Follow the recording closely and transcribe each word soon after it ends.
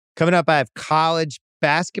Coming up, I have college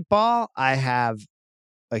basketball. I have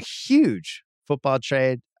a huge football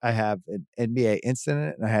trade. I have an NBA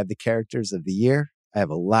incident, and I have the characters of the year. I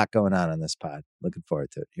have a lot going on this pod. Looking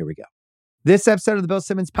forward to it. Here we go. This episode of the Bill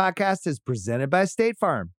Simmons Podcast is presented by State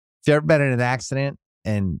Farm. If you've ever been in an accident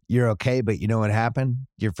and you're okay, but you know what happened,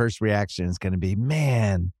 your first reaction is going to be,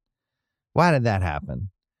 man, why did that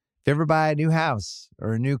happen? If you ever buy a new house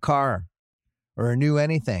or a new car or a new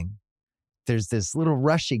anything, there's this little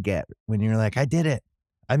rush you get when you're like, I did it.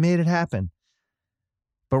 I made it happen.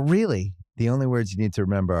 But really, the only words you need to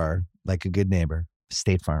remember are, like a good neighbor,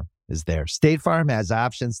 State Farm is there. State Farm has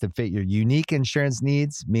options to fit your unique insurance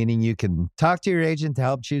needs, meaning you can talk to your agent to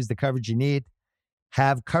help choose the coverage you need,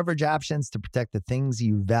 have coverage options to protect the things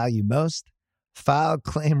you value most, file a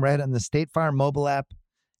claim right on the State Farm mobile app,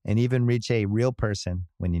 and even reach a real person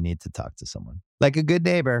when you need to talk to someone. Like a good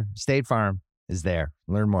neighbor, State Farm is there.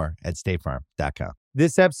 Learn more at statefarm.com.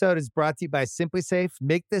 This episode is brought to you by SimpliSafe.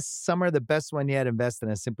 Make this summer the best one yet. Invest in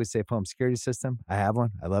a SimpliSafe home security system. I have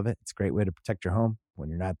one. I love it. It's a great way to protect your home when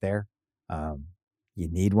you're not there. You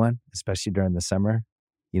need one, especially during the summer.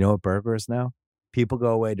 You know what burglars know? People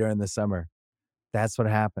go away during the summer. That's what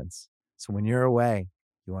happens. So when you're away,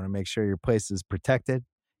 you want to make sure your place is protected.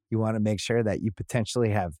 You want to make sure that you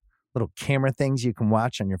potentially have little camera things you can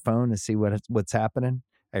watch on your phone to see what's happening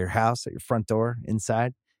at your house, at your front door,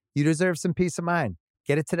 inside. You deserve some peace of mind.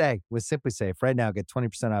 Get it today with SimpliSafe. Right now, get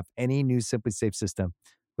 20% off any new SimpliSafe system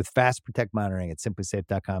with Fast Protect monitoring at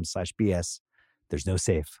simplisafe.com/BS. There's no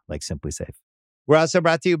safe like SimpliSafe. We're also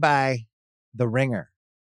brought to you by The Ringer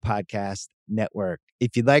Podcast Network.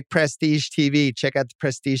 If you like Prestige TV, check out the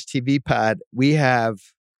Prestige TV pod. We have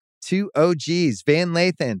two OGs, Van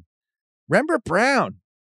Lathan, Rembert Brown.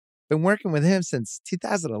 Been working with him since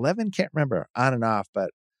 2011. Can't remember, on and off,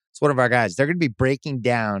 but it's one of our guys. They're going to be breaking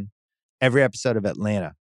down every episode of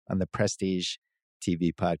Atlanta on the Prestige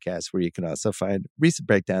TV podcast, where you can also find recent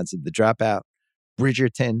breakdowns of The Dropout,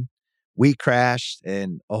 Bridgerton, We Crashed,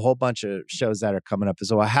 and a whole bunch of shows that are coming up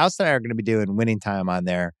as well. House and I are going to be doing Winning Time on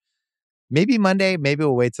there. Maybe Monday, maybe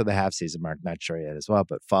we'll wait till the half season mark. Not sure yet as well,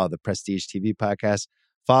 but follow the Prestige TV podcast.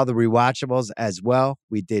 Follow the Rewatchables as well.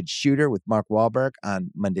 We did Shooter with Mark Wahlberg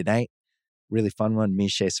on Monday night. Really fun one. Me,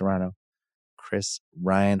 Shea Serrano, Chris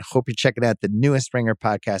Ryan. Hope you're checking out the newest Ringer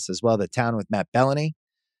podcast as well, The Town with Matt Bellany,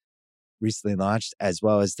 recently launched, as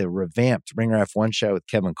well as the revamped Ringer F1 show with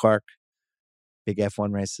Kevin Clark. Big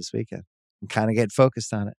F1 race this weekend. I'm kind of getting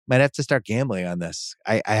focused on it. Might have to start gambling on this.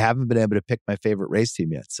 I haven't been able to pick my favorite race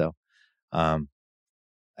team yet, so I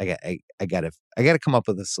got to come up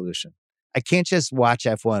with a solution. I can't just watch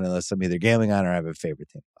F1 unless I'm either gambling on or I have a favorite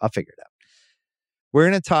team. I'll figure it out. We're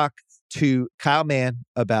going to talk to Kyle Mann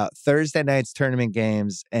about Thursday night's tournament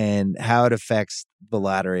games and how it affects the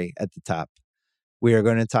lottery at the top. We are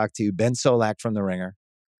going to talk to Ben Solak from The Ringer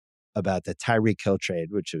about the Tyreek Hill trade,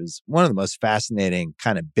 which was one of the most fascinating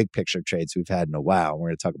kind of big picture trades we've had in a while. We're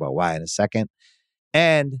going to talk about why in a second.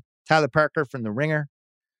 And Tyler Parker from The Ringer.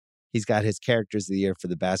 He's got his characters of the year for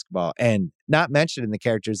the basketball. And not mentioned in the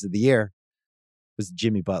characters of the year was the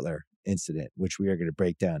Jimmy Butler incident, which we are going to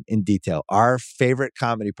break down in detail. Our favorite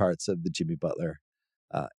comedy parts of the Jimmy Butler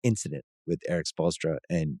incident with Eric Spoelstra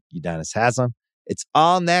and Udonis Haslem. It's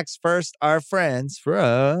all next. First, our friends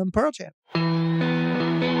from Pearl Jam.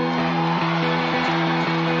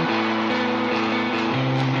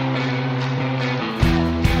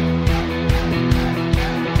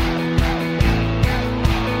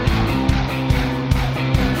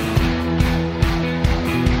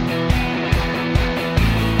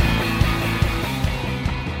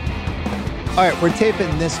 All right, we're taping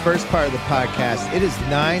this first part of the podcast. It is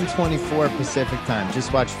 9:24 Pacific time.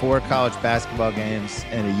 Just watched 4 college basketball games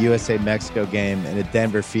and a USA-Mexico game and a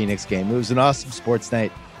Denver-Phoenix game. It was an awesome sports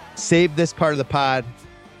night. Save this part of the pod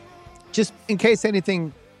just in case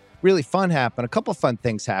anything really fun happened. A couple fun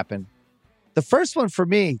things happened. The first one for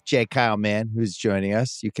me, Kyle Mann, who's joining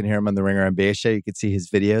us. You can hear him on the Ringer NBA show. You can see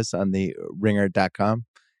his videos on the ringer.com.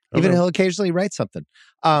 Even he'll occasionally write something.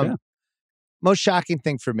 Most shocking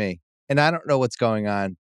thing for me, and I don't know what's going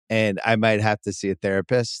on, and I might have to see a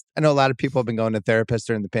therapist. I know a lot of people have been going to therapists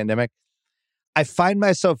during the pandemic. I find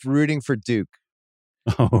myself rooting for Duke.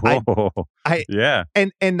 Yeah.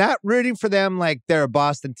 And not rooting for them like they're a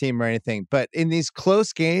Boston team or anything, but in these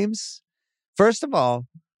close games, first of all,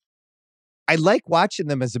 I like watching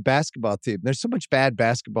them as a basketball team. There's so much bad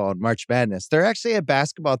basketball in March Madness. They're actually a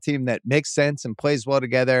basketball team that makes sense and plays well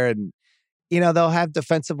together. And, you know, they'll have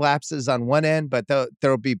defensive lapses on one end, but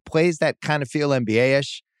there'll be plays that kind of feel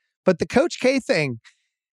NBA-ish. But the Coach K thing,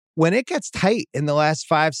 when it gets tight in the last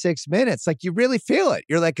 5-6 minutes, like you really feel it.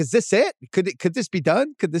 You're like, is this it? Could this be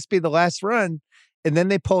done? Could this be the last run? And then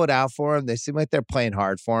they pull it out for him. They seem like they're playing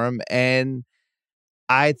hard for him. And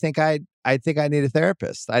I think I need a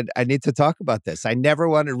therapist. I need to talk about this. I never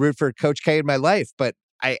wanted to root for Coach K in my life, but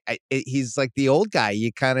he's like the old guy.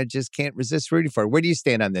 You kind of just can't resist rooting for. Where do you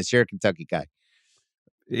stand on this? You're a Kentucky guy.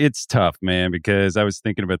 It's tough, man, because I was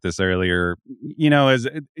thinking about this earlier. As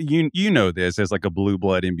you know this as like a blue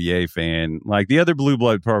blood NBA fan, like the other blue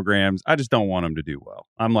blood programs, I just don't want them to do well.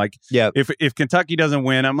 I'm like, yeah, if Kentucky doesn't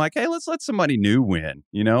win, I'm like, hey, let's let somebody new win.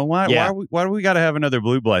 Why do we got to have another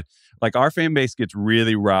blue blood? Like our fan base gets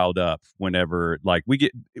really riled up whenever like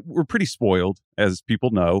we're pretty spoiled, as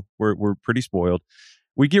people know. We're pretty spoiled.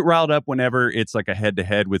 We get riled up whenever it's like a head to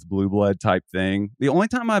head with blue blood type thing. The only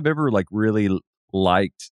time I've ever like really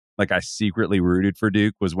liked, like I secretly rooted for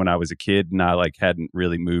Duke was when I was a kid and I like hadn't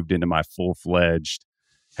really moved into my full-fledged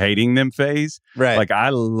hating them phase. Right. Like I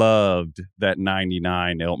loved that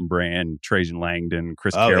 99 Elton Brand, Trajan Langdon,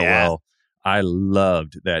 Chris Carrawell. Yeah. I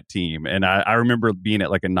loved that team. And I remember being at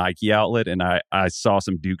like a Nike outlet and I saw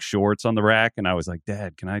some Duke shorts on the rack and I was like,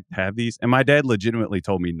 Dad, can I have these? And my dad legitimately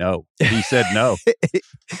told me no. He said no.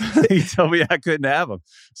 He told me I couldn't have them.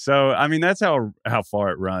 So, I mean, that's how far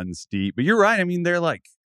it runs deep. But you're right. I mean,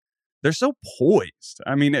 they're so poised.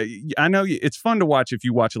 I mean, I know it's fun to watch if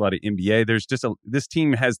you watch a lot of NBA. There's just this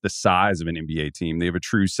team has the size of an NBA team. They have a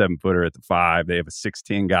true 7-footer at the 5. They have a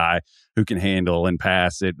 6'10" guy who can handle and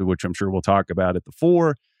pass it, which I'm sure we'll talk about at the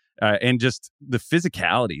 4. And just the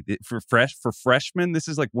physicality for freshmen. This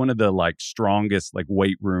is like one of the like strongest like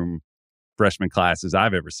weight room freshman classes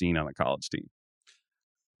I've ever seen on a college team.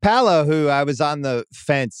 Paolo, who I was on the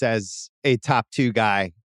fence as a top 2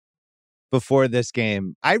 guy before this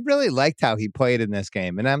game, I really liked how he played in this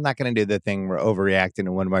game. And I'm not going to do the thing we're overreacting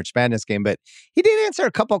to one March Madness game, but he did answer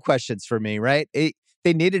a couple questions for me, right? They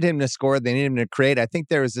needed him to score. They needed him to create. I think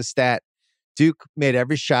there was a stat. Duke made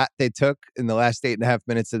every shot they took in the last 8.5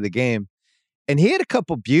 minutes of the game. And he had a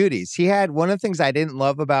couple beauties. He had one of the things I didn't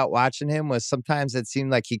love about watching him was sometimes it seemed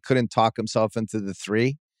like he couldn't talk himself into the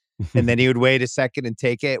 3. And then he would wait a second and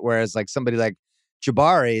take it. Whereas like somebody like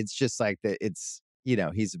Jabari, it's just like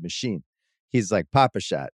he's a machine. He's like Papa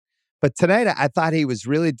Shot. But tonight, I thought he was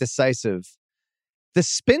really decisive. The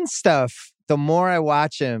spin stuff, the more I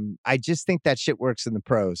watch him, I just think that shit works in the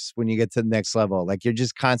pros when you get to the next level. Like you're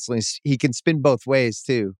just constantly, he can spin both ways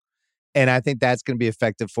too. And I think that's going to be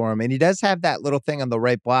effective for him. And he does have that little thing on the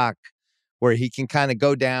right block where he can kind of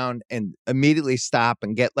go down and immediately stop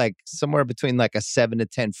and get like somewhere between like a 7 to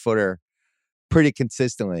 10 footer pretty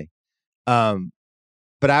consistently.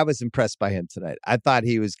 But I was impressed by him tonight. I thought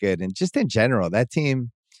he was good. And just in general, that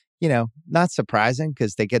team, not surprising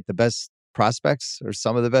because they get the best prospects or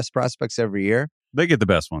some of the best prospects every year. They get the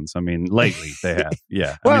best ones. I mean, lately they have.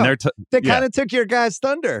 Yeah. Well, I mean, they kind of took your guys'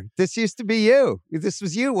 thunder. This used to be you. This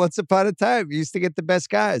was you once upon a time. You used to get the best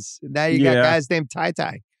guys. And now you got guys named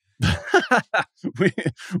Tai.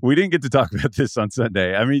 we didn't get to talk about this on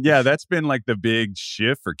Sunday. I mean, yeah, that's been like the big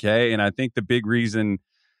shift for K. And I think the big reason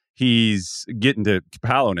he's getting to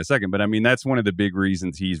Paolo in a second, but I mean, that's one of the big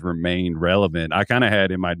reasons he's remained relevant. I kind of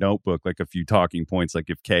had in my notebook like a few talking points, like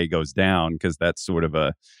if K goes down, because that's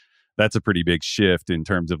a pretty big shift in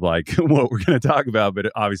terms of like what we're going to talk about.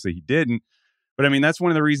 But obviously he didn't. But I mean, that's one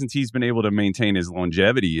of the reasons he's been able to maintain his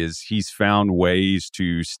longevity is he's found ways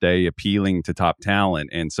to stay appealing to top talent.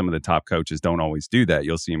 And some of the top coaches don't always do that.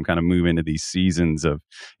 You'll see him kind of move into these seasons of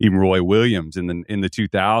even Roy Williams in the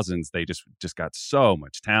 2000s. They just got so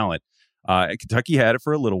much talent. Kentucky had it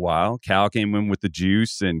for a little while. Cal came in with the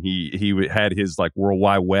juice and he had his like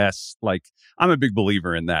Worldwide West. Like I'm a big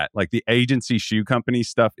believer in that. Like the agency shoe company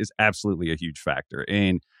stuff is absolutely a huge factor.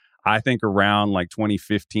 And I think around like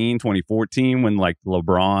 2015, 2014, when like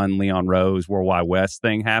LeBron, Leon Rose, Worldwide West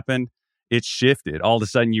thing happened, it shifted. All of a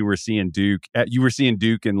sudden you were seeing Duke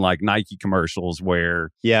in like Nike commercials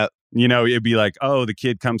where, it'd be like, oh, the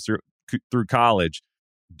kid comes through college.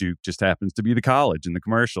 Duke just happens to be the college in the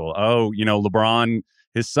commercial. Oh, LeBron,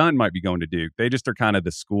 his son might be going to Duke. They just are kind of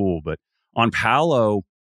the school. But on Paolo.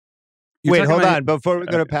 Wait, hold on. Before we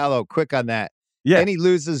go to Paolo, quick on that. Yeah. And he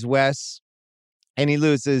loses Wes. And he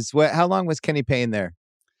loses. How long was Kenny Payne there?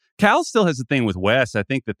 Cal still has a thing with Wes. I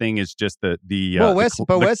think the thing is just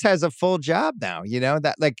Wes has a full job now.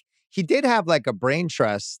 That like he did have like a brain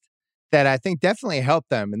trust that I think definitely helped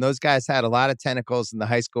them. And those guys had a lot of tentacles in the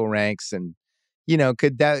high school ranks, and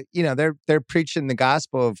they're preaching the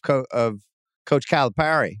gospel of Coach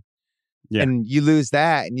Calipari. Yeah. And you lose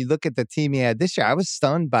that, and you look at the team he had this year. I was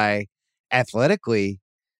stunned by athletically.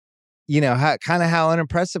 how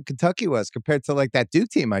unimpressive Kentucky was compared to like that Duke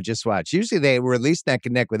team I just watched. Usually they were at least neck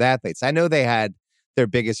and neck with athletes. I know they had their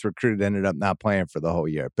biggest recruit ended up not playing for the whole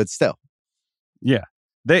year, but still. Yeah.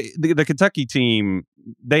 The Kentucky team,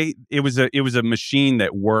 it was a machine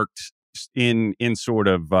that worked in sort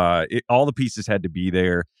of all the pieces had to be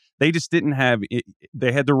there. They just didn't have it.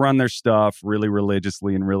 They had to run their stuff really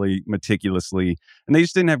religiously and really meticulously, and they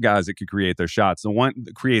just didn't have guys that could create their shots.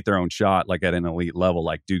 Create their own shot like at an elite level,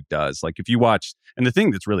 like Duke does. Like if you watch, and the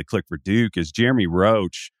thing that's really clicked for Duke is Jeremy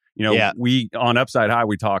Roach. We on Upside High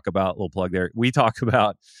we talk about, little plug there. We talk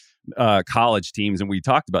about college teams, and we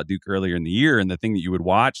talked about Duke earlier in the year, and the thing that you would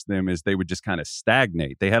watch them is they would just kind of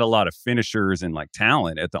stagnate. They had a lot of finishers and like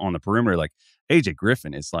talent on the perimeter. Like AJ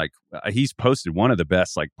Griffin is like he's posted one of the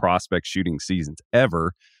best like prospect shooting seasons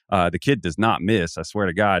ever. The kid does not miss, I swear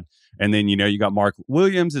to God. And then you got Mark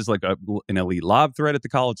Williams is like an elite lob threat at the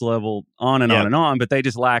college level, on and on and on, but they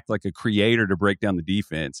just lacked like a creator to break down the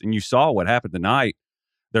defense. And you saw what happened tonight.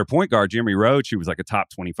 Their point guard, Jeremy Roach, who was like a top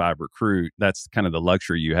 25 recruit, that's kind of the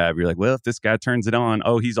luxury you have. You're like, well, if this guy turns it on,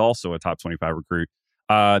 he's also a top 25 recruit.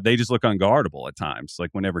 They just look unguardable at times,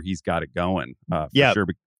 like whenever he's got it going, for sure.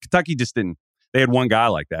 But Kentucky just didn't. They had one guy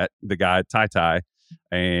like that, the guy, Ty,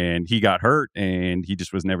 and he got hurt, and he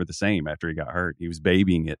just was never the same after he got hurt. He was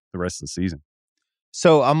babying it the rest of the season.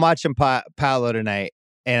 So I'm watching Paolo tonight,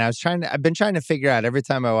 and I've been trying to figure out every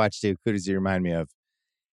time I watch Duke, who does he remind me of?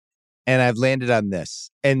 And I've landed on this.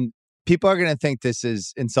 And people are going to think this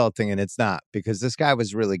is insulting, and it's not, because this guy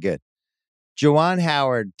was really good. Juwan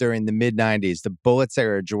Howard during the mid-90s, the Bullets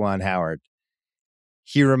era Juwan Howard,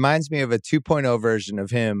 he reminds me of a 2.0 version of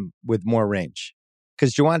him with more range.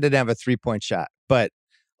 Because Juwan didn't have a three-point shot. But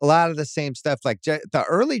a lot of the same stuff, like the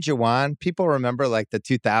early Juwan, people remember like the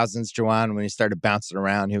 2000s Juwan when he started bouncing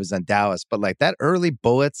around. He was on Dallas. But like that early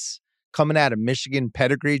Bullets coming out of Michigan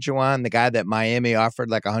pedigree, Juwan, the guy that Miami offered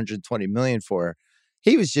like $120 million for,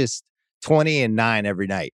 he was just 20 and 9 every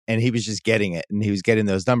night, and he was just getting it, and he was getting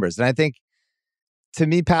those numbers. And I think, to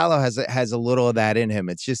me, Paolo has a little of that in him.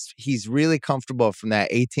 It's just he's really comfortable from that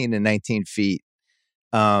 18 to 19 feet.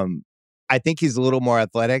 I think he's a little more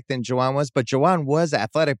athletic than Juwan was, but Juwan was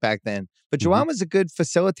athletic back then. But Juwan was a good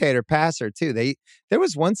facilitator passer too. There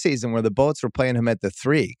was one season where the Bullets were playing him at the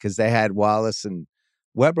 3 because they had Wallace and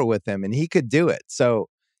Weber with him, and he could do it. So,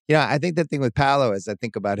 I think the thing with Paolo is I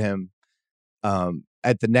think about him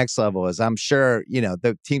at the next level is I'm sure,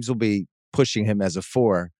 the teams will be pushing him as a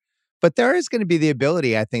 4, but there is going to be the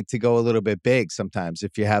ability, I think, to go a little bit big sometimes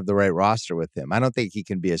if you have the right roster with him. I don't think he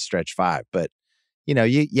can be a stretch 5, but you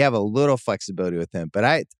have a little flexibility with him. But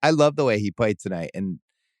I love the way he played tonight. And,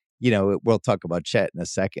 we'll talk about Chet in a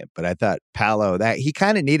second, but I thought Paolo, that he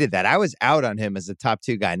kind of needed that. I was out on him as a top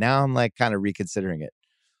 2 guy. Now I'm like kind of reconsidering it.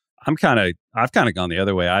 I've kind of gone the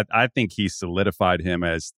other way. I think he solidified him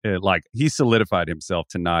as he solidified himself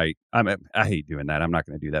tonight. I hate doing that. I'm not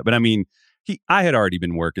going to do that. But I mean, I had already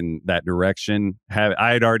been working that direction.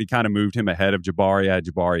 I had already kind of moved him ahead of Jabari. I had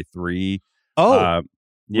Jabari 3. Oh,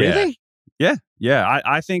 yeah. Really? Yeah.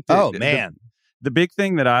 I think that man. The big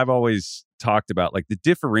thing that I've always talked about, like the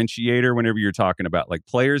differentiator whenever you're talking about like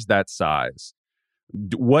players that size,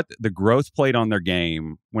 what the growth plate on their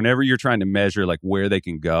game, whenever you're trying to measure like where they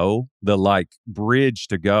can go, the like bridge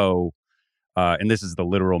to go, and this is the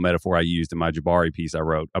literal metaphor I used in my Jabari piece I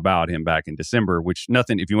wrote about him back in December, which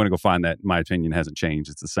nothing, if you want to go find that, my opinion hasn't changed.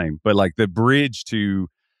 It's the same. But like the bridge to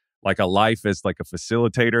like a life as like a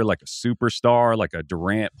facilitator, like a superstar, like a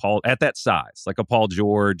Durant, Paul, at that size, like a Paul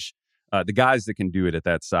George, the guys that can do it at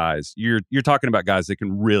that size, you're talking about guys that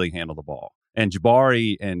can really handle the ball. And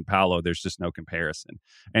Jabari and Paolo, there's just no comparison.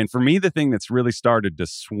 And for me, the thing that's really started to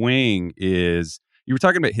swing is, you were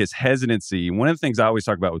talking about his hesitancy. One of the things I always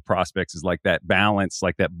talk about with prospects is like that balance,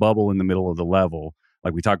 like that bubble in the middle of the level.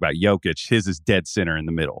 Like we talk about Jokic, his is dead center in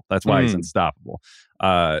the middle. That's why he's unstoppable.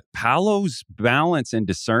 Paolo's balance and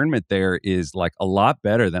discernment there is like a lot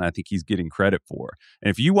better than I think he's getting credit for.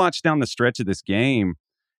 And if you watch down the stretch of this game,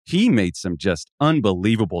 he made some just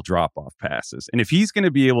unbelievable drop-off passes. And if he's going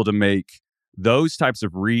to be able to make those types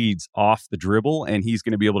of reads off the dribble, and he's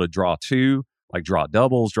going to be able to draw 2, like draw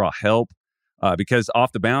doubles, draw help, because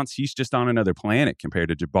off the bounce, he's just on another planet compared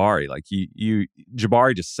to Jabari. Like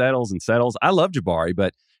Jabari just settles and settles. I love Jabari,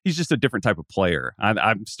 but he's just a different type of player.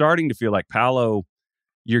 I'm starting to feel like Paolo,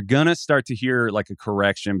 you're going to start to hear like a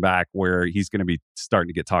correction back where he's going to be starting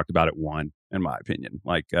to get talked about at 1, in my opinion.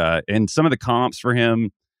 Like, and some of the comps for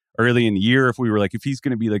him early in the year, if he's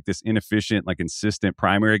going to be like this inefficient, like insistent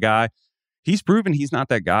primary guy, he's proven he's not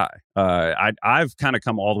that guy. I've kind of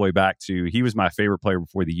come all the way back to, he was my favorite player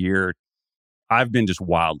before the year. I've been just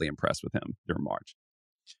wildly impressed with him during March.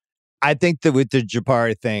 I think that with the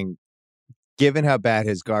Jabari thing, given how bad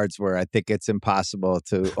his guards were, I think it's impossible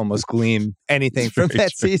to almost glean anything It's from very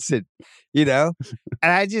that true. season,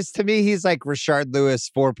 And to me, he's like Rashard Lewis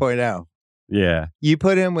 4.0. Yeah. You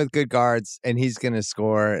put him with good guards and he's going to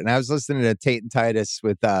score. And I was listening to Tate and Titus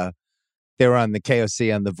with, they were on the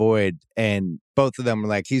KOC on The Void, and both of them were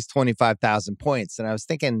like, he's 25,000 points. And I was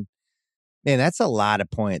thinking, man, that's a lot of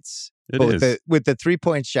points. It is. With the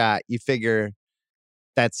 3-point shot, you figure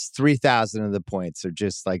that's 3,000 of the points are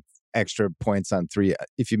just like extra points on three.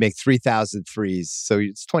 If you make 3,000 threes, so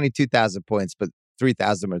it's 22,000 points, but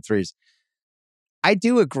 3,000 are threes. I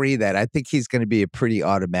do agree that I think he's going to be a pretty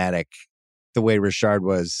automatic, the way Rashard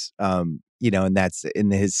was, and that's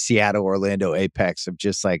in his Seattle, Orlando apex of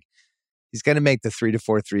just like, he's going to make the 3 to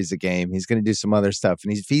 4 threes a game. He's going to do some other stuff.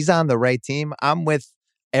 And if he's on the right team, I'm with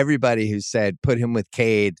everybody who said, put him with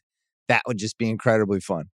Cade. That would just be incredibly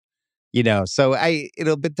fun. So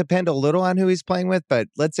it'll depend a little on who he's playing with, but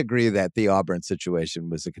let's agree that the Auburn situation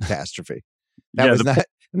was a catastrophe. That was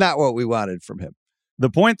not what we wanted from him. The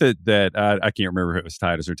point that I can't remember if it was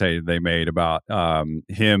Titus or Tate they made about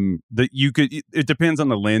him, that it depends on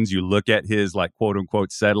the lens you look at his like quote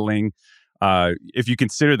unquote settling. If you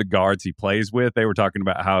consider the guards he plays with, they were talking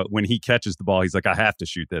about how when he catches the ball, he's like, I have to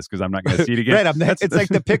shoot this because I'm not going to see it again. Right, it's like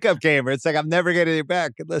the pickup game where it's like, I'm never getting it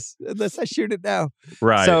back unless I shoot it now.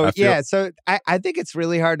 Right. So I think it's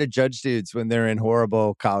really hard to judge dudes when they're in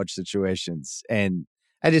horrible college situations. And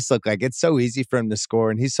I just look like it's so easy for him to score,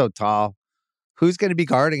 and he's so tall. Who's going to be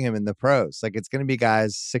guarding him in the pros? Like, it's going to be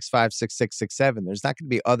guys 6'5", 6'6", 6'7". There's not going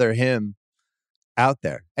to be other him out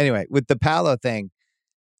there. Anyway, with the Paolo thing,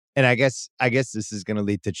 and I guess this is going to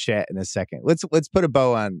lead to Chet in a second. Let's put a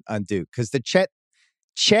bow on Duke, because the Chet,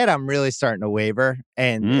 I'm really starting to waver,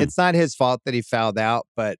 and it's not his fault that he fouled out,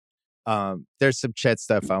 but there's some Chet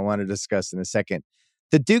stuff I want to discuss in a second.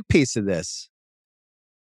 The Duke piece of this,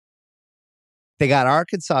 they got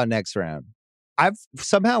Arkansas next round. I've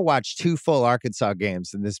somehow watched 2 full Arkansas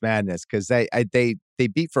games in this madness because they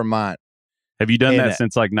beat Vermont. Have you done that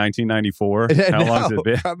since like 1994? How long has it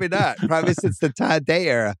been? Probably not. Probably since the Todd Day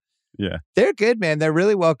era. Yeah. They're good, man. They're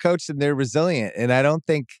really well coached and they're resilient. And I don't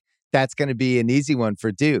think that's going to be an easy one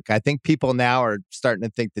for Duke. I think people now are starting to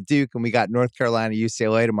think the Duke, and we got North Carolina,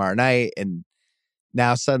 UCLA tomorrow night. And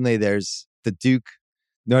now suddenly there's the Duke,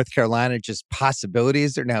 North Carolina, just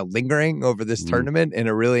possibilities are now lingering over this tournament in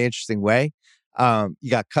a really interesting way. You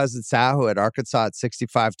got Cousin Sal, who at Arkansas at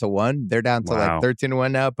 65-1. They're down to like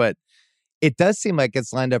 13-1 now, but it does seem like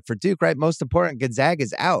it's lined up for Duke, right? Most important,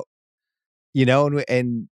 Gonzaga's out,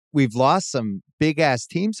 and we've lost some big ass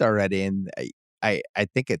teams already. And I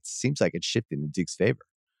think it seems like it's shifting in Duke's favor.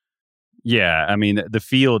 Yeah, I mean, the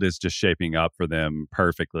field is just shaping up for them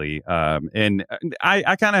perfectly. And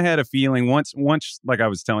I kind of had a feeling once, like I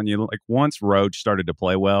was telling you, like once Roach started to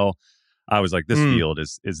play well, I was like, this field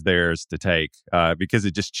is theirs to take because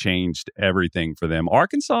it just changed everything for them.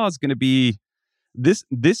 Arkansas is going to be this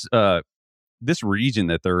region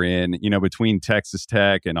that they're in, between Texas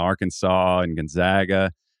Tech and Arkansas and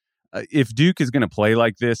Gonzaga. If Duke is going to play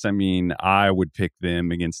like this, I mean, I would pick them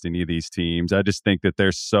against any of these teams. I just think that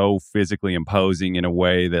they're so physically imposing in a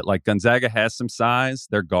way that, like, Gonzaga has some size.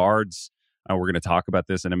 Their guards, we're going to talk about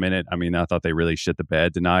this in a minute. I mean, I thought they really shit the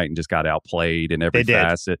bed tonight and just got outplayed in every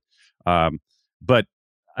facet. But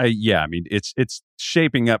I mean, it's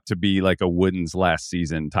shaping up to be like a Wooden's last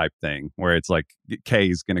season type thing, where it's like K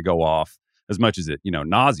is going to go off. As much as it,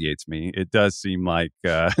 nauseates me, it does seem like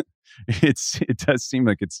it does seem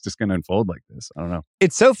like it's just going to unfold like this. I don't know.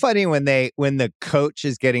 It's so funny when the coach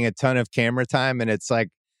is getting a ton of camera time, and it's like,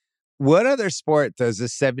 what other sport does a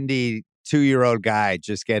 72-year-old guy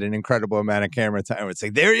just get an incredible amount of camera time? It's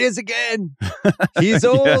like, there he is again. He's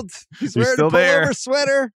old. He's wearing a pullover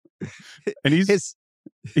sweater, and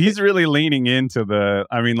he's really leaning into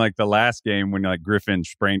like the last game when like Griffin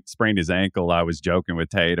sprained his ankle. I was joking with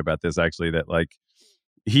Tate about this actually, that like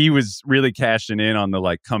he was really cashing in on the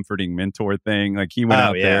like comforting mentor thing. Like he went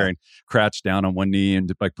out there and crouched down on one knee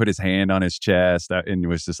and like put his hand on his chest and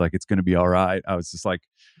was just like, it's going to be all right. I was just like,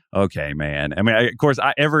 okay, man. I mean, of course,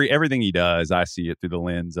 everything he does, I see it through the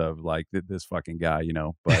lens of like this fucking guy,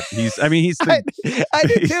 But he's I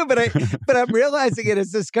do too, but I'm realizing it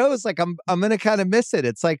as this goes. Like I'm gonna kind of miss it.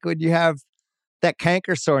 It's like when you have that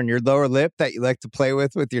canker sore in your lower lip that you like to play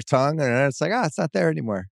with your tongue, and it's like, it's not there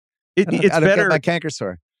anymore. It's I don't better. Get my canker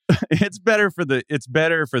sore. It's better for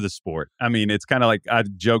the sport. I mean, it's kind of like I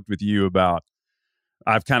joked with you about.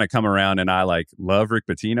 I've kind of come around and I like love Rick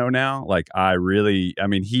Pitino now. Like he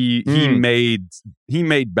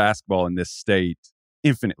made basketball in this state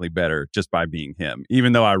infinitely better just by being him.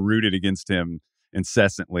 Even though I rooted against him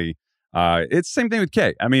incessantly, It's the same thing with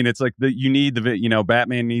K. I mean, it's like you need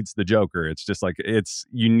Batman needs the Joker. It's just like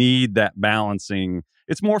you need that balancing.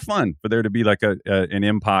 It's more fun for there to be like an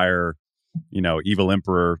empire, evil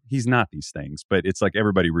emperor. He's not these things, but it's like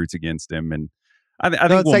everybody roots against him, and I think it's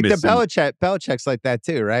we'll like the miss him. Belichick's like that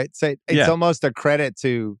too, right? So it's almost a credit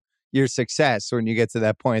to your success when you get to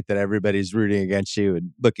that point that everybody's rooting against you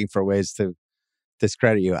and looking for ways to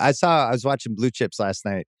discredit you. I was watching Blue Chips last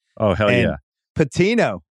night. Oh, hell and yeah.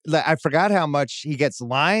 Patino, I forgot how much he gets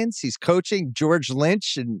lines. He's coaching George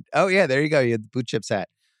Lynch. And oh, yeah, there you go. You had the Blue Chips hat.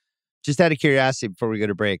 Just out of curiosity before we go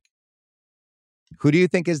to break, who do you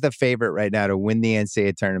think is the favorite right now to win the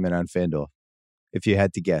NCAA tournament on FanDuel, if you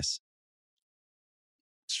had to guess?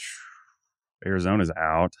 Arizona's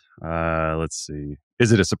out. Let's see.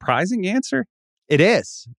 Is it a surprising answer? It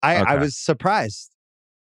is. Okay. I was surprised.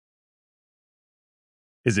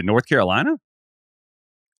 Is it North Carolina?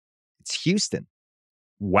 It's Houston.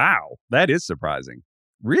 Wow. That is surprising.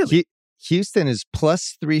 Really? Houston is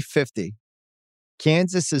plus 350.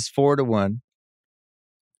 Kansas is 4-1.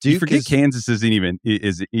 You forget Kansas is even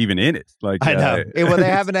in it. Like I know. Well, they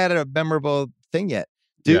haven't had a memorable thing yet.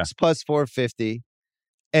 Duke's plus 450.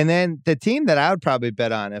 And then the team that I would probably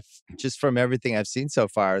bet on, if just from everything I've seen so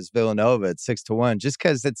far, is Villanova at 6-1. Just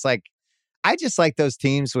because it's like, I just like those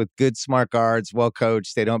teams with good, smart guards, well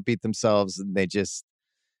coached. They don't beat themselves, and they just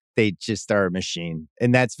are a machine.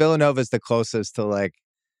 And that's Villanova's the closest to like.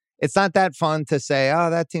 It's not that fun to say, oh,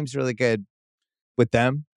 that team's really good with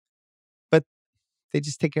them, but they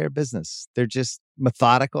just take care of business. They're just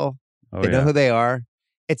methodical. They know who they are.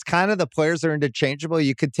 It's kind of the players are interchangeable.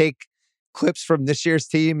 You could take clips from this year's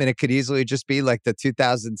team and it could easily just be like the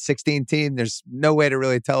 2016 team. There's no way to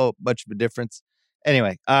really tell much of a difference.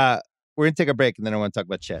 Anyway, we're going to take a break and then I want to talk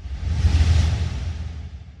about Chet.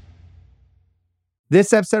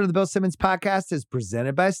 This episode of the Bill Simmons Podcast is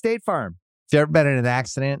presented by State Farm. If you've ever been in an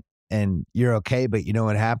accident and you're okay, but you know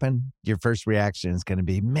what happened, your first reaction is going to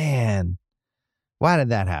be, man, why did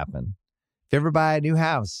that happen? If you ever buy a new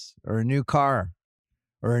house or a new car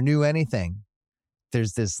or a new anything,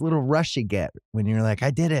 there's this little rush you get when you're like,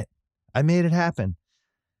 I did it. I made it happen.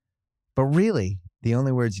 But really, the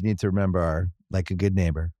only words you need to remember are, like a good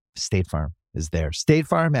neighbor, State Farm is there. State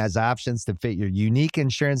Farm has options to fit your unique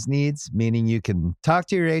insurance needs, meaning you can talk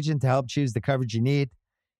to your agent to help choose the coverage you need,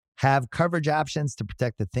 have coverage options to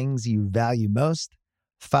protect the things you value most,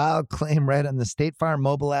 file a claim right on the State Farm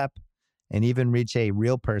mobile app, and even reach a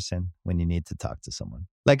real person when you need to talk to someone.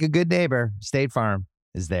 Like a good neighbor, State Farm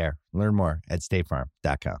is there. Learn more at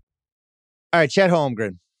statefarm.com. All right, Chet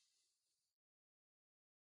Holmgren.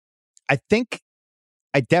 I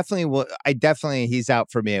definitely, he's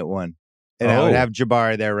out for me at 1. And I would have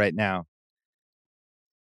Jabari there right now.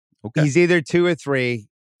 Okay. He's either 2 or 3.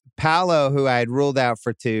 Paolo, who I had ruled out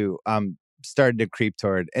for 2, started to creep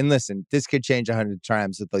toward. And listen, this could change 100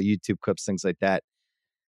 times with the YouTube clips, things like that.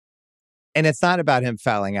 And it's not about him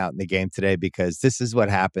fouling out in the game today, because this is what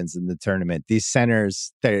happens in the tournament. These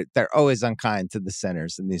centers, they're always unkind to the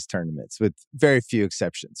centers in these tournaments, with very few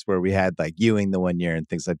exceptions where we had like Ewing the one year and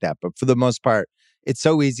things like that. But for the most part, it's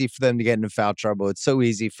so easy for them to get into foul trouble. It's so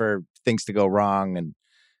easy for things to go wrong and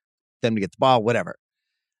them to get the ball, whatever.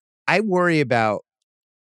 I worry about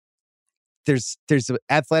there's an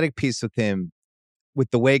athletic piece with him, with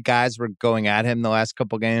the way guys were going at him the last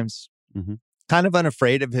couple games. Mm-hmm. Kind of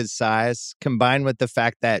unafraid of his size, combined with the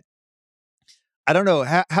fact that I don't know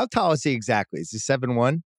how tall is he exactly? Is he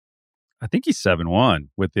 7'1"? I think he's 7'1"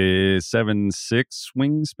 with his 7'6"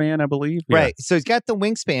 wingspan, I believe. Yeah. Right. So he's got the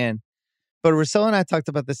wingspan, but Russell and I talked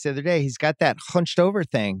about this the other day. He's got that hunched over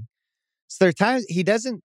thing. So there are times he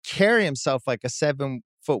doesn't carry himself like a 7'1"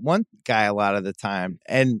 guy a lot of the time.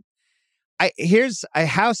 And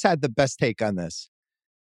House had the best take on this.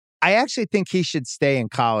 I actually think he should stay in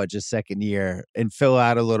college a second year and fill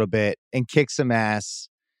out a little bit and kick some ass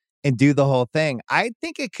and do the whole thing. I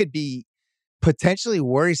think it could be potentially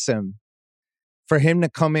worrisome for him to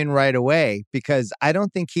come in right away, because I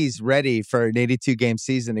don't think he's ready for an 82-game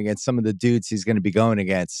season against some of the dudes he's going to be going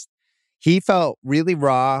against. He felt really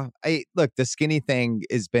raw. Look, the skinny thing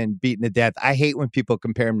has been beaten to death. I hate when people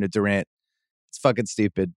compare him to Durant. It's fucking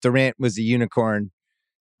stupid. Durant was a unicorn.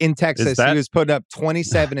 In Texas, he was putting up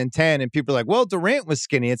 27 and 10, and people are like, well, Durant was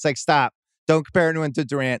skinny. It's like, stop. Don't compare anyone to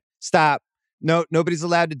Durant. Stop. No, nobody's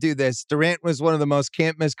allowed to do this. Durant was one of the most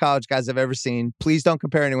can't miss college guys I've ever seen. Please don't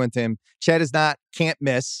compare anyone to him. Chet is not can't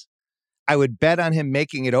miss. I would bet on him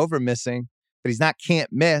making it over missing, but he's not can't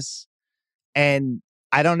miss. And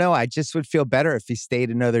I don't know. I just would feel better if he stayed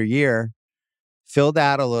another year, filled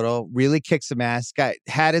out a little, really kicked some ass,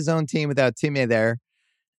 had his own team without Timmy there,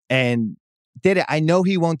 and did it. I know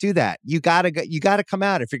he won't do that. You gotta come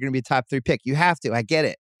out if you're going to be a top 3 pick. You have to. I get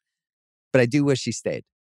it, but I do wish he stayed.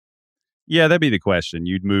 Yeah, that'd be the question.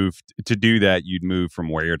 You'd move to do that. You'd move from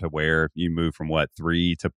where to where? You move from what,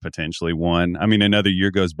 3 to potentially 1? I mean, another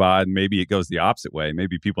year goes by and maybe it goes the opposite way.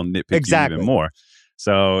 Maybe people nitpick you even more.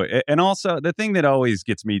 So, and also the thing that always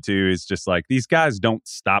gets me too is just like these guys don't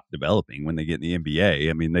stop developing when they get in the NBA.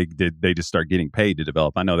 I mean, they just start getting paid to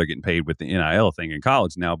develop. I know they're getting paid with the NIL thing in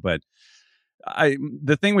college now, but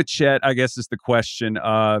the thing with Chet, I guess, is the question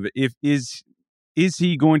of is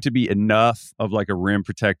he going to be enough of like a rim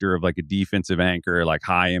protector, of like a defensive anchor, like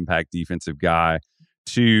high impact defensive guy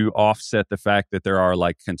to offset the fact that there are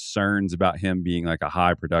like concerns about him being like a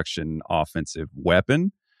high production offensive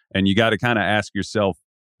weapon? And you got to kind of ask yourself,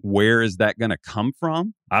 where is that going to come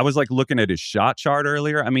from? I was like looking at his shot chart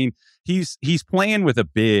earlier. I mean, he's playing with a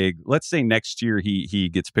big, let's say next year he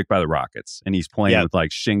gets picked by the Rockets and he's playing with like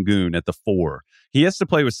Şengün at the 4. He has to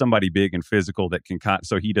play with somebody big and physical that can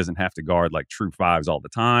so he doesn't have to guard like true 5s all the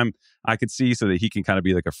time. I could see, so that he can kind of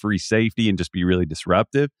be like a free safety and just be really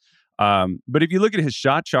disruptive. But if you look at his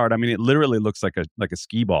shot chart, I mean, it literally looks like a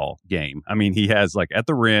skee ball game. I mean, he has like at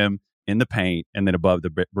the rim, in the paint, and then above the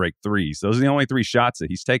break 3s. Those are the only 3 shots that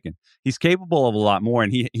he's taken. He's capable of a lot more,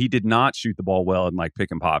 and he did not shoot the ball well in like pick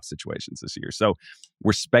and pop situations this year. So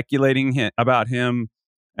we're speculating about him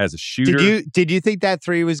as a shooter. Did you think that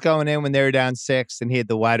 3 was going in when they were down 6 and he had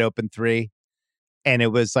the wide open 3? And it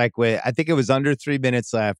was like, I think it was under 3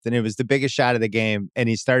 minutes left, and it was the biggest shot of the game, and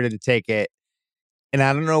he started to take it. And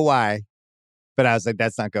I don't know why, but I was like,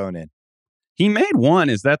 that's not going in. He made one.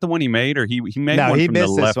 Is that the one he made? Or he made one he from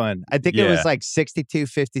missed the left? This one. I think it was like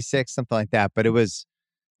 62-56, something like that. But it was,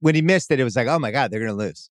 when he missed it, it was like, oh my God, they're going to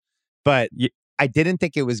lose. But I didn't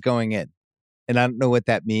think it was going in. And I don't know what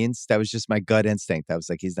that means. That was just my gut instinct. I was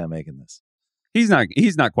like, he's not making this. He's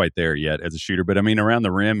not quite there yet as a shooter. But I mean, around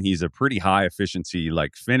the rim, he's a pretty high efficiency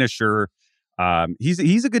like finisher.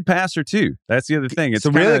 He's a good passer too. That's the other thing. It's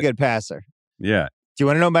a really good passer. Yeah. Do you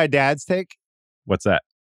want to know my dad's take? What's that?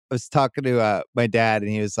 I was talking to my dad,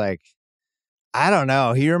 and he was like, I don't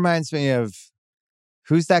know. He reminds me of,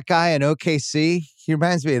 who's that guy in OKC? He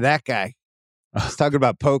reminds me of that guy. I was talking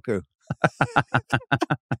about Poku. I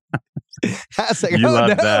was like, you oh love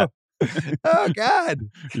no. That. Oh God.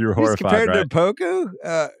 You're horrified, compared right? to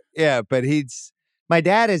Poku? Yeah, but my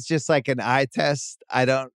dad is just like an eye test.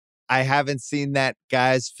 I haven't seen that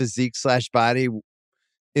guy's physique / body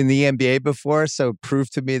in the NBA before, so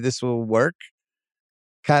prove to me this will work.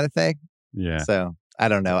 Kind of thing. Yeah. So I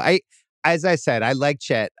don't know. As I said, I like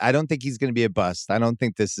Chet. I don't think he's going to be a bust. I don't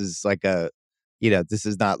think this is like this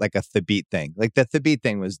is not like a Thabit thing. Like the Thabit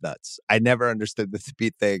thing was nuts. I never understood the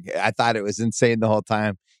Thabit thing. I thought it was insane the whole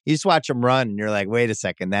time. You just watch him run and you're like, wait a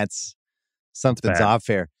second, something's off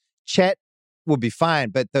here. Chet will be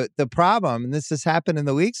fine. But the problem, and this has happened in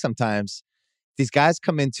the league sometimes, these guys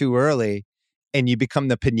come in too early and you become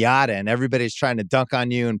the piñata and everybody's trying to dunk on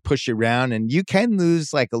you and push you around, and you can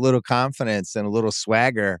lose like a little confidence and a little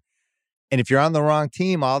swagger. And if you're on the wrong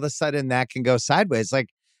team, all of a sudden that can go sideways. Like,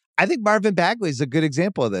 I think Marvin Bagley is a good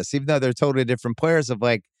example of this, even though they're totally different players, of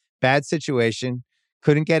like bad situation,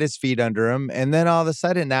 couldn't get his feet under him. And then all of a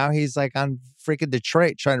sudden now he's like on freaking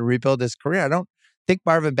Detroit trying to rebuild his career. I don't think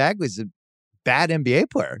Marvin Bagley's a bad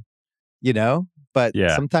NBA player, but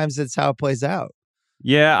sometimes it's how it plays out.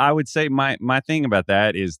 Yeah, I would say my thing about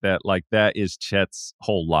that is that like that is Chet's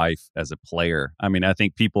whole life as a player. I mean, I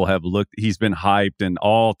think people have looked, he's been hyped and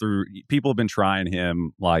all through, people have been trying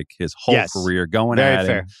him like his whole career, going at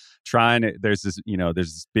him, trying to, there's this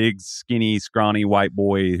big, skinny, scrawny white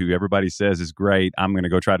boy who everybody says is great. I'm going to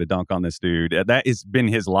go try to dunk on this dude. That has been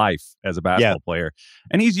his life as a basketball player.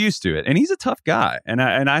 And he's used to it. And he's a tough guy. And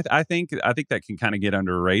I think that can kind of get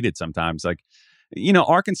underrated sometimes. Like,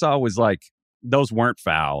 Arkansas was like, those weren't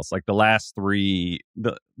fouls. Like the last 3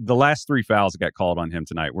 fouls that got called on him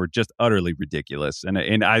tonight were just utterly ridiculous. And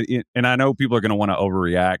I know people are going to want to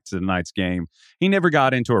overreact to tonight's game. He never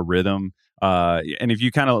got into a rhythm. And if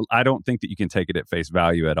you I don't think that you can take it at face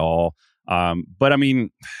value at all. But I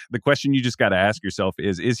mean, the question you just got to ask yourself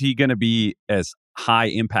is he going to be as high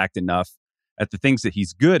impact enough at the things that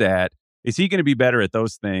he's good at? Is he going to be better at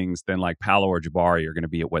those things than like Paolo or Jabari are going to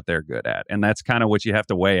be at what they're good at? And that's kind of what you have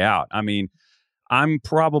to weigh out. I mean, I'm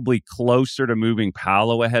probably closer to moving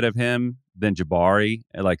Paolo ahead of him than Jabari.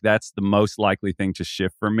 Like that's the most likely thing to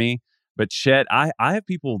shift for me. But Chet, I have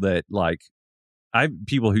people that like, I have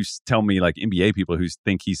people who tell me like NBA people who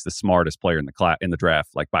think he's the smartest player in the draft,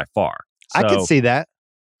 like by far. So, I can see that.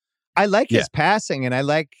 I like his passing, and I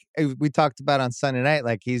like, we talked about on Sunday night,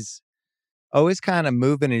 like he's always kind of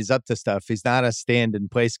moving and he's up to stuff. He's not a stand in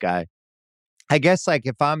place guy. I guess like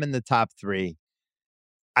if I'm in the top 3,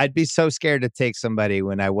 I'd be so scared to take somebody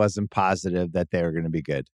when I wasn't positive that they were going to be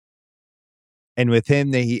good. And with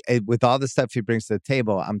him, with all the stuff he brings to the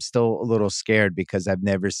table, I'm still a little scared because I've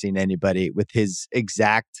never seen anybody with his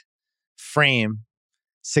exact frame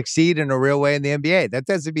succeed in a real way in the NBA. That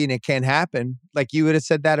doesn't mean it can't happen. Like you would have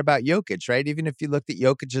said that about Jokic, right? Even if you looked at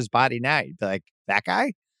Jokic's body now, you'd be like, that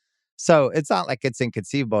guy? So it's not like it's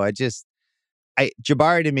inconceivable.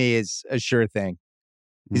 Jabari to me is a sure thing.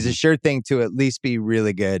 He's a sure thing to at least be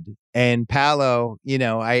really good. And Paolo,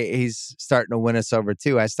 he's starting to win us over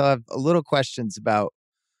too. I still have a little questions about,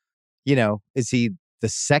 is he the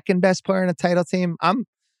second best player in a title team?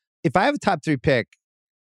 If I have a top 3 pick,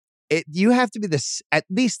 you have to be at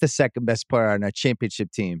least the second best player on a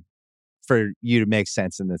championship team for you to make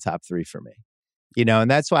sense in the top 3 for me. And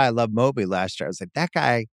that's why I love Mobley last year. I was like, that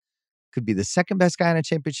guy could be the second best guy on a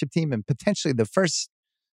championship team and potentially the first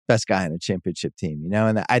best guy on a championship team,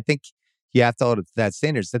 and I think you have to hold it to that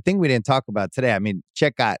standards. The thing we didn't talk about today, I mean,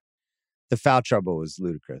 Chet got the foul trouble was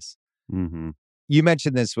ludicrous. Mm-hmm. You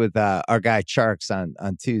mentioned this with our guy Charks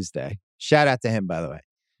on Tuesday. Shout out to him, by the way.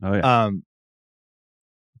 Oh, yeah.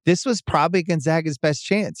 This was probably Gonzaga's best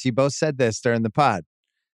chance. You both said this during the pod,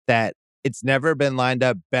 that it's never been lined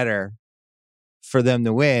up better for them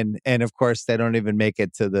to win. And of course, they don't even make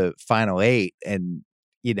it to the final 8. And,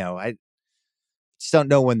 I just don't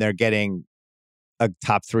know when they're getting a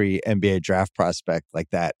top 3 NBA draft prospect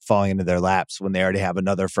like that falling into their laps when they already have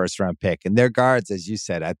another first round pick. And their guards, as you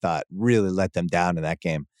said, I thought really let them down in that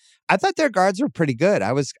game. I thought their guards were pretty good.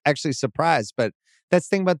 I was actually surprised, but that's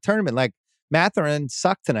the thing about the tournament. Like Mathurin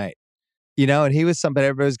sucked tonight, and he was somebody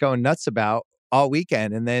everybody was going nuts about all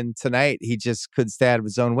weekend. And then tonight he just couldn't stay out of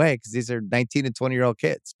his own way because these are 19 and 20-year-old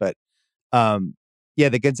kids. But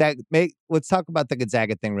the Gonzaga, let's talk about the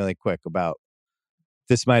Gonzaga thing really quick about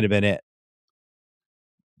this might have been it.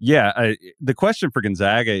 Yeah, the question for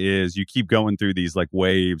Gonzaga is you keep going through these like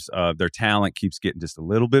waves of their talent keeps getting just a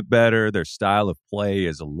little bit better. Their style of play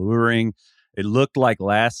is alluring. It looked like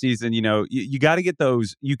last season, you got to get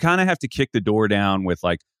those. You kind of have to kick the door down with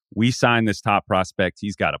like, we signed this top prospect.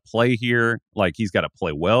 He's got to play here. Like he's got to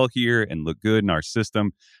play well here and look good in our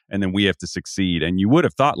system. And then we have to succeed. And you would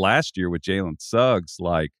have thought last year with Jalen Suggs,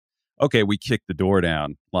 like, okay, we kicked the door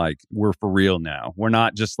down. Like, we're for real now. We're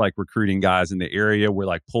not just like recruiting guys in the area. We're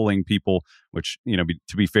like pulling people, which,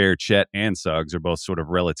 to be fair, Chet and Suggs are both sort of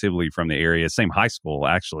relatively from the area. Same high school,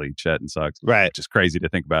 actually, Chet and Suggs. Right. Which is crazy to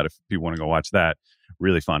think about if people want to go watch that.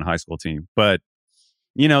 Really fun high school team. But,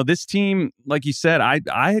 this team, like you said,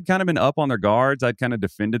 I had kind of been up on their guards. I'd kind of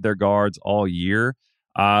defended their guards all year.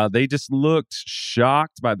 They just looked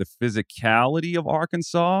shocked by the physicality of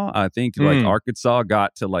Arkansas. I think like Arkansas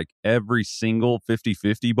got to like every single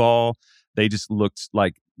 50-50 ball. They just looked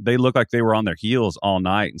like they were on their heels all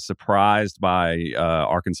night and surprised by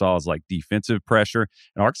Arkansas's like defensive pressure.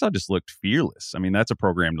 And Arkansas just looked fearless. I mean, that's a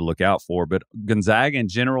program to look out for. But Gonzaga in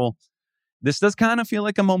general, this does kind of feel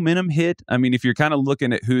like a momentum hit. I mean, if you're kind of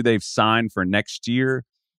looking at who they've signed for next year,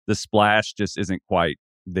 the splash just isn't quite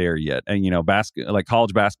there yet. And like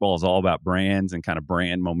college basketball is all about brands and kind of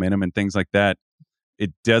brand momentum and things like that.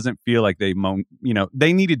 It doesn't feel like they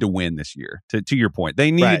needed to win this year. To your point, they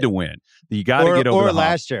needed to win. You got to get over. Or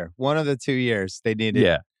last year, one of the 2 years, they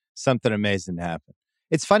needed something amazing to happen.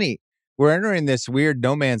 It's funny, we're entering this weird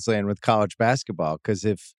no man's land with college basketball because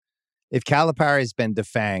if Calipari's been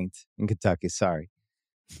defanged in Kentucky,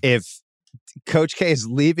 if Coach K is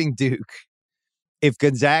leaving Duke. If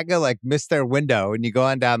Gonzaga like missed their window and you go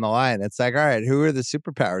on down the line, it's like, all right, who are the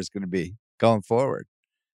superpowers going to be going forward?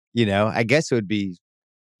 I guess it would be,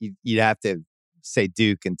 you'd have to say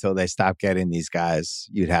Duke until they stop getting these guys.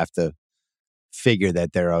 You'd have to figure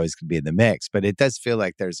that they're always going to be in the mix. But it does feel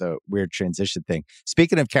like there's a weird transition thing.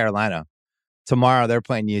 Speaking of Carolina, tomorrow they're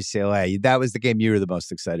playing UCLA. That was the game you were the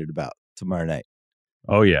most excited about tomorrow night.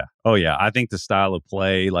 Oh, yeah. I think the style of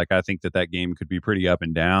play, like I think that game could be pretty up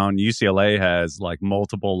and down. UCLA has like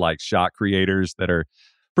multiple like shot creators that are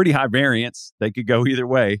pretty high variance. They could go either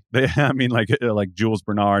way. I mean, like Jules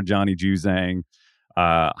Bernard, Johnny Juzang,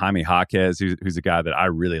 Jaime Jaquez, who's a guy that I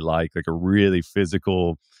really like a really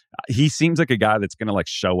physical. He seems like a guy that's going to like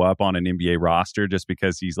show up on an NBA roster just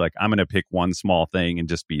because he's like, I'm going to pick one small thing and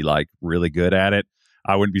just be like really good at it.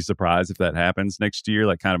 I wouldn't be surprised if that happens next year,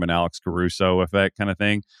 like kind of an Alex Caruso effect kind of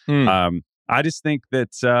thing. I just think that,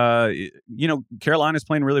 Carolina's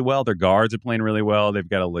playing really well. Their guards are playing really well. They've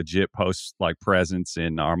got a legit post like presence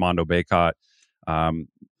in Armando Bacot.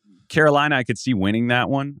 Carolina, I could see winning that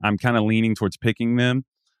one. I'm kind of leaning towards picking them.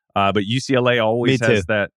 But UCLA always has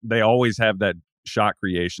that. They always have that shot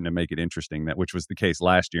creation to make it interesting, which was the case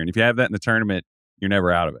last year. And if you have that in the tournament, you're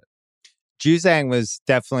never out of it. Juzang was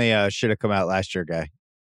definitely a should have come out last year guy.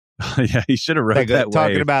 Yeah, he should have rode Like that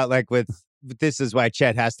talking wave. about like with this is why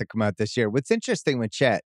Chet has to come out this year. What's interesting with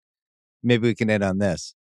Chet, maybe we can end on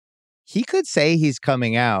this. He could say he's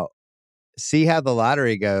coming out, see how the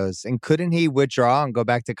lottery goes, and couldn't he withdraw and go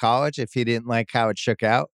back to college if he didn't like how it shook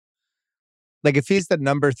out? Like if he's the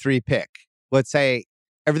number 3 pick, let's say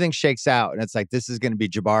everything shakes out and it's like this is going to be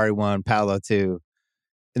Jabari 1, Paolo 2,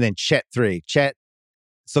 and then Chet 3. Chet,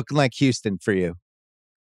 it's looking like Houston for you.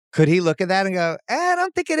 Could he look at that and go, I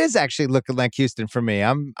don't think it is actually looking like Houston for me.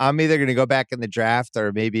 I'm either going to go back in the draft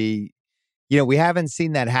or maybe, we haven't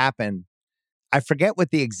seen that happen. I forget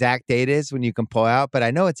what the exact date is when you can pull out, but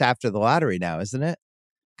I know it's after the lottery now, isn't it?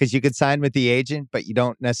 Because you could sign with the agent, but you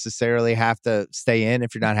don't necessarily have to stay in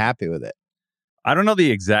if you're not happy with it. I don't know the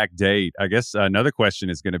exact date. I guess another question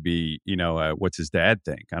is going to be, what's his dad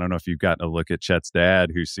think? I don't know if you've gotten a look at Chet's dad,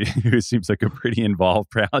 who seems like a pretty involved,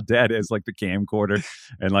 proud dad. Has like the camcorder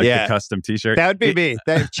and like the custom T-shirt. That would be me.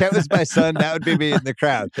 If Chet was my son, that would be me in the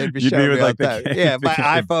crowd. They'd be showing me like my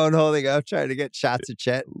iPhone holding up, trying to get shots of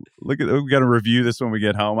Chet. We got to review this when we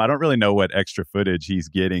get home. I don't really know what extra footage he's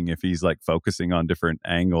getting if he's like focusing on different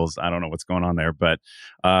angles. I don't know what's going on there, but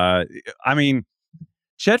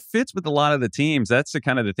Chet fits with a lot of the teams. That's the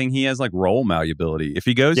kind of the thing. He has like role malleability. If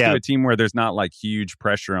he goes to a team where there's not like huge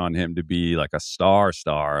pressure on him to be like a star,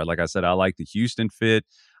 like I said, I like the Houston fit.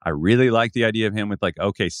 I really like the idea of him with like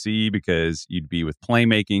OKC because you'd be with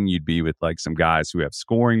playmaking. You'd be with like some guys who have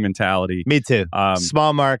scoring mentality. Me too.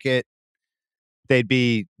 Small market. They'd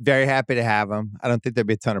be very happy to have him. I don't think there'd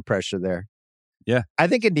be a ton of pressure there. Yeah. I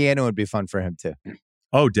think Indiana would be fun for him too.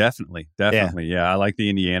 Oh, definitely. Yeah, I like the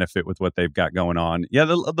Indiana fit with what they've got going on. Yeah,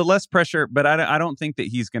 the less pressure, but I don't think that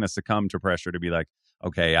he's going to succumb to pressure to be like,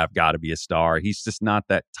 okay, I've got to be a star. He's just not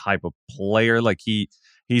that type of player. Like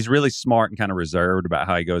he's really smart and kind of reserved about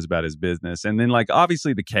how he goes about his business. And then like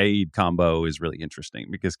obviously the Cade combo is really interesting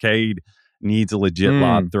because Cade needs a legit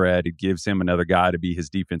lob threat. It gives him another guy to be his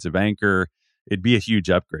defensive anchor. It'd be a huge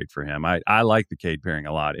upgrade for him. I like the Cade pairing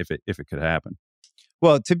a lot if it could happen.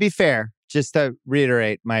 Well, to be fair, just to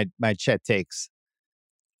reiterate my Chet takes,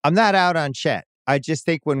 I'm not out on Chet. I just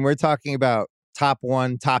think when we're talking about top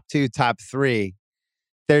 1, top 2, top 3,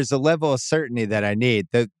 there's a level of certainty that I need.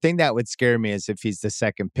 The thing that would scare me is if he's the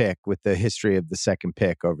second pick with the history of the second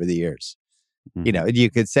pick over the years. Mm-hmm. You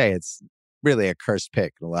could say it's really a cursed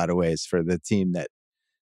pick in a lot of ways for the team that,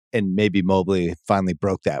 and maybe Mobley finally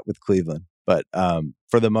broke that with Cleveland. But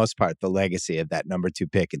for the most part, the legacy of that number 2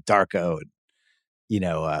 pick and Darko and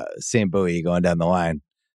Sam Bowie going down the line.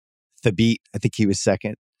 The beat, I think he was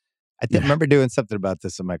second. I remember doing something about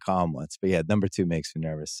this in my column once, but yeah, number 2 makes me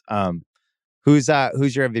nervous. Who's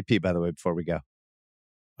your MVP, by the way, before we go?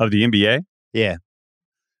 Of the NBA? Yeah.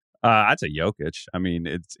 I'd say Jokic. I mean,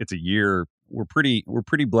 it's a year we're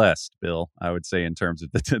pretty blessed, Bill, I would say, in terms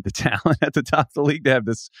of the talent at the top of the league to have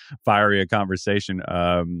this fiery a conversation.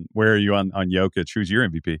 Where are you on Jokic? Who's your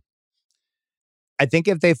MVP? I think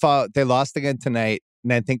if they lost again tonight,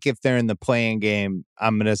 and I think if they're in the playing game,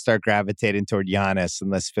 I'm going to start gravitating toward Giannis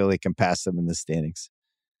unless Philly can pass them in the standings.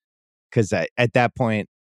 Because at that point,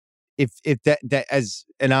 if that as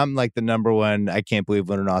and I'm like the number 1, I can't believe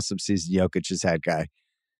what an awesome season Jokic has had guy.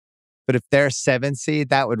 But if they're 7 seed,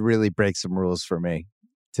 that would really break some rules for me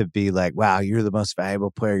to be like, wow, you're the most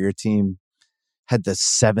valuable player. Your team had the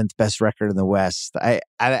 7th best record in the West. I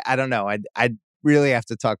don't know. I'd really have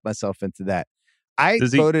to talk myself into that. I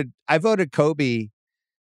voted Kobe,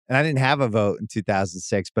 and I didn't have a vote in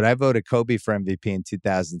 2006, but I voted Kobe for MVP in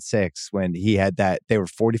 2006 when he had that. They were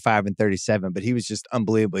 45 and 37, but he was just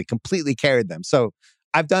unbelievable. He completely carried them. So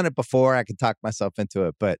I've done it before. I can talk myself into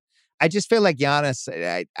it, but I just feel like Giannis,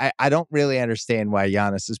 I don't really understand why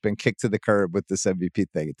Giannis has been kicked to the curb with this MVP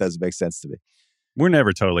thing. It doesn't make sense to me. We're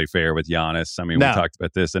never totally fair with Giannis. I mean, we talked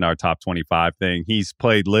about this in our top 25 thing. He's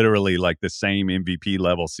played literally like the same MVP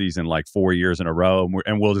level season like 4 years in a row.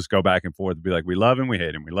 And we'll just go back and forth and be like, we love him, we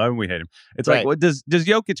hate him. We love him, we hate him. It's right. Like, what does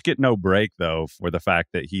Jokic get no break, though, for the fact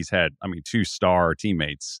that he's had, 2-star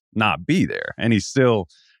teammates not be there? And he's still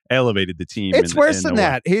elevated the team. It's worse than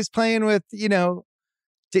that. He's playing with,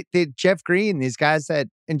 Jeff Green, these guys and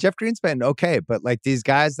Jeff Green's been okay, but like these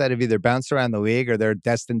guys that have either bounced around the league or they're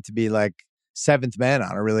destined to be like 7th man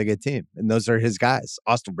on a really good team. And those are his guys.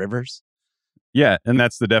 Austin Rivers. Yeah. And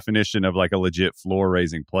that's the definition of like a legit floor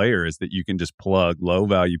raising player is that you can just plug low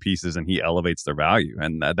value pieces and he elevates their value.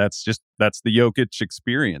 And that's the Jokic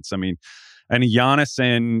experience. I mean, And Giannis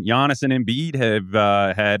and Embiid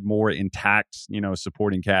have had more intact,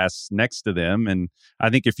 supporting casts next to them. And I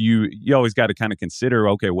think if you always got to kind of consider,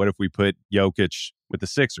 okay, what if we put Jokic with the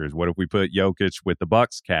Sixers? What if we put Jokic with the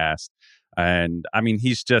Bucks cast? And I mean,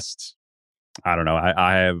 he's just, I don't know.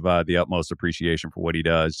 I have the utmost appreciation for what he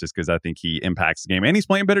does, just because I think he impacts the game, and he's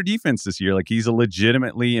playing better defense this year. Like, he's a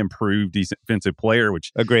legitimately improved defensive player,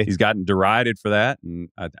 which agree. He's gotten derided for that, and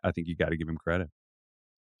I think you got to give him credit.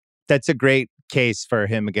 That's a great case for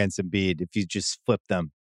him against Embiid. If you just flip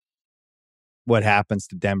them, what happens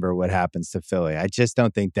to Denver? What happens to Philly? I just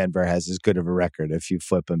don't think Denver has as good of a record if you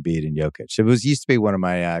flip Embiid and Jokic. It used to be one of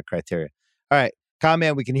my criteria. All right,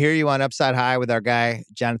 comment. We can hear you on Upside High with our guy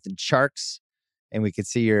Jonathan Sharks, and we can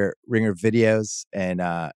see your Ringer videos. And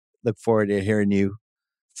look forward to hearing you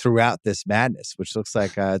throughout this madness, which looks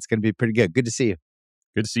like it's going to be pretty good. Good to see you.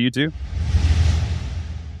 Good to see you too.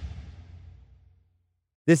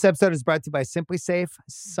 This episode is brought to you by Simply Safe.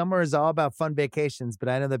 Summer is all about fun vacations, but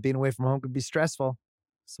I know that being away from home can be stressful.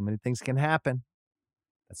 So many things can happen.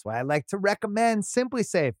 That's why I like to recommend Simply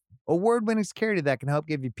Safe, award-winning security that can help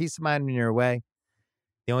give you peace of mind when you're away.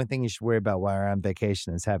 The only thing you should worry about while you're on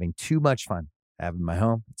vacation is having too much fun. I have it in my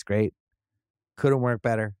home. It's great. Couldn't work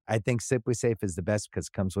better. I think Simply Safe is the best because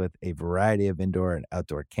it comes with a variety of indoor and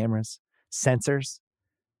outdoor cameras, sensors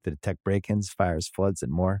to detect break-ins, fires, floods,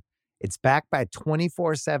 and more. It's backed by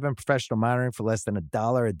 24/7 professional monitoring for less than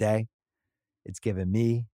 $1 a day. It's given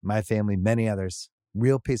me, my family, many others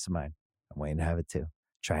real peace of mind. I'm waiting to have it too.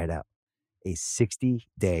 Try it out. A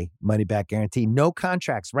 60-day money-back guarantee. No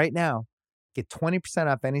contracts right now. Get 20%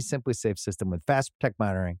 off any Simply Safe system with Fast Protect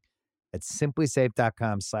monitoring at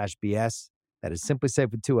simplysafe.com/BS. That is Simply Safe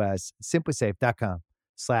with 2 S's.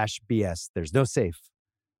 simplysafe.com/BS. There's no safe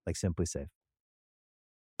like Simply Safe.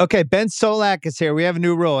 Okay, Ben Solak is here. We have a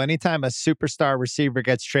new rule. Anytime a superstar receiver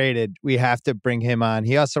gets traded, we have to bring him on.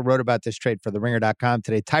 He also wrote about this trade for TheRinger.com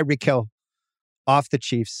today. Tyreek Hill off the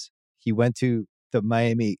Chiefs. He went to the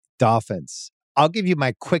Miami Dolphins. I'll give you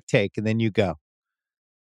my quick take, and then you go.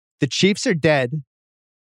 The Chiefs are dead,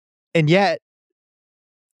 and yet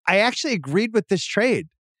I actually agreed with this trade.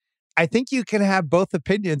 I think you can have both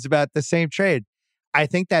opinions about the same trade. I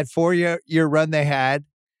think that 4-year run they had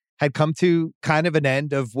come to kind of an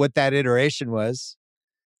end of what that iteration was,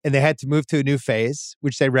 and they had to move to a new phase,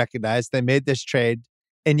 which they recognized. They made this trade,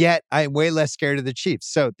 and yet I'm way less scared of the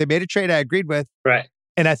Chiefs. So they made a trade I agreed with, right?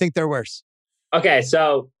 And I think they're worse. Okay,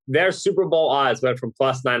 so their Super Bowl odds went from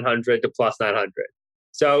plus 900 to plus 900.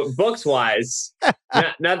 So books-wise,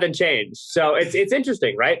 nothing changed. So it's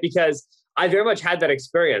interesting, right? Because I very much had that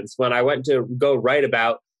experience when I went to go write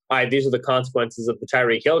about, all right, these are the consequences of the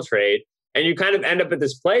Tyreek Hill trade. And you kind of end up at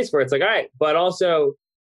this place where it's like, all right, but also,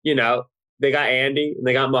 they got Andy and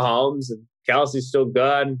they got Mahomes and Kelsey's still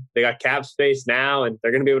good. They got cap space now, and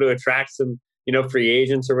they're going to be able to attract some, free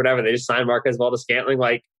agents or whatever. They just signed Marquez Valdes-Scantling.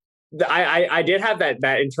 Like, I did have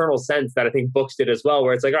that internal sense that I think books did as well,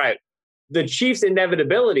 where it's like, all right, the Chiefs'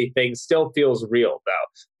 inevitability thing still feels real,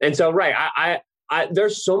 though. And so, right, I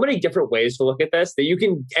there's so many different ways to look at this that you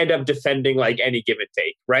can end up defending like any give and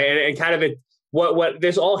take, right? And kind of what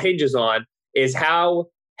this all hinges on is how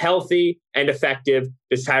healthy and effective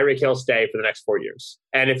does Tyreek Hill stay for the next 4 years.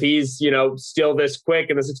 And if he's, still this quick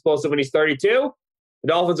and this explosive when he's 32, the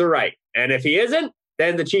Dolphins are right. And if he isn't,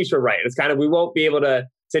 then the Chiefs are right. It's kind of, we won't be able to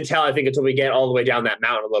tell, I think, until we get all the way down that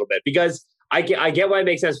mountain a little bit, because I get why it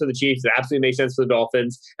makes sense for the Chiefs. It absolutely makes sense for the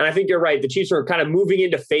Dolphins. And I think you're right. The Chiefs are kind of moving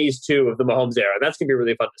into phase 2 of the Mahomes era. That's going to be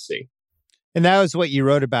really fun to see. And that was what you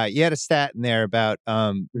wrote about. You had a stat in there about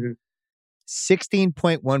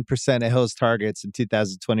 16.1% of Hill's targets in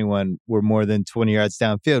 2021 were more than 20 yards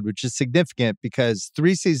downfield, which is significant because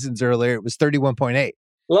 3 seasons earlier, it was 31.8. A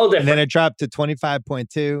little different. And then it dropped to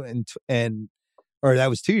 25.2 or that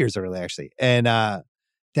was 2 years early, actually. And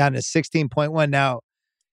down to 16.1. Now,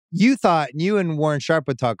 you thought, and you and Warren Sharp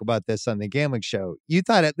would talk about this on the Gambling Show, you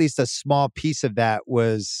thought at least a small piece of that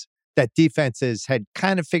was that defenses had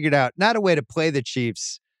kind of figured out not a way to play the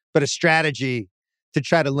Chiefs, but a strategy to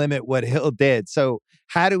try to limit what Hill did. So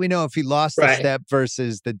how do we know if he lost a step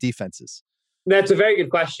versus the defenses? That's a very good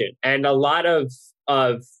question. And there's a lot of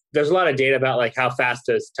data about like how fast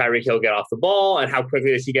does Tyreek Hill get off the ball and how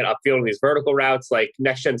quickly does he get upfield in these vertical routes. Like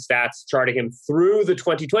Next Gen Stats charting him through the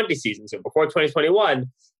 2020 season. So before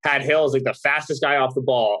 2021 had Hill as like the fastest guy off the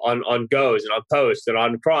ball on goes and on posts and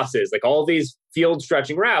on crosses, like all these field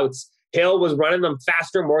stretching routes. Hill was running them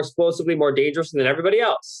faster, more explosively, more dangerously than everybody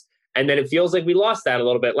else. And then it feels like we lost that a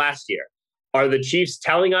little bit last year. Are the Chiefs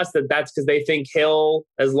telling us that that's because they think Hill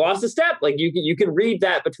has lost a step? Like you can read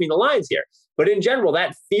that between the lines here. But in general,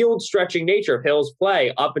 that field stretching nature of Hill's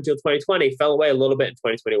play up until 2020 fell away a little bit in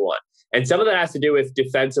 2021. And some of that has to do with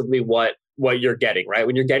defensively what you're getting, right?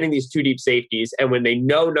 When you're getting these two deep safeties and when they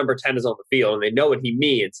know number 10 is on the field and they know what he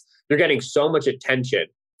means, you're getting so much attention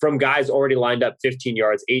from guys already lined up 15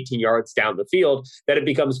 yards, 18 yards down the field that it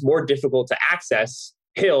becomes more difficult to access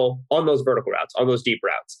Hill on those vertical routes, on those deep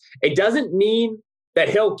routes. It doesn't mean that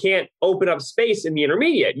Hill can't open up space in the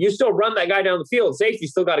intermediate. You still run that guy down the field. Safety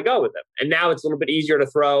still got to go with him. And now it's a little bit easier to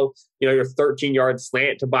throw, your 13-yard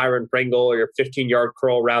slant to Byron Pringle or your 15-yard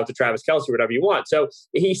curl route to Travis Kelce, whatever you want. So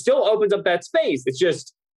he still opens up that space. It's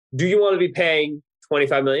just, do you want to be paying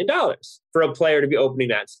 $25 million for a player to be opening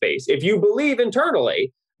that space? If you believe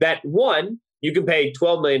internally that, one, you can pay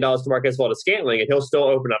 $12 million to Marquez Valdes-Scantling and he'll still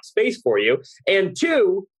open up space for you. And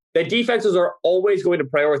two, that defenses are always going to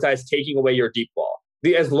prioritize taking away your deep ball.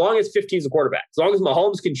 As long as 15 is the quarterback, as long as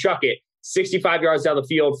Mahomes can chuck it 65 yards down the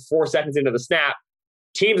field, 4 seconds into the snap,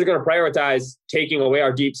 teams are going to prioritize taking away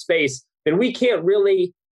our deep space. Then we can't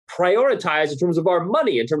really prioritize in terms of our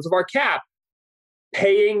money, in terms of our cap,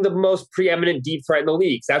 paying the most preeminent deep threat in the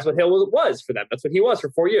league. That's what Hill was for them. That's what he was for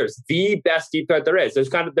 4 years. The best deep threat there is. There's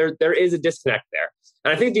there is a disconnect there.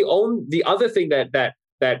 And I think the other thing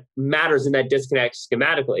that matters in that disconnect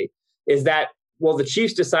schematically is that, well, the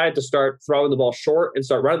Chiefs decided to start throwing the ball short and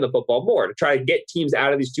start running the football more to try to get teams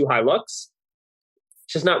out of these too high looks.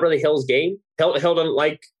 It's just not really Hill's game. Hill's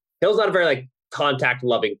not a very contact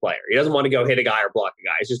loving player. He doesn't want to go hit a guy or block a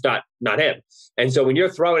guy. It's just not him. And so when you're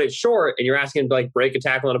throwing it short and you're asking him to break a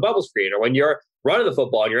tackle on a bubble screen, or when you're running the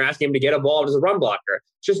football and you're asking him to get a ball as a run blocker,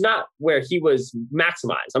 it's just not where he was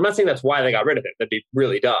maximized. I'm not saying that's why they got rid of him. That'd be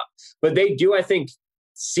really dumb. But they do, I think,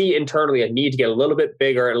 see internally a need to get a little bit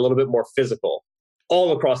bigger and a little bit more physical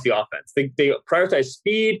all across the offense. They prioritize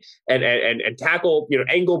speed and tackle,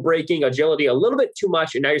 angle breaking, agility a little bit too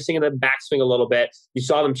much. And now you're seeing them backswing a little bit. You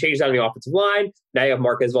saw them change that on the offensive line. Now you have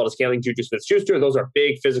Marquez Valdes-Scantling, Juju Smith-Schuster. Those are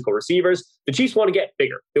big physical receivers. The Chiefs want to get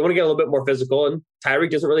bigger. They want to get a little bit more physical, and Tyreek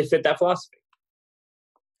doesn't really fit that philosophy.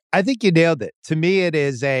 I think you nailed it. To me, it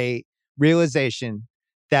is a realization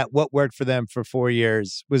that what worked for them for 4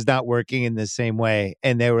 years was not working in the same way,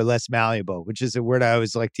 and they were less malleable, which is a word I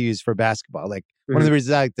always like to use for basketball. One of the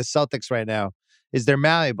reasons I like the Celtics right now is they're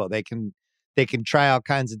malleable. They can try all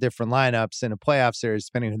kinds of different lineups in a playoff series,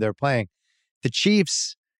 depending who they're playing. The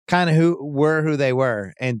Chiefs kind of who they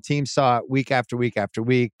were, and teams saw it week after week after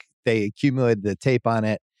week. They accumulated the tape on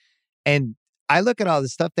it. And I look at all the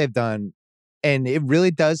stuff they've done, and it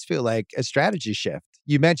really does feel like a strategy shift.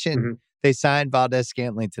 You mentioned they signed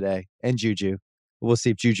Valdes-Scantling today and Juju. We'll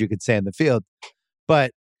see if Juju could stay in the field.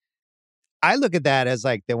 But I look at that as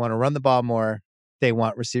they want to run the ball more. They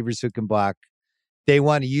want receivers who can block. They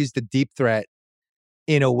want to use the deep threat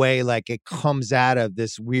in a way it comes out of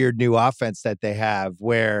this weird new offense that they have,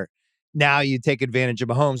 where now you take advantage of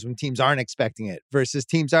Mahomes when teams aren't expecting it versus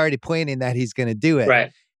teams already planning that he's going to do it.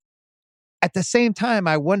 Right. At the same time,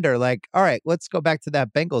 I wonder, all right, let's go back to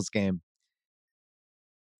that Bengals game.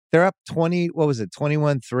 They're up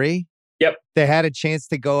 21-3? Yep. They had a chance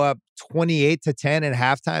to go up 28-10 at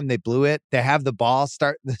halftime. They blew it. They have the ball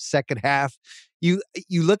start the second half. You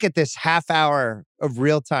look at this half hour of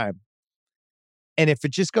real time, and if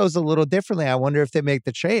it just goes a little differently, I wonder if they make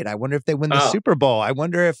the trade. I wonder if they win the Super Bowl. I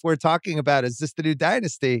wonder if we're talking about, is this the new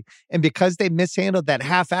dynasty? And because they mishandled that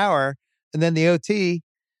half hour and then the OT,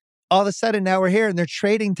 all of a sudden now we're here and they're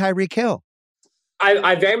trading Tyreek Hill.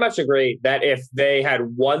 I very much agree that if they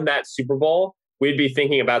had won that Super Bowl, we'd be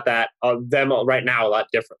thinking about them right now a lot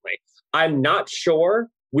differently. I'm not sure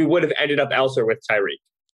we would have ended up elsewhere with Tyreek,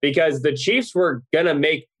 because the Chiefs were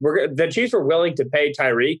willing to pay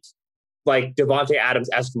Tyreek Devontae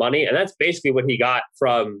Adams-esque money, and that's basically what he got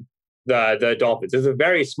from the Dolphins. It's a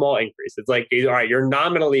very small increase. It's all right, you're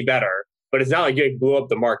nominally better, but it's not like you blew up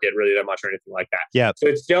the market really that much or anything like that. Yeah. So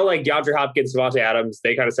it's still DeAndre Hopkins, Devontae Adams.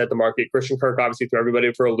 They kind of set the market. Christian Kirk obviously threw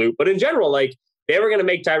everybody for a loop. But in general, they were going to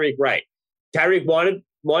make Tyreek right. Tyreek wanted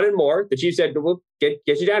more. The Chiefs said, "We'll get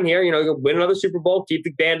you down here. Win another Super Bowl, keep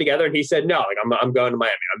the band together." And he said, "No, I'm going to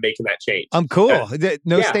Miami. I'm making that change. I'm cool.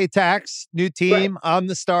 No state tax, new team. Right. I'm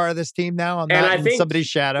the star of this team now. I'm not in somebody's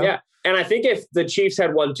shadow." Yeah. And I think if the Chiefs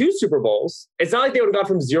had won 2 Super Bowls, it's not like they would have gone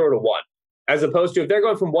from 0 to 1. As opposed to if they're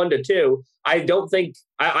going from 1 to 2, I don't think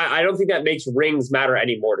that makes rings matter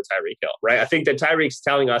anymore to Tyreek Hill, right? I think that Tyreek's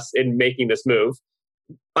telling us in making this move,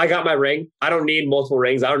 I got my ring. I don't need multiple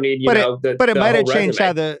rings. I don't need But it might have changed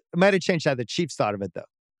how the Chiefs thought of it, though.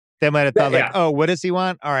 They might have thought oh, what does he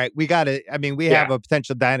want? All right, we got it. I mean, we have a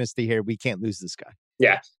potential dynasty here. We can't lose this guy.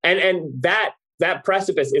 Yeah, and that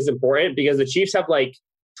precipice is important because the Chiefs have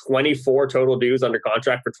 24 total dues under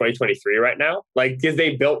contract for 2023 right now. Like, because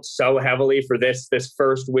they built so heavily for this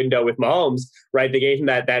first window with Mahomes, right? They gave him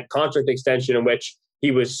that contract extension in which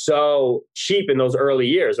he was so cheap in those early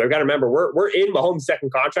years. I've got to remember, we're in Mahomes'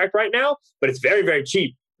 second contract right now, but it's very, very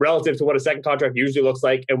cheap relative to what a second contract usually looks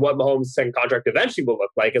like and what Mahomes' second contract eventually will look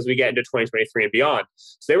like as we get into 2023 and beyond.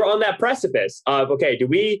 So they were on that precipice of, okay, do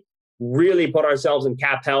we really put ourselves in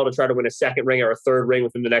cap hell to try to win a second ring or a third ring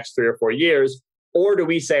within the next 3 or 4 years? Or do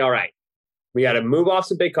we say, all right, we got to move off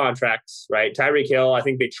some big contracts, right? Tyreek Hill, I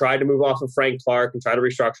think they tried to move off of Frank Clark and try to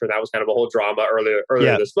restructure. That was kind of a whole drama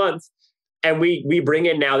earlier this month. And we bring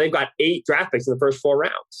in now, they've got 8 draft picks in the first 4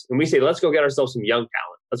 rounds. And we say, let's go get ourselves some young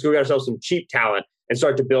talent. Let's go get ourselves some cheap talent and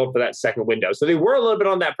start to build for that second window. So they were a little bit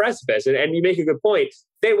on that precipice. And you make a good point. If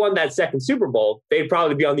they won that second Super Bowl, they'd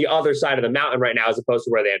probably be on the other side of the mountain right now as opposed to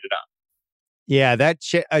where they ended up. Yeah,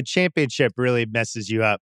 a championship really messes you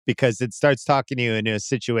up because it starts talking to you into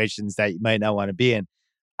situations that you might not want to be in.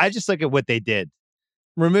 I just look at what they did,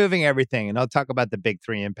 removing everything. And I'll talk about the big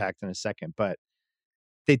 3 impact in a second. But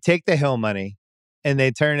they take the Hill money and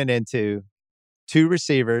they turn it into 2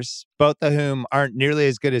 receivers, both of whom aren't nearly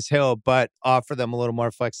as good as Hill, but offer them a little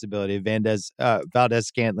more flexibility,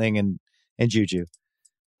 Valdez-Scantling and Juju.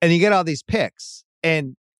 And you get all these picks.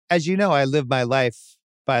 And as you know, I live my life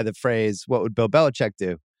by the phrase, what would Bill Belichick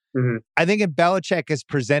do? Mm-hmm. I think if Belichick is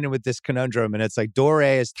presented with this conundrum and it's like, door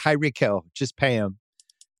A is Tyreek Hill, just pay him.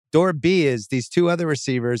 Door B is these 2 other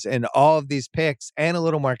receivers and all of these picks and a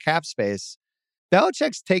little more cap space.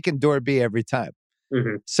 Belichick's taken door B every time.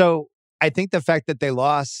 Mm-hmm. So I think the fact that they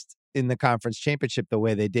lost in the conference championship the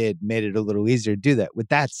way they did made it a little easier to do that. With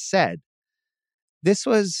that said,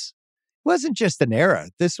 wasn't just an era.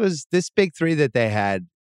 This big 3 that they had.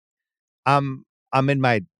 I'm in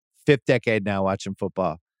my 5th decade now watching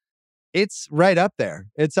football. It's right up there.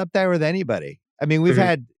 It's up there with anybody. I mean, you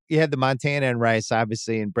had the Montana and Rice,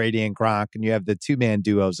 obviously, and Brady and Gronk, and you have the 2-man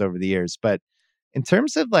duos over the years. But in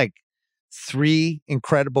terms of like 3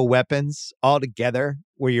 incredible weapons all together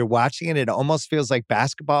where you're watching it, it almost feels like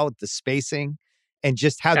basketball with the spacing and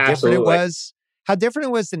just how different it was. How different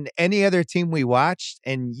it was than any other team we watched.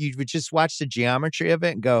 And you would just watch the geometry of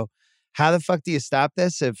it and go, how the fuck do you stop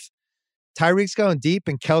this? If Tyreek's going deep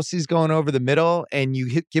and Kelsey's going over the middle and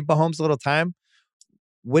you give Mahomes a little time,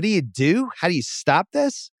 what do you do? How do you stop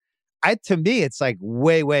this? To me, it's like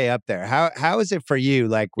way, way up there. How is it for you?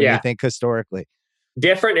 Like when you think historically?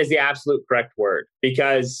 Different is the absolute correct word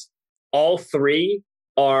because all 3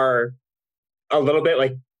 are a little bit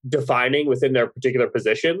like defining within their particular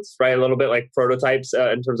positions, right? A little bit like prototypes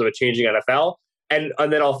in terms of a changing NFL. And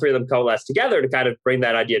then all 3 of them coalesce together to kind of bring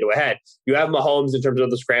that idea to a head. You have Mahomes in terms of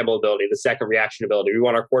the scramble ability, the second reaction ability. We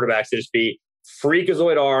want our quarterbacks to just be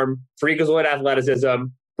freakazoid arm, freakazoid athleticism,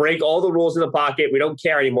 break all the rules in the pocket. We don't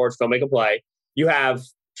care anymore. Just go make a play. You have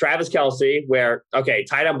Travis Kelce where, okay,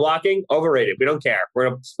 tight end blocking, overrated. We don't care. We're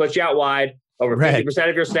going to split you out wide over 50%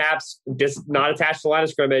 of your snaps, just not attached to the line of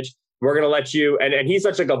scrimmage. We're going to let you, and he's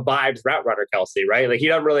such like a vibes route runner, Kelce, right? Like he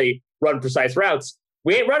doesn't really run precise routes.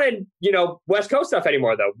 We ain't running, West Coast stuff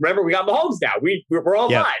anymore, though. Remember, we got Mahomes now. We're all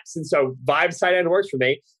vibes. And so vibes tight end works for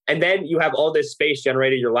me. And then you have all this space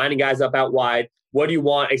generated. You're lining guys up out wide. What do you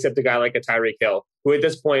want except a guy like a Tyreek Hill, who at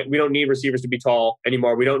this point, we don't need receivers to be tall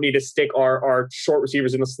anymore. We don't need to stick our short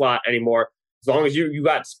receivers in the slot anymore. As long as you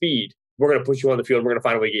got speed, we're going to put you on the field. And we're going to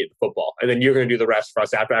find a way to get you the football. And then you're going to do the rest for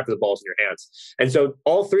us after the ball's in your hands. And so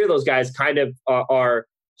all 3 of those guys kind of are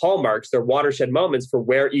hallmarks, they're watershed moments for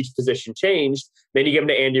where each position changed. Then you give them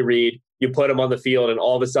to Andy Reid, you put him on the field, and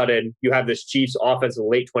all of a sudden you have this Chiefs offense in the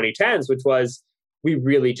late 2010s, which was, we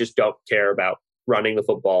really just don't care about running the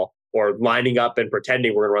football or lining up and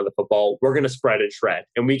pretending we're going to run the football. We're going to spread and shred.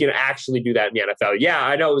 And we can actually do that in the NFL. Yeah,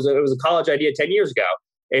 I know it was a college idea 10 years ago.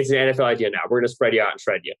 It's an NFL idea now. We're going to spread you out and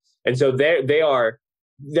shred you. And so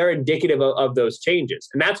they're indicative of those changes.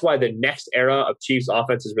 And that's why the next era of Chiefs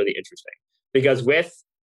offense is really interesting. Because with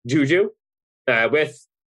Juju, with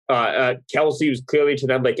Kelce, who's clearly to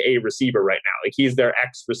them like a receiver right now. Like he's their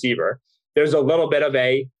ex-receiver. There's a little bit of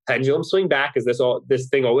a pendulum swing back, as this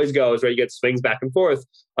thing always goes, right? You get swings back and forth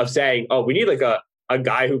of saying, oh, we need like a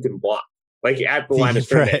guy who can block, like at the line of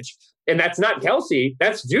scrimmage. Right. And that's not Kelce,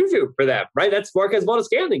 that's Juju for them, right? That's Marquez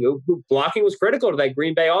Valdez-Scantling, who blocking was critical to that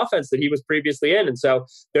Green Bay offense that he was previously in. And so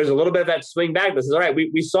there's a little bit of that swing back that says, all right,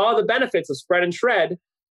 we saw the benefits of spread and shred,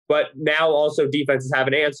 but now also defenses have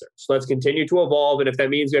an answer. So let's continue to evolve. And if that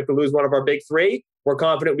means we have to lose one of our big 3, we're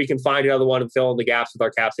confident we can find another one and fill in the gaps with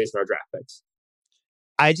our cap space and our draft picks.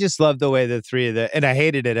 I just love the way the 3 of the, and I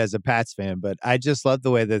hated it as a Pats fan, but I just love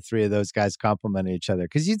the way the 3 of those guys complemented each other.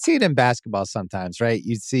 Because you'd see it in basketball sometimes, right?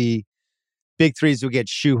 You'd see big threes would get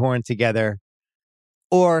shoehorned together.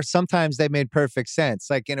 Or sometimes they made perfect sense.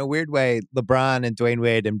 Like in a weird way, LeBron and Dwayne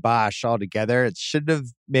Wade and Bosh all together, it should have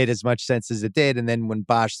made as much sense as it did. And then when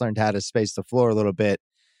Bosh learned how to space the floor a little bit,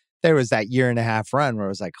 there was that 1.5 year run where it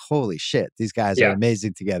was like, holy shit, these guys are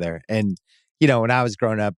amazing together. And, when I was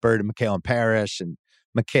growing up, Bird and McHale and Parrish and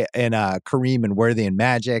Kareem and Worthy and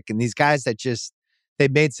Magic and these guys that just, they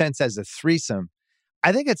made sense as a threesome.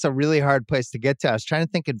 I think it's a really hard place to get to. I was trying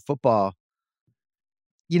to think in football.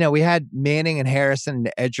 We had Manning and Harrison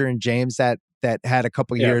and Edger and James that had a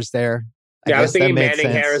couple years there. I was thinking Manning,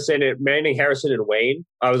 Harrison, and Wayne.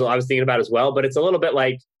 I was thinking about as well, but it's a little bit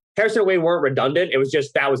like Harrison and Wayne weren't redundant. It was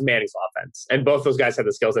just that was Manning's offense, and both those guys had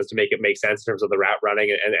the skill sets to make it make sense in terms of the route running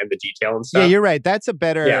and the detail and stuff. Yeah, you're right. That's a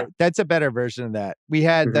better version of that. We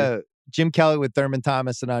had the Jim Kelly with Thurman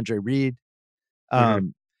Thomas and Andre Reed.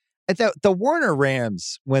 The Warner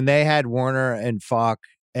Rams, when they had Warner and Falk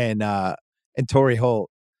and Torrey Holt.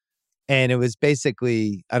 And it was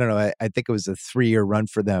basically, I don't know, I think it was a 3-year run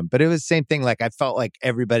for them. But it was the same thing. Like I felt like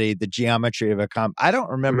everybody, the geometry of I don't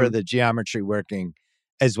remember the geometry working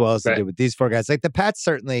as well as it did with these 4 guys. Like the Pats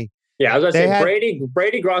certainly. Yeah, I was going to say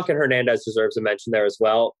Brady, Gronk, and Hernandez deserves a mention there as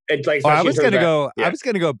well. I was going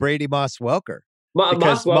to go Brady, Moss, Welker.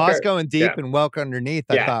 Because Moss going deep and Welker underneath,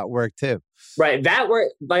 I thought worked too. Right. That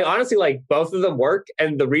worked. Like, honestly, like both of them work.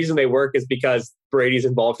 And the reason they work is because Brady's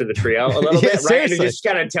involved in the trio a little bit, right? Seriously. And it just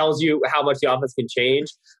kind of tells you how much the offense can change.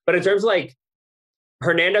 But in terms of like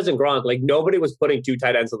Hernandez and Gronk, like nobody was putting 2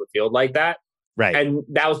 tight ends on the field like that. Right. And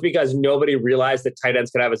that was because nobody realized that tight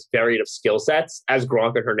ends could have as varied of skill sets as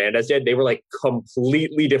Gronk and Hernandez did. They were like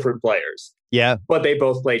completely different players. Yeah. But they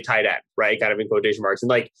both played tight end, right? Kind of in quotation marks. And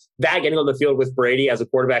like that getting on the field with Brady as a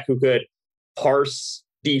quarterback who could parse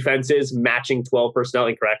defenses, matching 12 personnel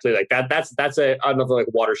incorrectly, like that's another like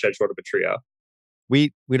watershed short of a trio.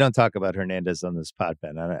 We don't talk about Hernandez on this pod,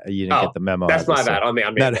 Ben. You didn't get the memo. That's my bad. On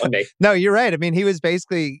me. No, you're right. I mean, he was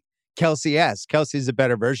basically Kelsey-esque. Kelsey's a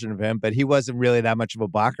better version of him, but he wasn't really that much of a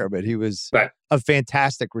blocker, but he was a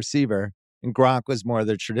fantastic receiver. And Gronk was more of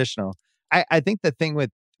the traditional. I think the thing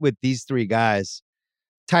with these 3 guys,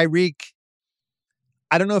 Tyreek,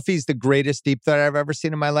 I don't know if he's the greatest deep threat I've ever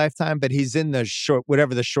seen in my lifetime, but he's in the short,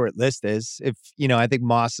 whatever the short list is. If, I think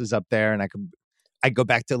Moss is up there, and I go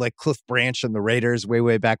back to like Cliff Branch and the Raiders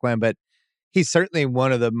way back when, but he's certainly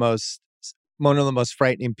one of the most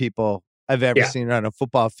frightening people I've ever seen on a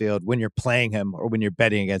football field when you're playing him or when you're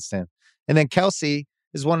betting against him. And then Kelsey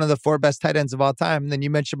is one of the 4 best tight ends of all time. And then you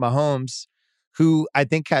mentioned Mahomes, who I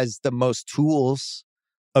think has the most tools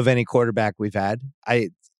of any quarterback we've had.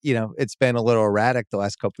 It's been a little erratic the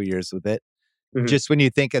last couple of years with it. Mm-hmm. Just when you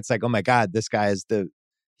think it's like, oh my God, this guy is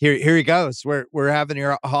here he goes. We're having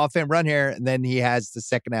your Hall of Fame run here. And then he has the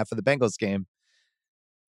second half of the Bengals game.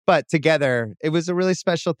 But together, it was a really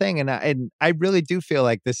special thing. And I really do feel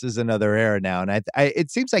like this is another era now. And it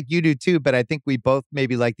seems like you do too, but I think we both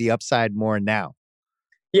maybe like the upside more now.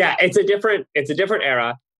 Yeah, it's a different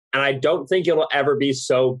era. And I don't think it'll ever be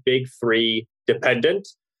so big 3 dependent.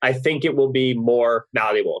 I think it will be more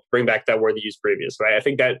malleable. Bring back that word they used previous, right? I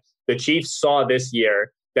think that the Chiefs saw this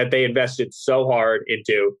year that they invested so hard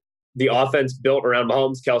into the offense built around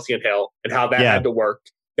Mahomes, Kelsey, and Hill, and how that had to work,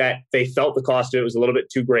 that they felt the cost of it was a little bit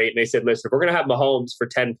too great. And they said, listen, if we're going to have Mahomes for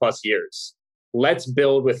 10 plus years, let's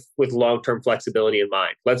build with long-term flexibility in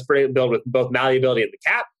mind. Let's build with both malleability in the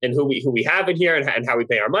cap and who we have in here and how we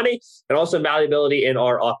pay our money, and also malleability in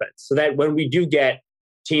our offense. So that when we do get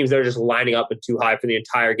teams that are just lining up and too high for the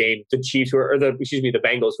entire game, the Chiefs the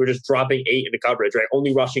Bengals who are just dropping 8 into coverage, right?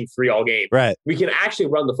 Only rushing 3 all game. Right. We can actually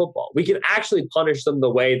run the football. We can actually punish them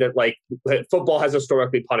the way that like football has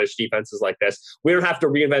historically punished defenses like this. We don't have to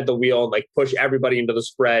reinvent the wheel and like push everybody into the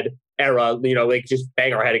spread era, like just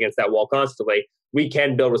bang our head against that wall constantly. We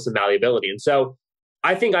can build with some malleability. And so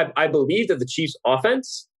I think I believe that the Chiefs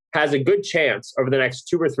offense has a good chance over the next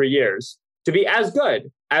 2 or 3 years to be as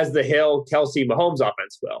good as the Hill, Kelsey, Mahomes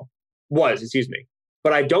offense was.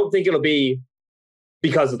 But I don't think it'll be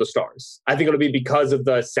because of the stars. I think it'll be because of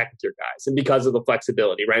the second tier guys and because of the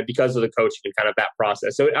flexibility, right? Because of the coaching and kind of that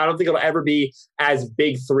process. So I don't think it'll ever be as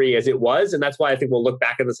big 3 as it was. And that's why I think we'll look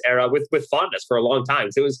back at this era with fondness for a long time.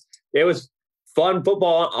 So it was fun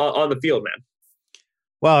football on the field, man.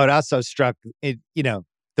 Well, it also struck,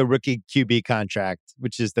 the rookie QB contract,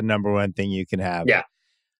 which is the number one thing you can have. Yeah.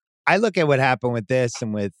 I look at what happened with this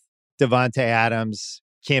and with Devontae Adams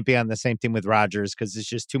can't be on the same team with Rodgers because it's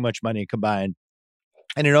just too much money combined.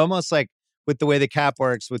 And it almost like with the way the cap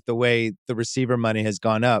works, with the way the receiver money has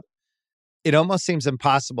gone up, it almost seems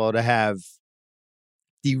impossible to have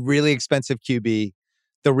the really expensive QB,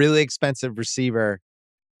 the really expensive receiver,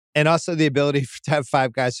 And also the ability to have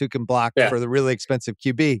 5 guys who can block for the really expensive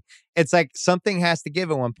QB. It's like something has to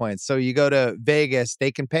give at one point. So you go to Vegas,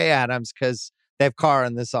 they can pay Adams because they have Carr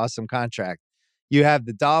on this awesome contract. You have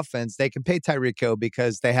the Dolphins, they can pay Tyreek Hill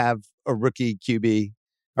because they have a rookie QB,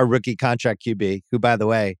 a rookie contract QB, who, by the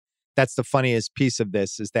way, that's the funniest piece of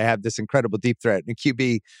this, is they have this incredible deep threat and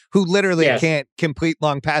QB who literally can't complete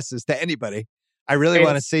long passes to anybody. I really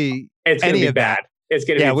want to see any of that. It's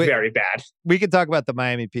going to be very bad. We can talk about the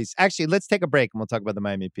Miami piece. Actually, let's take a break and we'll talk about the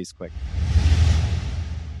Miami piece quick.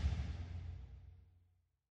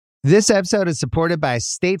 This episode is supported by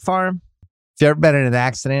State Farm. If you've ever been in an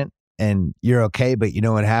accident and you're okay, but you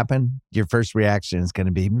know what happened, your first reaction is going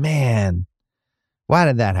to be, man, why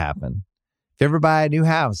did that happen? If you ever buy a new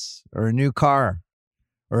house or a new car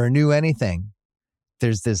or a new anything,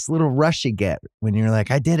 there's this little rush you get when you're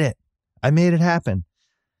like, I did it. I made it happen.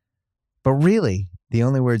 But really, the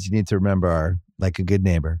only words you need to remember are, like a good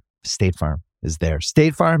neighbor, State Farm is there.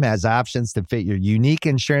 State Farm has options to fit your unique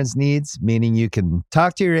insurance needs, meaning you can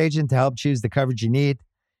talk to your agent to help choose the coverage you need,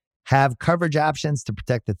 have coverage options to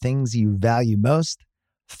protect the things you value most,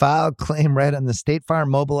 file a claim right on the State Farm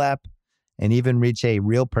mobile app, and even reach a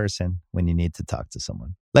real person when you need to talk to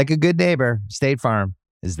someone. Like a good neighbor, State Farm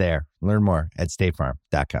is there. Learn more at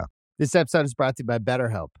statefarm.com. This episode is brought to you by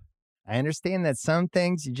BetterHelp. I understand that some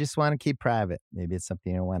things you just want to keep private. Maybe it's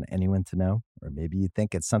something you don't want anyone to know, or maybe you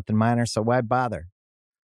think it's something minor, so why bother?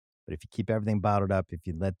 But if you keep everything bottled up, if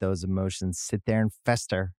you let those emotions sit there and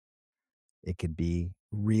fester, it could be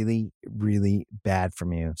really, really bad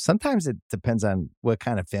from you. Sometimes it depends on what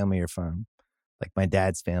kind of family you're from. Like my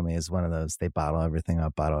dad's family is one of those. They bottle everything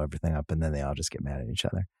up, and then they all just get mad at each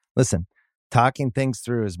other. Listen, talking things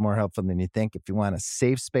through is more helpful than you think. If you want a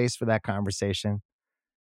safe space for that conversation,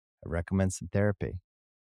 I recommend some therapy.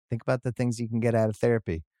 Think about the things you can get out of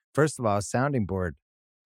therapy. First of all, a sounding board.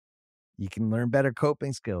 You can learn better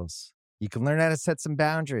coping skills. You can learn how to set some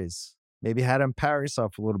boundaries. Maybe how to empower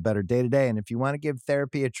yourself a little better day to day. And if you want to give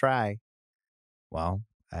therapy a try, well,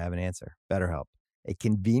 I have an answer. BetterHelp. A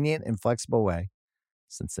convenient and flexible way,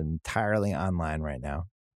 since it's entirely online right now.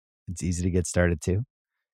 It's easy to get started too.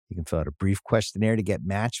 You can fill out a brief questionnaire to get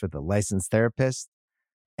matched with a licensed therapist,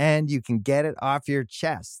 and you can get it off your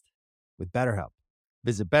chest with BetterHelp.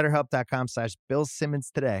 Visit BetterHelp.com/Bill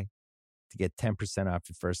Simmons today to get 10% off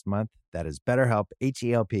your first month. That is BetterHelp,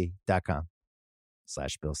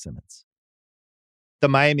 HELP.com/Bill Simmons. The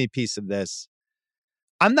Miami piece of this,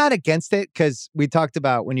 I'm not against it because we talked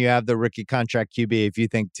about when you have the rookie contract QB, if you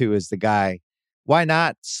think Tua is the guy, why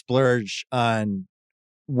not splurge on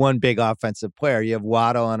one big offensive player? You have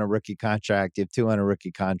Waddle on a rookie contract. You have Tua on a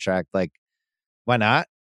rookie contract. Like, why not?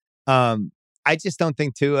 I just don't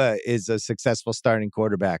think Tua is a successful starting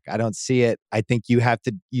quarterback. I don't see it. I think you have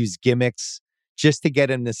to use gimmicks just to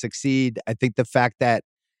get him to succeed. I think the fact that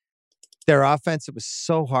their offense, it was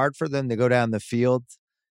so hard for them to go down the field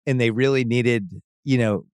and they really needed,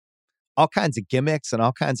 all kinds of gimmicks and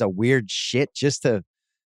all kinds of weird shit just to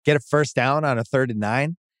get a first down on a 3rd and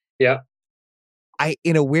 9. Yeah.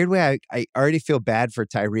 In a weird way, I already feel bad for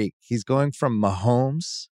Tyreek. He's going from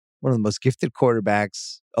Mahomes, one of the most gifted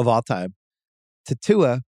quarterbacks of all time, to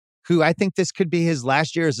Tua, who I think this could be his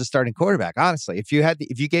last year as a starting quarterback. Honestly, if you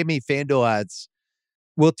gave me FanDuel odds,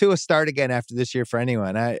 will Tua start again after this year for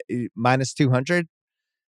anyone? Minus 200,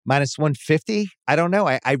 minus 150. I don't know.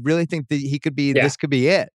 I really think that he could be. Yeah. This could be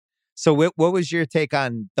it. So, what was your take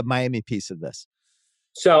on the Miami piece of this?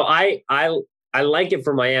 So I like it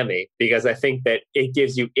for Miami because I think that it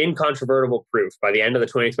gives you incontrovertible proof by the end of the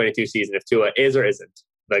 2022 season if Tua is or isn't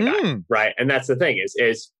the guy, right? And that's the thing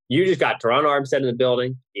is you just got Teron Armstead in the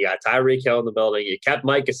building, you got Tyreek Hill in the building, you kept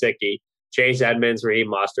Mike Gesicki, Chase Edmonds, Raheem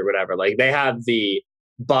Mostert, whatever. Like they have the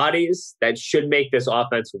bodies that should make this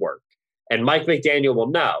offense work. And Mike McDaniel will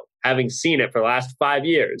know, having seen it for the last 5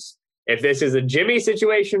 years, if this is a Jimmy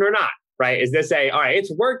situation or not, right? Is this all right,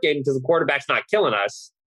 it's working because the quarterback's not killing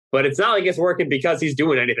us, but it's not like it's working because he's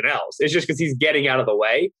doing anything else. It's just because he's getting out of the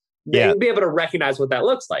way. They'll be able to recognize what that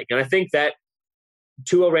looks like. And I think that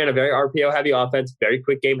Tua ran a very RPO-heavy offense, very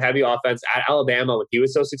quick game-heavy offense at Alabama when he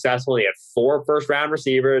was so successful. He had 4 first-round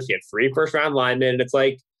receivers. He had 3 first-round linemen. And it's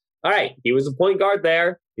like, all right, he was a point guard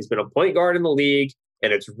there. He's been a point guard in the league.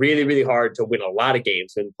 And it's really, really hard to win a lot of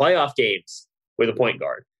games and playoff games with a point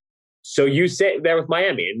guard. So you sit there with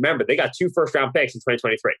Miami. And remember, they got 2 first-round picks in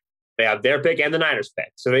 2023. They have their pick and the Niners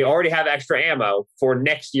pick. So they already have extra ammo for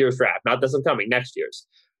next year's draft. Not this upcoming, next year's.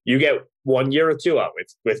 You get 1 year or 2 of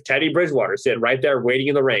it with Teddy Bridgewater sitting right there waiting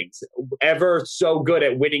in the rings. Ever so good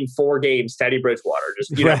at winning 4 games, Teddy Bridgewater.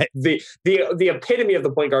 Just know, the epitome of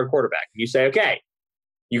the point guard quarterback. You say, okay,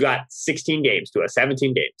 You got 16 games to us,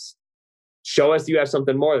 17 games. Show us you have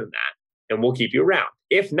something more than that, and we'll keep you around.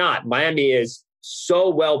 If not, Miami is so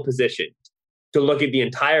well positioned to look at the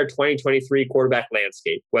entire 2023 quarterback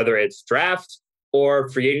landscape, whether it's draft or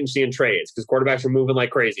free agency and trades, because quarterbacks are moving like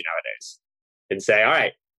crazy nowadays, and say, all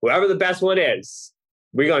right, whoever the best one is,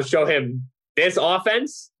 we're going to show him this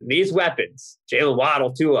offense, these weapons, Jalen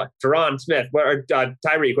Waddle, Tua, Teron Smith, or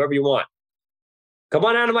Tyreek, whoever you want. Come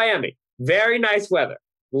on out of Miami. Very nice weather.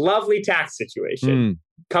 Lovely tax situation.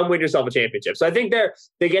 Come win yourself a championship. So I think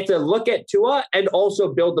they get to look at Tua and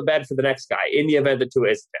also build the bed for the next guy in the event that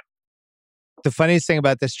Tua isn't him. The funniest thing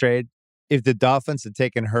about this trade, if the Dolphins had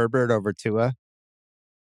taken Herbert over Tua,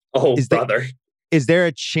 is there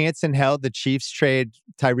a chance in hell the Chiefs trade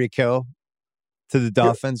Tyreek Hill to the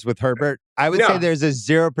Dolphins with Herbert? I would say there's a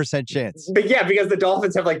 0% chance. But yeah, because the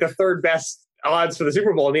Dolphins have like the third best odds for the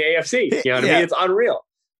Super Bowl in the AFC. You know what I mean? It's unreal.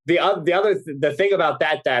 The thing about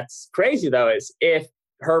that's crazy though is if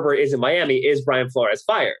Herbert is in Miami, is Brian Flores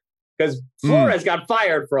fired? Because Flores got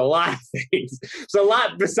fired for a lot of things. So a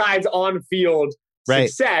lot besides on-field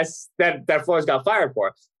success that Flores got fired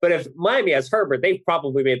for. But if Miami has Herbert, they've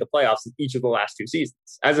probably made the playoffs in each of the last 2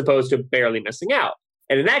 seasons, as opposed to barely missing out.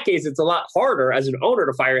 And in that case, it's a lot harder as an owner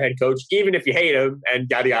to fire a head coach, even if you hate him and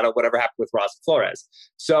yada yada, whatever happened with Ross Flores.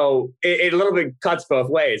 So it a little bit cuts both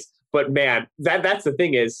ways. But man, that's the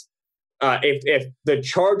thing is, if the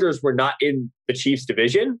Chargers were not in the Chiefs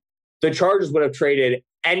division, the Chargers would have traded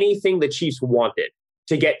anything the Chiefs wanted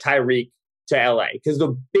to get Tyreek to LA. Because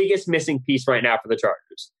the biggest missing piece right now for the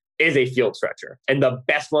Chargers is a field stretcher. And the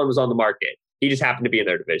best one was on the market. He just happened to be in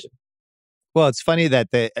their division. Well, it's funny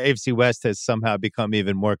that the AFC West has somehow become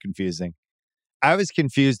even more confusing. I was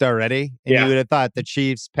confused already, and you would have thought the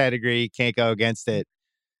Chiefs' pedigree can't go against it.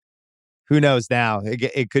 Who knows now?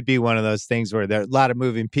 It could be one of those things where there are a lot of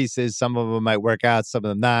moving pieces. Some of them might work out, some of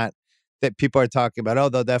them not. That people are talking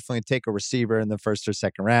about, they'll definitely take a receiver in the first or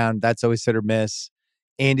second round. That's always hit or miss.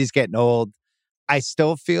 Andy's getting old. I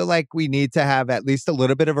still feel like we need to have at least a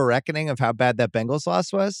little bit of a reckoning of how bad that Bengals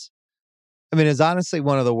loss was. I mean, it's honestly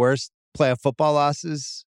one of the worst playoff football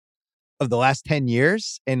losses of the last 10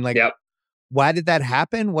 years. And why did that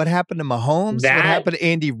happen? What happened to Mahomes? What happened to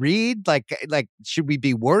Andy Reid? Like, should we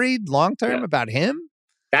be worried long-term about him?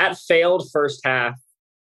 That failed first half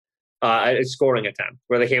scoring attempt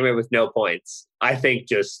where they came in with no points. I think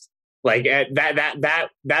just like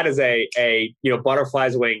that is a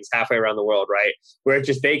butterfly's wings halfway around the world, right? Where it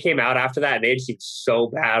just, they came out after that and they just seemed so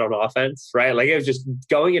bad on offense, right? Like it was just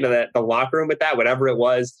going into the locker room with that, whatever it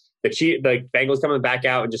was. The Bengals coming back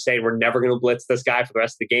out and just saying, we're never going to blitz this guy for the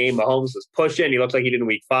rest of the game. Mahomes was pushing. He looked like he did in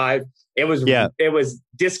week 5. It was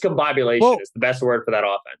discombobulation is the best word for that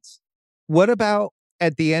offense. What about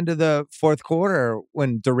at the end of the fourth quarter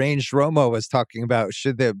when deranged Romo was talking about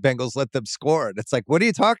should the Bengals let them score? And it's like, what are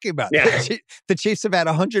you talking about? Yeah. The Chiefs have had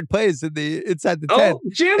 100 plays inside the 10.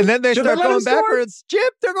 Jim, and then they start going backwards. Jim,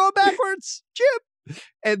 they're going backwards. Jim.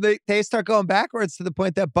 And they start going backwards to the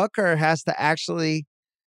point that Butker has to actually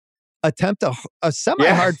attempt a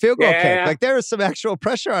semi-hard field goal kick. Yeah. Like there was some actual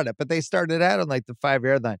pressure on it, but they started out on like the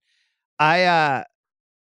 5-yard line. I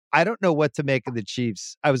don't know what to make of the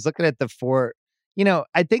Chiefs. I was looking at the 4,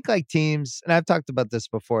 I think like teams, and I've talked about this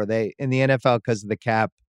before, they in the NFL, because of the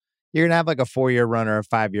cap, you're going to have like a 4-year run or a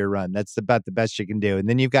 5-year run. That's about the best you can do. And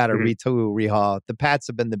then you've got to retool, rehaul. The Pats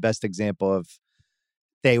have been the best example of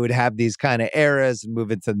they would have these kind of eras and move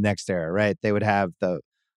into the next era, right? They would have the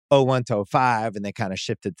 01 to 05, and they kind of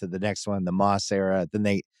shifted to the next one, the Moss era. Then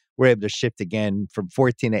they were able to shift again from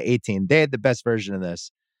 14 to 18. They had the best version of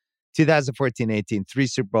this. 2014-18, 3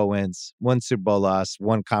 Super Bowl wins, 1 Super Bowl loss,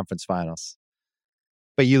 1 conference finals.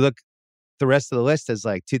 But you look, the rest of the list is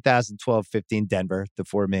like 2012-15 Denver, the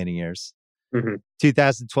 4 remaining years.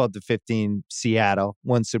 2012 to 15 Seattle,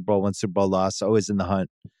 1 Super Bowl, 1 Super Bowl loss, always in the hunt.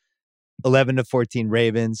 11 to 14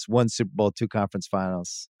 Ravens, 1 Super Bowl, 2 conference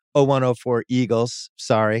finals. 01-04 Eagles,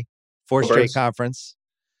 4 straight conference.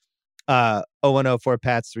 01-04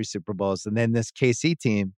 Pats, 3 Super Bowls. And then this KC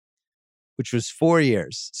team, which was 4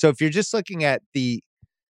 years. So if you're just looking at the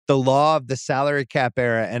law of the salary cap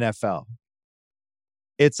era NFL,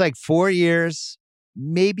 it's like 4 years.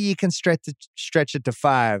 Maybe you can stretch it to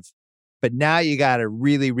 5. But now you got to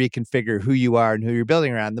really reconfigure who you are and who you're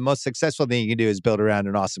building around. The most successful thing you can do is build around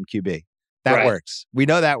an awesome QB. That works. We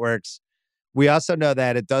know that works. We also know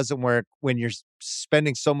that it doesn't work when you're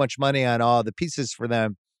spending so much money on all the pieces for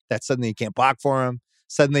them that suddenly you can't block for them.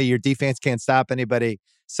 Suddenly your defense can't stop anybody.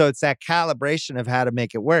 So it's that calibration of how to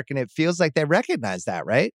make it work. And it feels like they recognize that,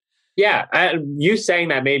 right? Yeah. You saying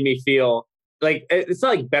that made me feel like it's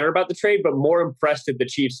not like better about the trade, but more impressed that the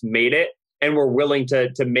Chiefs made it and we're willing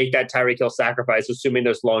to make that Tyreek Hill sacrifice, assuming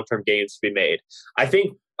there's long-term gains to be made. I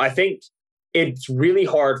think it's really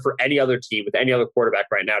hard for any other team with any other quarterback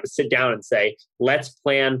right now to sit down and say, let's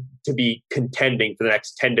plan to be contending for the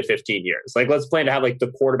next 10 to 15 years. Like, let's plan to have like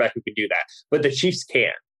the quarterback who can do that. But the Chiefs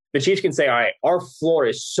can. The Chiefs can say, all right, our floor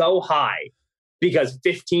is so high because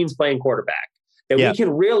 15's playing quarterback that we can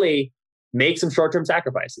really make some short-term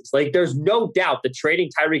sacrifices. Like, there's no doubt that trading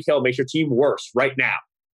Tyreek Hill makes your team worse right now.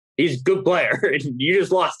 He's a good player, and you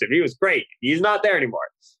just lost him. He was great. He's not there anymore.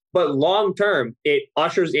 But long-term, it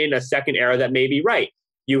ushers in a second era that may be right.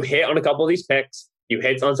 You hit on a couple of these picks. You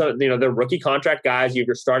hit on some, the rookie contract guys.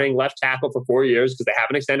 You're starting left tackle for 4 years because they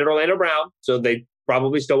haven't extended Orlando Brown, so they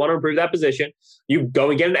probably still want to improve that position. You go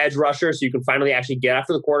and get an edge rusher so you can finally actually get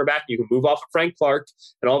after the quarterback. You can move off of Frank Clark,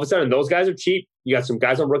 and all of a sudden, those guys are cheap. You got some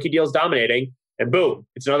guys on rookie deals dominating, and boom,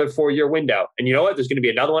 it's another 4-year window. And you know what? There's going to be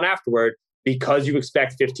another one afterward because you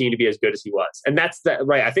expect 15 to be as good as he was. And that's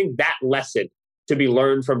right. I think that lesson to be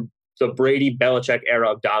learned from the Brady-Belichick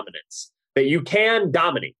era of dominance, that you can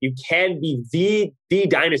dominate. You can be the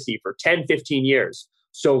dynasty for 10, 15 years,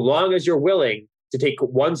 so long as you're willing to take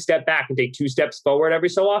one step back and take 2 steps forward every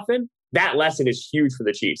so often. That lesson is huge for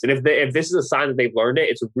the Chiefs. And if this is a sign that they've learned it,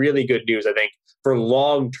 it's really good news, I think, for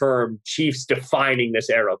long-term Chiefs defining this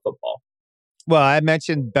era of football. Well, I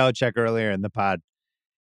mentioned Belichick earlier in the pod.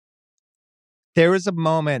 There was a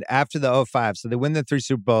moment after the 2005, so they win the 3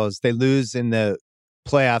 Super Bowls. They lose in the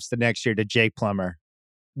playoffs the next year to Jake Plummer,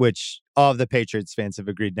 which all of the Patriots fans have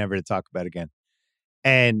agreed never to talk about again.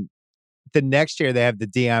 And the next year they have the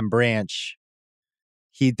Deion Branch.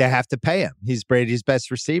 They have to pay him. He's Brady's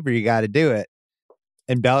best receiver. You got to do it.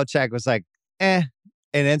 And Belichick was like, and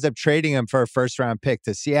ends up trading him for a first-round pick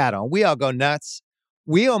to Seattle. And we all go nuts.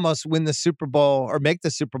 We almost win the Super Bowl or make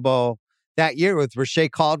the Super Bowl that year with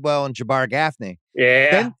Rashae Caldwell and Jabbar Gaffney.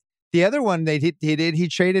 Yeah. Then the other one he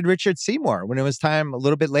traded Richard Seymour when it was time, a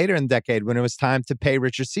little bit later in the decade, when it was time to pay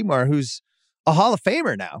Richard Seymour, who's a Hall of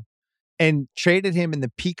Famer now, and traded him in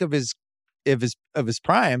the peak of his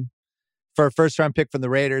prime for a first-round pick from the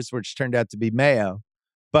Raiders, which turned out to be Mayo.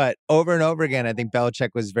 But over and over again, I think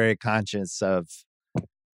Belichick was very conscious of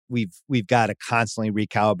we've got to constantly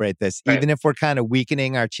recalibrate this. Right. Even if we're kind of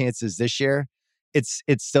weakening our chances this year, it's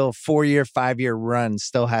still a 4-year, 5-year run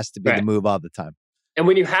still has to be the move all the time. And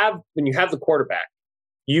when you have the quarterback,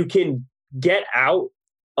 you can get out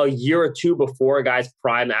a year or two before a guy's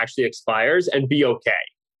prime actually expires and be okay.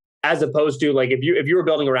 As opposed to, like, if you were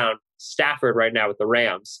building around Stafford right now with the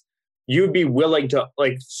Rams, you'd be willing to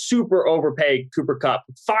like super overpay Cooper Kupp,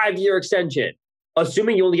 5-year extension,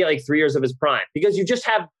 assuming you only get like 3 years of his prime, because you just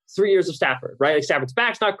have 3 years of Stafford, right? Like, Stafford's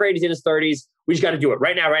back's not great. He's in his 30s. We just got to do it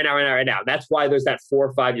right now. That's why there's that 4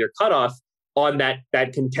 or 5 year cutoff on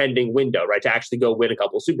that contending window, right? To actually go win a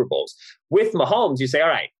couple of Super Bowls. With Mahomes, you say, all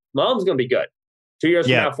right, Mahomes is going to be good. 2 years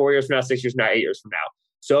from now, 4 years from now, 6 years from now, 8 years from now.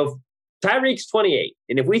 So if Tyreek's 28,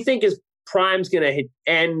 and if we think his prime's going to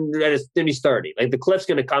end when he's 30, like the cliff's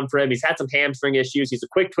going to come for him. He's had some hamstring issues. He's a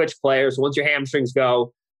quick twitch player. So once your hamstrings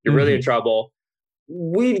go, you're really in trouble.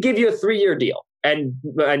 We'd give you a 3-year deal. And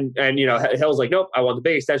Hill's like, nope, I want the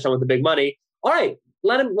big extension. I want the big money. All right,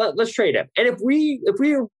 let's trade him. And if we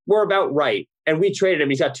were about right and we traded him,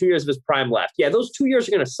 he's got 2 years of his prime left. Yeah, those 2 years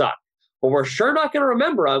are going to suck. But we're sure not going to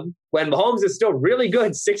remember him when Mahomes is still really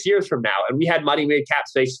good 6 years from now. And we had money, we had cap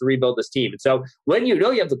space to rebuild this team. And so when you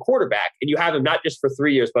have the quarterback and you have him not just for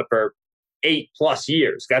 3 years, but for 8+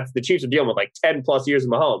 years, that's the Chiefs are dealing with like 10+ years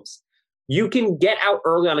of Mahomes. You can get out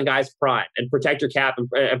early on a guy's prime and protect your cap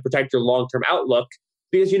and protect your long-term outlook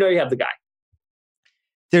because you have the guy.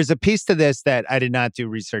 There's a piece to this that I did not do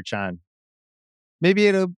research on. Maybe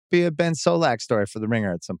it'll be a Ben Solak story for the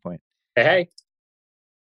Ringer at some point. Hey.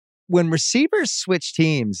 When receivers switch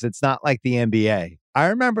teams, it's not like the NBA. I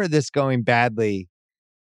remember this going badly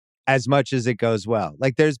as much as it goes well.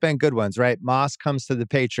 Like, there's been good ones, right? Moss comes to the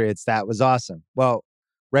Patriots. That was awesome. Well,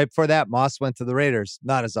 right before that, Moss went to the Raiders.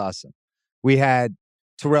 Not as awesome. We had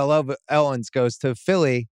Terrell Owens goes to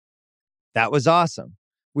Philly. That was awesome.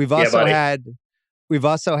 We've also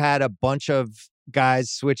had a bunch of guys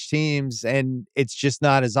switch teams, and it's just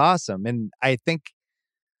not as awesome. And I think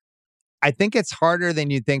it's harder than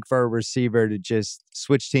you think for a receiver to just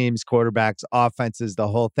switch teams, quarterbacks, offenses, the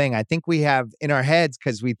whole thing. I think we have in our heads,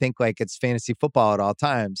 because we think like it's fantasy football at all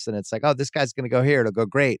times. And it's like, oh, this guy's going to go here. It'll go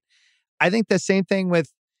great. I think the same thing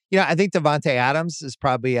with, I think Devontae Adams is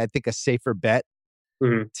probably, a safer bet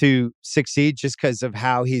to succeed just because of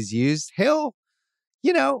how he's used. Hill,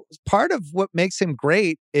 part of what makes him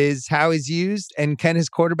great is how he's used, and can his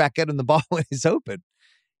quarterback get him the ball when he's open?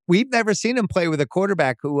 We've never seen him play with a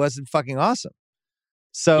quarterback who wasn't fucking awesome.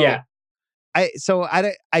 So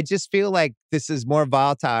I just feel like this is more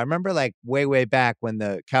volatile. I remember like way back when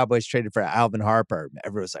the Cowboys traded for Alvin Harper.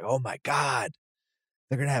 Everyone was like, "Oh my God,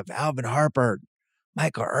 they're gonna have Alvin Harper,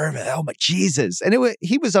 Michael Irvin. Oh my Jesus!" And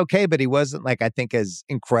he was okay, but he wasn't like I think as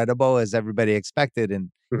incredible as everybody expected.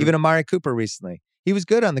 And even Amari Cooper recently, he was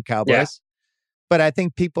good on the Cowboys, Yeah. but I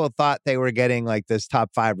think people thought they were getting like this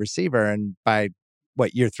top 5 receiver, and by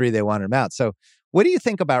year 3 they wanted him out. So, what do you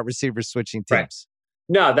think about receivers switching teams? Right.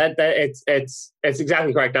 No, that it's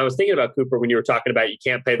exactly correct. I was thinking about Cooper when you were talking about you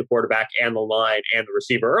can't pay the quarterback and the line and the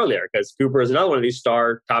receiver earlier, because Cooper is another one of these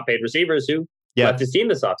star top paid receivers who left his team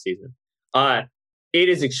this offseason. It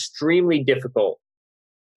is extremely difficult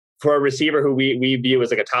for a receiver who we view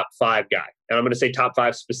as like a top 5 guy, and I'm going to say top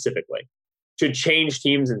 5 specifically, to change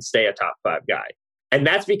teams and stay a top 5 guy. And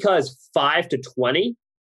that's because 5 to 20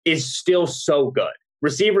 is still so good.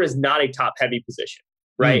 Receiver is not a top heavy position,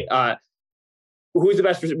 right? Who's the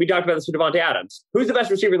best? We talked about this with Devontae Adams. Who's the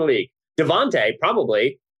best receiver in the league? Devontae,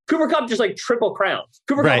 probably. Cooper Kupp just like triple crowns.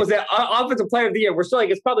 Cooper Kupp was the offensive player of the year. We're still like,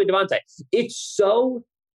 it's probably Devontae. It's so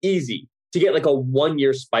easy to get like a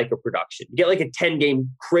 1-year spike of production, get like a 10-game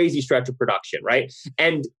crazy stretch of production, right?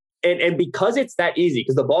 And because it's that easy,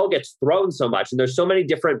 because the ball gets thrown so much, and there's so many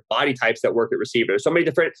different body types that work at receiver, there's so many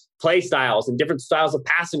different play styles and different styles of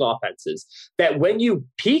passing offenses, that when you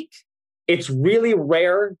peak, it's really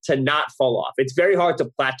rare to not fall off. It's very hard to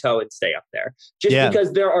plateau and stay up there, just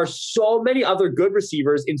because there are so many other good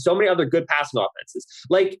receivers in so many other good passing offenses.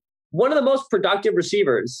 Like, one of the most productive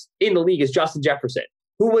receivers in the league is Justin Jefferson,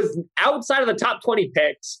 who was outside of the top 20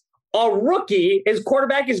 picks, a rookie. His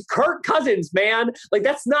quarterback is Kirk Cousins, man. Like,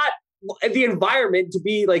 that's not the environment to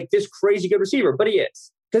be like this crazy good receiver, but he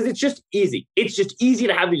is, because it's just easy. It's just easy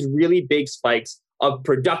to have these really big spikes of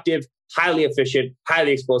productive, highly efficient,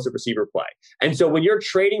 highly explosive receiver play. And so when you're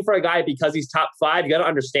trading for a guy because he's top 5, you got to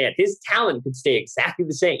understand his talent could stay exactly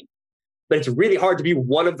the same, but it's really hard to be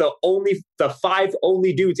one of the 5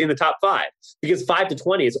 only dudes in the top 5, because 5 to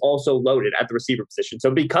 20 is also loaded at the receiver position.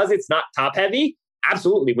 So because it's not top heavy,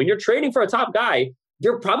 absolutely, when you're trading for a top guy,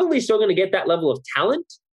 you're probably still going to get that level of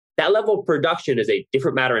talent. That level of production is a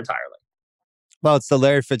different matter entirely. Well, it's the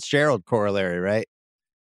Larry Fitzgerald corollary, right?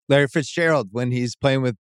 Larry Fitzgerald, when he's playing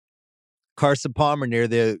with Carson Palmer near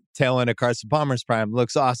the tail end of Carson Palmer's prime,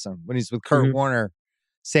 looks awesome. When he's with Kurt Warner,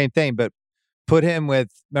 same thing. But put him with,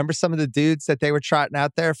 remember some of the dudes that they were trotting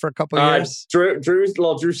out there for a couple of years?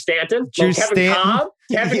 Drew Stanton, Kevin Cobb,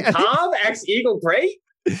 ex-Eagle great.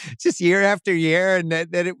 Just year after year, and then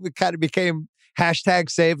it kind of became hashtag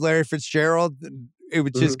save Larry Fitzgerald. And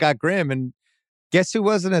it just got grim. And guess who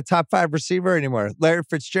wasn't a top 5 receiver anymore? Larry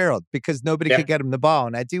Fitzgerald, because nobody could get him the ball.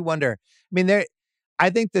 And I do wonder, I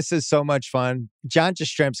think this is so much fun. John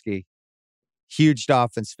Jastrzemski, huge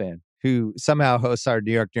Dolphins fan, who somehow hosts our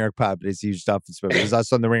New York pod, but he's a huge Dolphins fan. He's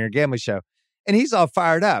also on the Ringer Gambling Show. And he's all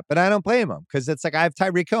fired up. And I don't blame him, because it's like I have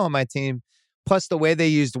Tyreek Hill on my team. Plus the way they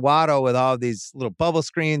used Waddle with all these little bubble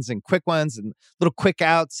screens and quick ones and little quick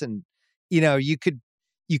outs. And, you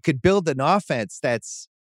could build an offense that's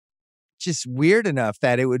just weird enough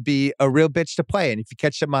that it would be a real bitch to play. And if you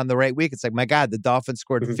catch them on the right week, it's like, my God, the Dolphins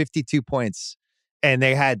scored 52 points. And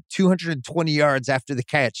they had 220 yards after the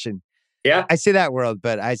catch. And I see that world,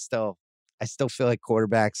 but I still feel like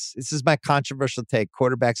quarterbacks, this is my controversial take,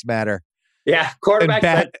 quarterbacks matter. Yeah, quarterbacks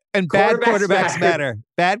bad quarterbacks matter.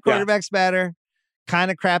 Bad quarterbacks matter. Kind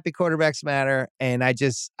of crappy quarterbacks matter. And I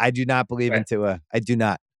do not believe in Tua. I do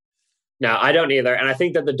not. No, I don't either. And I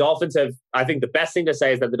think that the best thing to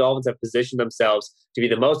say is that the Dolphins have positioned themselves to be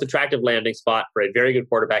the most attractive landing spot for a very good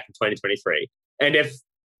quarterback in 2023. And if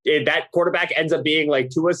that quarterback ends up being like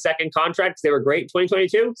Tua's second contract, they were great in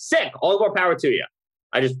 2022, sick. All the more power to you.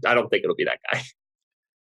 I don't think it'll be that guy.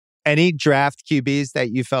 Any draft QBs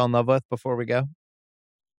that you fell in love with before we go?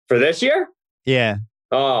 For this year? Yeah.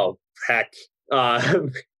 Oh, heck.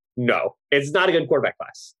 No, it's not a good quarterback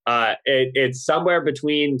class. It's somewhere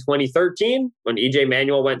between 2013, when EJ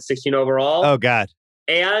Manuel went 16 overall. Oh, God.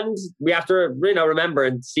 And we have to remember,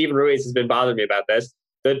 and Steven Ruiz has been bothering me about this,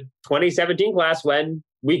 the 2017 class when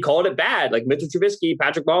we called it bad. Like Mitchell Trubisky,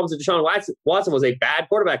 Patrick Mahomes, and Deshaun Watson was a bad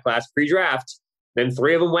quarterback class pre-draft. Then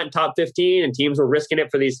 3 of them went top 15, and teams were risking it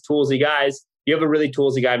for these toolsy guys. You have a really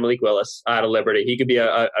toolsy guy, Malik Willis, out of Liberty. He could be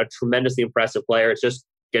a tremendously impressive player. It's just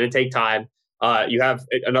going to take time. You have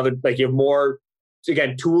more,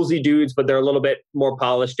 again, toolsy dudes, but they're a little bit more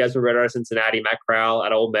polished. Desmond Ridder out of Cincinnati, Matt Corral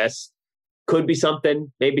at Ole Miss. Could be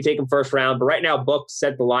something. Maybe take him first round. But right now, books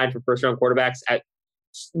set the line for first round quarterbacks at,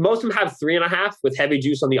 most of them have 3.5 with heavy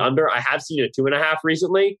juice on the under. I have seen a 2.5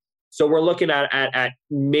 recently. So we're looking at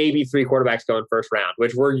maybe 3 quarterbacks going first round,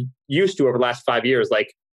 which we're used to over the last 5 years,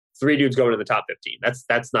 like 3 dudes going to the top 15.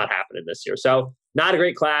 That's not happening this year. So not a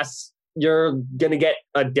great class. You're going to get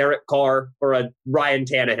a Derek Carr or a Ryan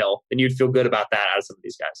Tannehill, and you'd feel good about that out of some of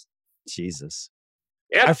these guys. Jesus.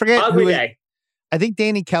 Yep, I forget ugly who day. I think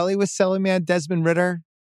Danny Kelly was selling me on Desmond Ridder.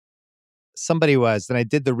 Somebody was, and I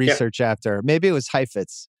did the research after. Maybe it was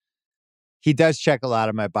Heifetz. He does check a lot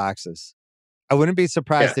of my boxes. I wouldn't be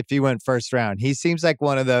surprised if he went first round. He seems like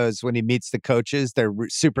one of those, when he meets the coaches, they're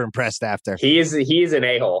super impressed after. He's an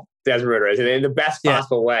a-hole, Desmond Ridder is, in the best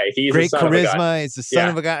possible way. He's great a son charisma. Of a gun. He's the son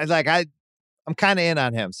of a guy. Like I'm kind of in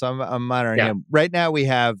on him, so I'm monitoring him. Right now, we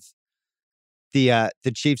have the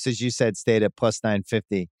Chiefs, as you said, stayed at plus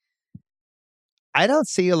 950. I don't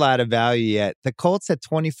see a lot of value yet. The Colts at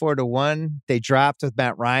 24-1. They dropped with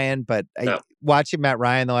Matt Ryan, but watching Matt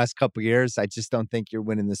Ryan the last couple of years, I just don't think you're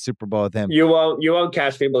winning the Super Bowl with him. You won't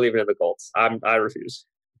catch me believing in the Colts. I refuse.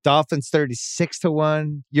 Dolphins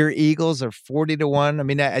 36-1. Your Eagles are 40-1. I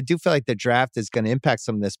mean, I do feel like the draft is going to impact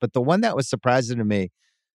some of this, but the one that was surprising to me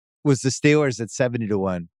was the Steelers at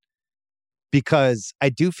 70-1, because I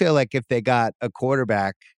do feel like if they got a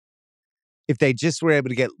quarterback, if they just were able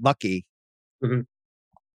to get lucky,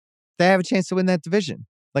 they have a chance to win that division.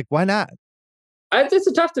 Like, why not? It's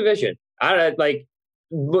a tough division. They'd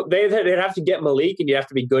have to get Malik, and you have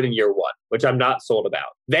to be good in year 1, which I'm not sold about.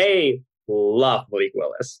 They love Malik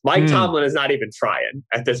Willis. Mike Tomlin is not even trying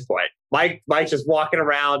at this point. Mike's just walking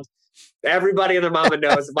around. Everybody and their mama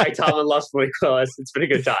knows that Mike Tomlin loves Malik Willis. It's been a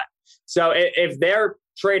good time. So if they're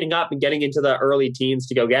trading up and getting into the early teens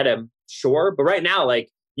to go get him, sure. But right now, like,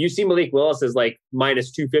 you see Malik Willis is like minus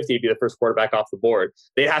 250 to be the first quarterback off the board.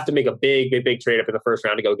 They'd have to make a big trade up in the first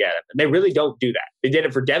round to go get him. And they really don't do that. They did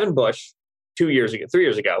it for Devin Bush 3 years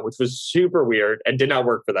ago, which was super weird and did not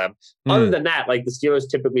work for them. Other than that, like, the Steelers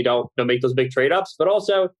typically don't make those big trade ups, but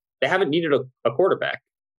also they haven't needed a quarterback,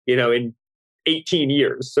 in 18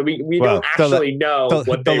 years. So we don't actually know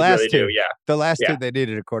what they really do. Yeah. The last two, they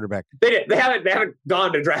needed a quarterback. They did. They haven't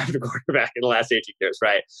gone to draft a quarterback in the last 18 years,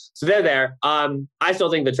 right? So they're there. I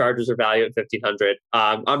still think the Chargers are valued at 1,500.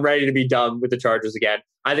 I'm ready to be done with the Chargers again.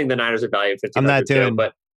 I think the Niners are valued at 1,500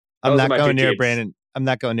 but I'm not going near Brandon. I'm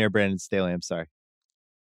not going near Brandon Staley. I'm sorry.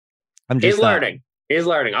 He's learning. He's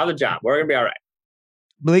learning on the job. We're going to be all right.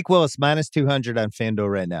 Malik Willis minus 200 on FanDuel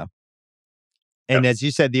right now. And as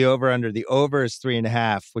you said, the over is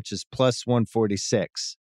 3.5, which is plus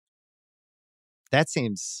 146. That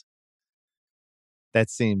seems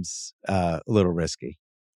a little risky.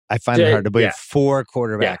 I find it hard to believe 4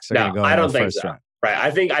 quarterbacks are going to go in the first round. Right.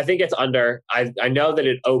 I think it's under. I know that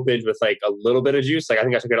it opened with like a little bit of juice. Like, I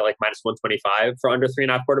think I should get it like minus 125 for under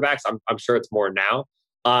 3.5 quarterbacks. I'm sure it's more now.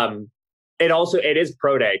 It is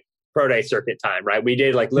pro day circuit time, right? We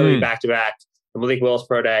did like literally back to back. The Malik Willis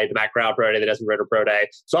pro day, the Matt Corral pro day, the Desmond Ridder pro day.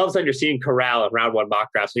 So all of a sudden you're seeing Corral in round 1 mock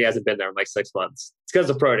draft. So he hasn't been there in like 6 months. It's because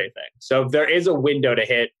of pro day thing. So if there is a window to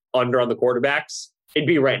hit under on the quarterbacks, it'd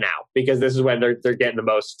be right now, because this is when they're getting the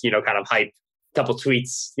most, kind of hype. Couple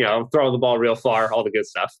tweets, throwing the ball real far, all the good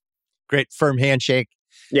stuff. Great firm handshake.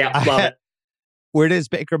 Yeah, love it. Where does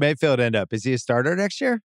Baker Mayfield end up? Is he a starter next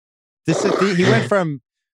year? He went from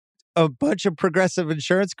a bunch of Progressive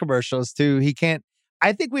insurance commercials to he can't.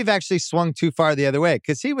 I think we've actually swung too far the other way,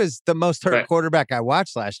 because he was the most hurt quarterback I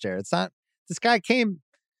watched last year. It's not, this guy came,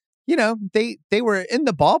 they were in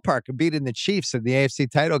the ballpark of beating the Chiefs in the AFC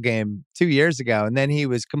title game 2 years ago, and then he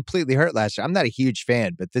was completely hurt last year. I'm not a huge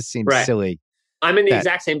fan, but this seems silly. I'm in the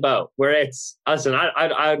exact same boat where it's, listen,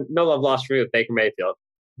 I no love lost for me with Baker Mayfield,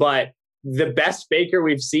 but the best Baker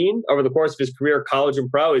we've seen over the course of his career, college and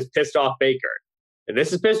pro, is pissed off Baker. And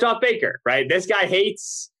this is pissed off Baker, right? This guy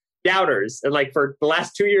hates doubters. And like for the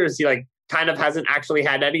last 2 years, he like kind of hasn't actually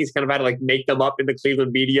had any. He's kind of had to like make them up in the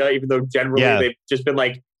Cleveland media, even though generally they've just been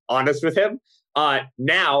like honest with him.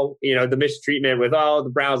 Now, the mistreatment with,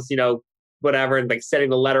 the Browns, whatever, and like sending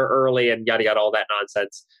the letter early and yada, yada, all that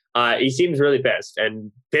nonsense. He seems really pissed,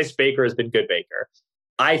 and pissed Baker has been good Baker.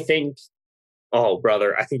 I think,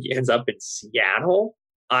 I think he ends up in Seattle.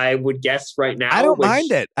 I would guess right now. I don't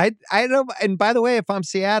mind it. I don't. And by the way, if I'm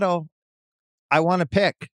Seattle, I want to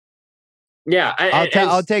pick. Yeah,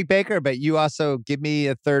 I'll take Baker, but you also give me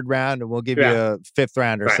a 3rd round, and we'll give you a 5th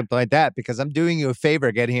round or something like that, because I'm doing you a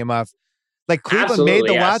favor getting him off. Like, Cleveland made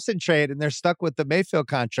the Watson trade, and they're stuck with the Mayfield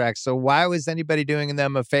contract. So why was anybody doing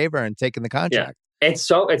them a favor and taking the contract? Yeah. It's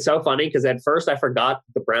so funny, because at first I forgot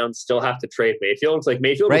the Browns still have to trade Mayfield. It's like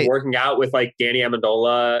Mayfield is working out with like Danny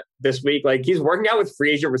Amendola this week. Like, he's working out with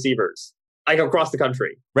free agent receivers like across the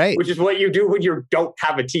country, right? Which is what you do when you don't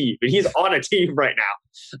have a team. And he's on a team right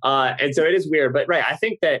now, and so it is weird. But I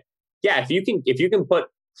think that if you can put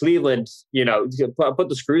Cleveland, put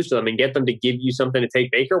the screws to them and get them to give you something to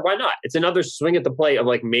take Baker, why not? It's another swing at the plate of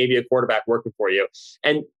like maybe a quarterback working for you.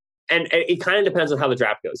 And it kind of depends on how the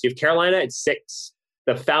draft goes. You have Carolina at 6,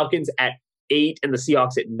 the Falcons at 8, and the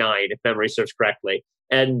Seahawks at 9, if memory serves correctly.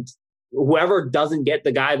 And whoever doesn't get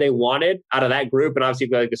the guy they wanted out of that group, and obviously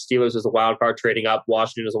like the Steelers is a wild card trading up,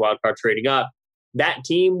 Washington is a wild card trading up, that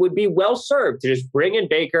team would be well served to just bring in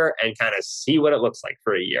Baker and kind of see what it looks like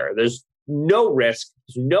for a year. There's no risk,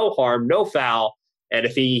 there's no harm, no foul. And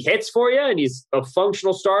if he hits for you and he's a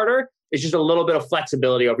functional starter, it's just a little bit of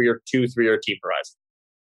flexibility over your 2-3-year team horizon.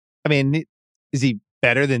 I mean, is he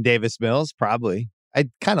better than Davis Mills? Probably. I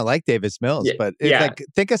kind of like Davis Mills, but like,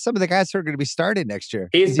 think of some of the guys who are going to be starting next year.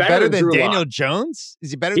 He's is he better than Drew Daniel Lock. Jones?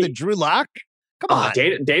 Is he better than Drew Lock? Come on.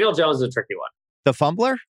 Daniel Jones is a tricky one. The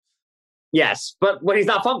fumbler? Yes, but when he's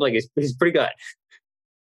not fumbling, he's pretty good.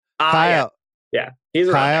 Kyle. Yeah. He's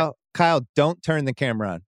around Kyle, don't turn the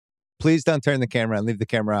camera on. Please don't turn the camera on. Leave the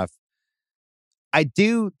camera off.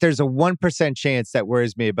 There's a 1% chance that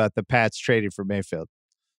worries me about the Pats trading for Mayfield.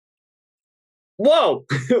 Whoa,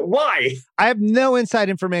 why? I have no inside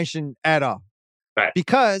information at all. Right.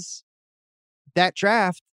 Because that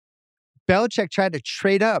draft, Belichick tried to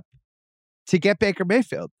trade up to get Baker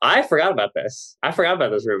Mayfield. I forgot about this. I forgot about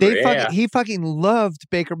this rumor. He fucking loved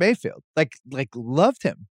Baker Mayfield. Like loved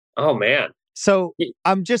him. Oh, man. So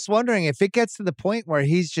I'm just wondering if it gets to the point where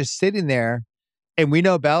he's just sitting there and we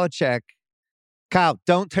know Belichick, Kyle,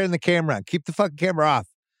 don't turn the camera on. Keep the fucking camera off.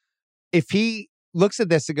 If he looks at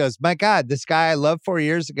this and goes, my God, this guy I loved 4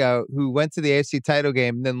 years ago who went to the AFC title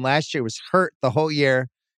game and then last year was hurt the whole year,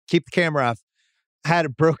 keep the camera off, had a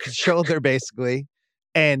broken shoulder basically,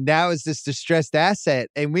 and now is this distressed asset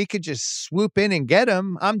and we could just swoop in and get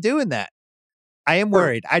him, I'm doing that. I am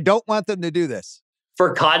worried. I don't want them to do this.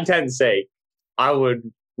 For content's sake, I would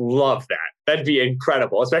love that. That'd be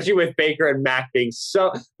incredible, especially with Baker and Mac being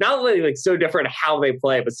so, not only like so different how they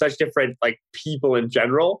play, but such different like people in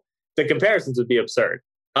general. The comparisons would be absurd.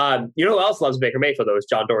 You know who else loves Baker Mayfield, though, is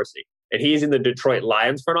John Dorsey. And he's in the Detroit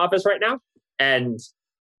Lions front office right now. And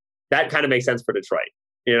that kind of makes sense for Detroit.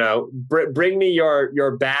 Bring me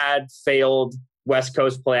your bad, failed West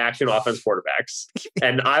Coast play action offense quarterbacks,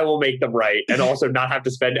 and I will make them right and also not have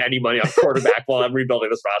to spend any money on quarterback while I'm rebuilding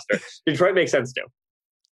this roster. Detroit makes sense too.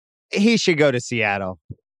 He should go to Seattle.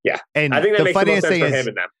 Yeah. And I think that makes the most sense for him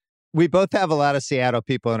and them. We both have a lot of Seattle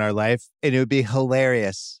people in our life, and it would be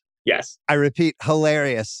hilarious. Yes. I repeat,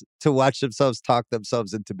 hilarious to watch themselves talk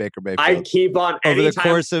themselves into Baker Mayfield. I keep on over the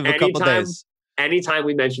course of a couple days. Anytime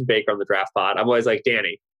we mention Baker on the draft pod, I'm always like,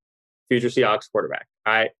 Danny, future Seahawks quarterback.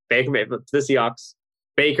 All right, Baker Mayfield to the Seahawks.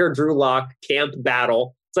 Baker, Drew Lock, camp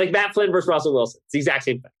battle. It's like Matt Flynn versus Russell Wilson. It's the exact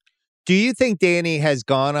same thing. Do you think Danny has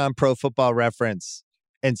gone on Pro Football Reference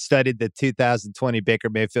and studied the 2020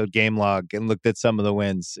 Baker Mayfield game log and looked at some of the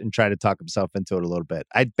wins and tried to talk himself into it a little bit?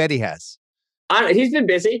 I bet he has. He's been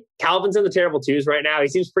busy. Calvin's in the terrible twos right now. He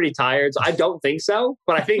seems pretty tired. So I don't think so,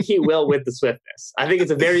 but I think he will with the swiftness. I think it's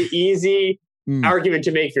a very easy argument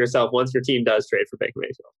to make for yourself once your team does trade for Baker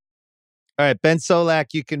Mayfield. All right, Ben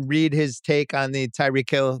Solak, you can read his take on the Tyreek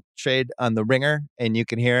Hill trade on The Ringer, and you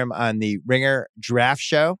can hear him on the Ringer Draft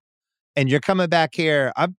Show. And you're coming back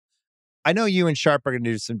here. I know you and Sharp are going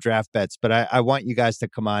to do some draft bets, but I want you guys to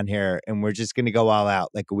come on here, and we're just going to go all out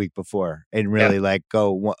like a week before and really like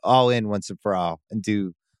go all in once and for all and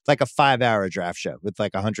do like a 5-hour draft show with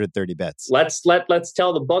like 130 bets. Let's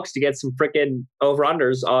tell the books to get some freaking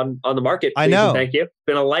over-unders on the market. I know. Thank you.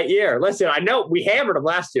 Been a light year. Listen, I know we hammered them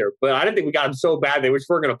last year, but I didn't think we got them so bad they were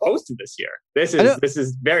going to post them this year. This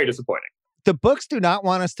is very disappointing. The books do not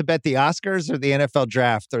want us to bet the Oscars or the NFL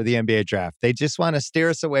draft or the NBA draft. They just want to steer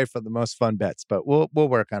us away from the most fun bets, but we'll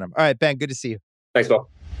work on them. All right, Ben, good to see you. Thanks, Bill.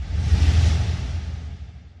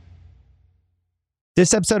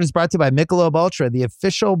 This episode is brought to you by Michelob Ultra, the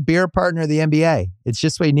official beer partner of the NBA. It's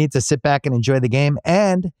just what you need to sit back and enjoy the game,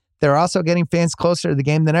 and they're also getting fans closer to the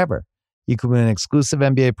game than ever. You can win exclusive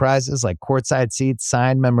NBA prizes like courtside seats,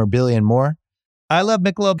 signed memorabilia, and more. I love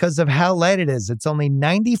Michelob because of how light it is. It's only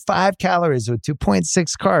 95 calories with 2.6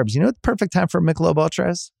 carbs. You know what the perfect time for Michelob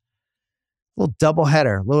Ultra is? A little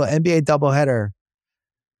doubleheader, little NBA doubleheader.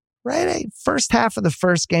 Right? First half of the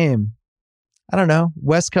first game. I don't know,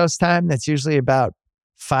 West Coast time. That's usually about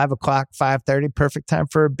 5 o'clock, 5:30. Perfect time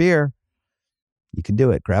for a beer. You can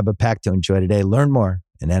do it. Grab a pack to enjoy today. Learn more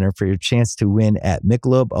and enter for your chance to win at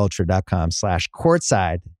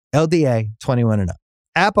MichelobUltra.com/courtside. LDA 21 and up.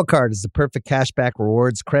 Apple Card is the perfect cashback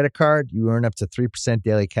rewards credit card. You earn up to 3%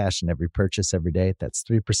 daily cash in every purchase every day. That's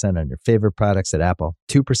 3% on your favorite products at Apple,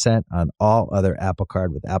 2% on all other Apple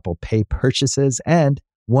Card with Apple Pay purchases, and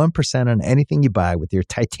 1% on anything you buy with your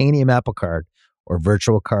titanium Apple Card or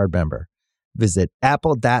virtual card member. Visit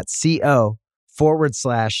apple.co/card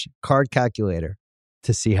calculator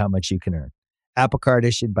to see how much you can earn. Apple Card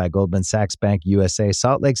issued by Goldman Sachs Bank USA,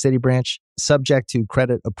 Salt Lake City branch, subject to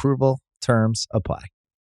credit approval. Terms apply.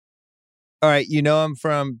 All right, you know him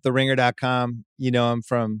from TheRinger.com. You know him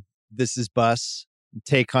from This Is Bus.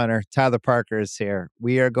 Take Hunter. Tyler Parker is here.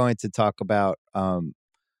 We are going to talk about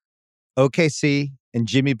OKC and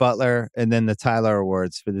Jimmy Butler, and then the Tyler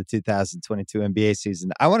Awards for the 2022 NBA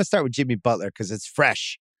season. I want to start with Jimmy Butler because it's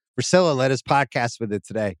fresh. Priscilla led his podcast with it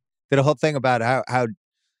today. Did a whole thing about how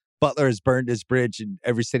Butler has burned his bridge in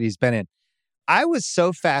every city he's been in. I was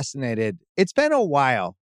so fascinated. It's been a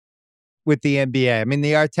while with the NBA. I mean,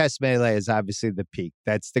 the Artest Melee is obviously the peak.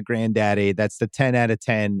 That's the granddaddy. That's the 10 out of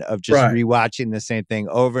 10 of just rewatching the same thing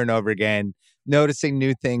over and over again, noticing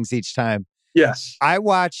new things each time. Yes. I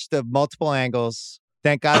watched the multiple angles,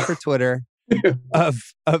 thank God for Twitter, of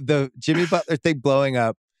the Jimmy Butler thing blowing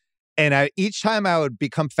up. And each time I would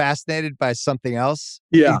become fascinated by something else.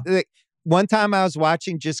 Yeah. One time I was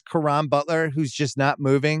watching just Caron Butler, who's just not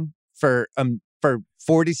moving for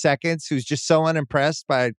 40 seconds, who's just so unimpressed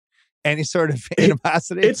by any sort of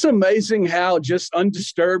animosity. It's amazing how just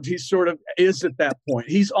undisturbed he sort of is at that point.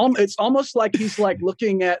 It's almost like he's like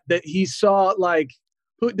looking at that. He saw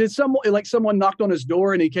someone knocked on his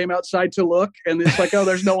door and he came outside to look, and it's like, oh,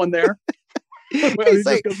 there's no one there. He's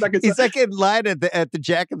like in line at the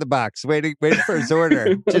Jack in the Box, waiting for his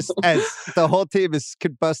order, just as the whole team is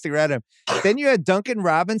combusting around him. Then you had Duncan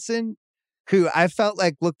Robinson, who I felt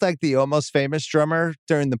like looked like the Almost Famous drummer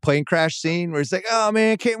during the plane crash scene, where he's like, "Oh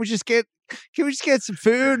man, can't we just get some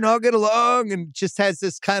food and all get along?" And just has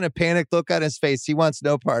this kind of panicked look on his face. He wants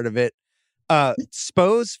no part of it.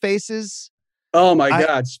 Spo's faces. Oh my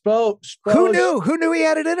God, Spo! Who knew he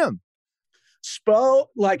had it in him? Spo,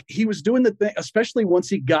 like he was doing the thing, especially once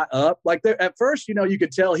he got up. Like there, at first, you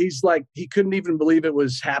could tell he's like he couldn't even believe it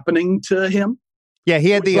was happening to him. Yeah,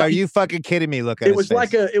 he had "Are you fucking kidding me?" look at his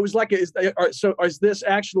face. So is this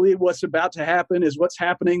actually what's about to happen? Is what's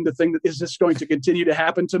happening the thing that is this going to continue to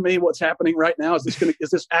happen to me? What's happening right now? Is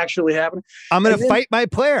this actually happening? I'm going to fight my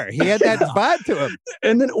player. He had that vibe to him.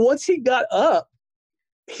 And then once he got up,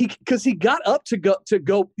 because he got up to go, to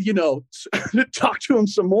talk to him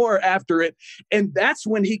some more after it. And that's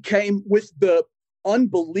when he came with the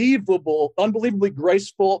unbelievably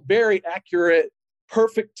graceful, very accurate,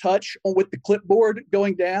 perfect touch with the clipboard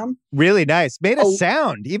going down. Really nice. Made a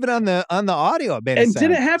sound, even on the audio. It made a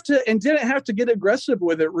sound. Didn't have to get aggressive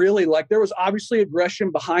with it. Really, like there was obviously aggression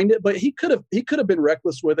behind it, but he could have been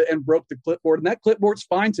reckless with it and broke the clipboard. And that clipboard's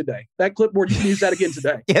fine today. That clipboard, you can use that again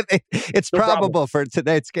today. Yeah, it's no probable problem for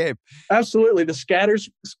tonight's game. Absolutely,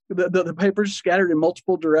 the paper's scattered in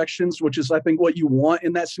multiple directions, which is I think what you want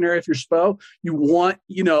in that scenario. If you're Spo, you want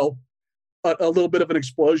a little bit of an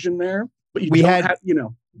explosion there. But we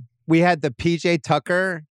had the PJ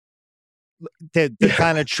Tucker, the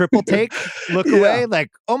kind of triple take look away,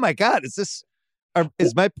 like, oh my God, is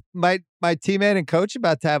my teammate and coach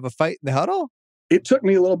about to have a fight in the huddle? It took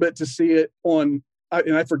me a little bit to see it on,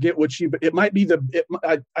 and I forget but it might be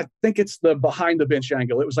I think it's the behind the bench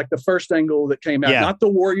angle. It was like the first angle that came out, not the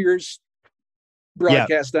Warriors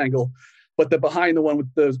broadcast angle, but the behind the one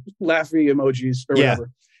with the laughy emojis or whatever.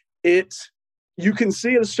 You can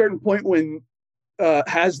see at a certain point when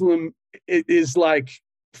Haslam is like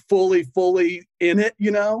fully in it,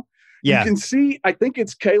 Yeah. You can see, I think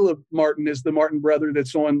it's Caleb Martin is the Martin brother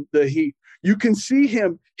that's on the Heat. You can see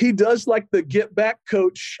him. He does like the get back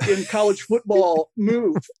coach in college football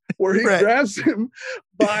move where he grabs him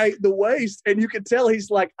by the waist. And you can tell he's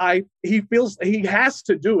like, he feels he has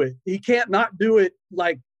to do it. He can't not do it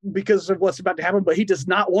like because of what's about to happen, but he does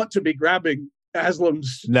not want to be grabbing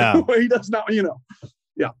Haslam's. No, he does not,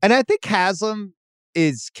 Yeah. And I think Haslam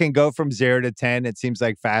can go from 0 to 10. It seems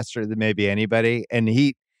like faster than maybe anybody. And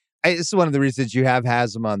this is one of the reasons you have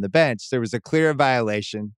Haslam on the bench. There was a clear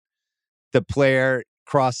violation. The player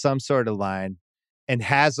crossed some sort of line, and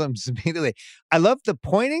Haslam's immediately. I love the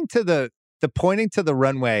pointing to the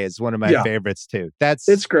runway is one of my favorites too.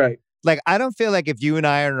 It's great. Like I don't feel like if you and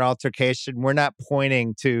I are in an altercation, we're not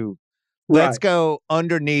pointing to. Let's go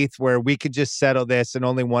underneath where we could just settle this and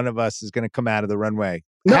only one of us is going to come out of the runway.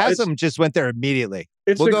 No, Haslam just went there immediately.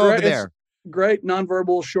 We'll go over there. Great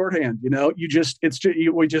nonverbal shorthand.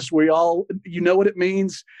 We all, what it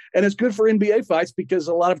means. And it's good for NBA fights because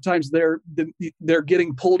a lot of times they're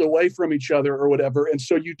getting pulled away from each other or whatever. And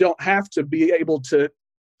so you don't have to be able to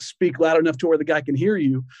speak loud enough to where the guy can hear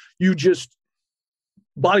you. You just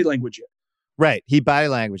body language it. Right. He body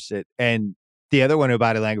languaged it. And the other one who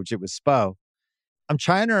body language it was Spo. I'm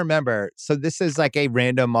trying to remember. So this is like a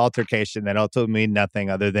random altercation that ultimately mean nothing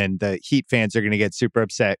other than the Heat fans are going to get super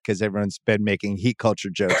upset because everyone's been making Heat culture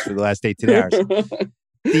jokes for the last 18 hours.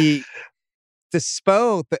 The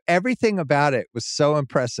Spo, everything about it was so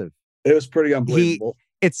impressive. It was pretty unbelievable.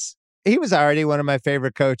 He was already one of my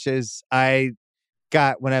favorite coaches.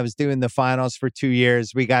 When I was doing the finals for 2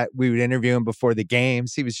 years, we would interview him before the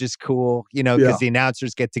games. He was just cool, because the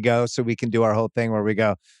announcers get to go, so we can do our whole thing where we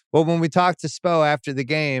go, well, when we talk to Spo after the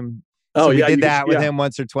game, we did that with him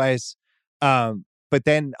once or twice. But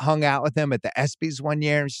then hung out with him at the ESPYs one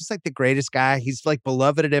year. He's just like the greatest guy. He's like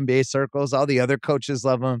beloved at NBA circles. All the other coaches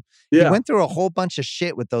love him. Yeah. He went through a whole bunch of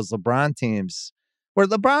shit with those LeBron teams where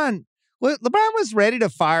LeBron was ready to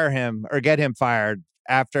fire him or get him fired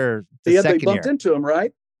after the second year. They bumped into him,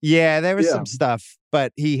 right? Yeah, there was some stuff,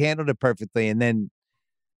 but he handled it perfectly. And then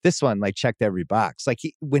this one, like, checked every box. Like,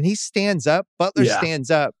 when he stands up, Butler stands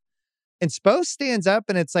up, and Spo stands up,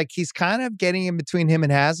 and it's like he's kind of getting in between him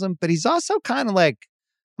and Haslam, but he's also kind of like,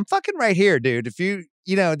 I'm fucking right here, dude.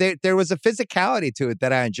 If there was a physicality to it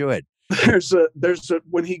that I enjoyed. There's a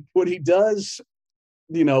when he does,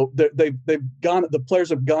 the players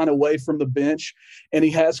have gone away from the bench, and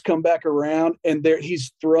he has come back around, and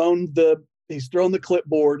he's thrown the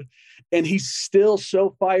clipboard, and he's still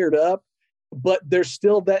so fired up, but there's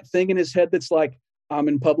still that thing in his head that's like, I'm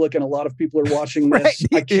in public and a lot of people are watching this.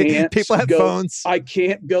 Right. I can't. People have phones. I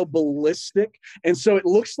can't go ballistic, and so it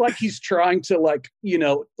looks like he's trying to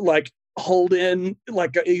hold in,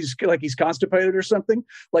 like he's constipated or something.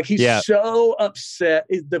 Like he's so upset.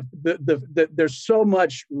 There's so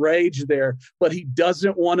much rage there, but he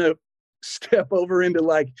doesn't want to step over into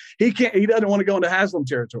he doesn't want to go into Haslam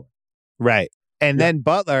territory. Right. And then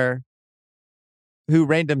Butler, who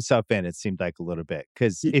reined himself in, it seemed like a little bit,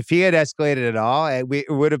 because if he had escalated at all, it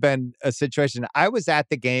would have been a situation. I was at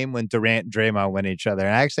the game when Durant and Draymond went at each other,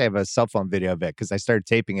 and I actually have a cell phone video of it because I started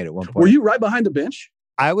taping it at one point. Were you right behind the bench?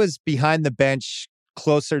 I was behind the bench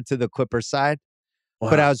closer to the Clippers side,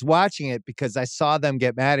 but I was watching it because I saw them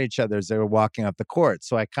get mad at each other as they were walking up the court.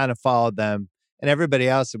 So I kind of followed them, and everybody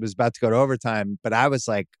else, it was about to go to overtime, but I was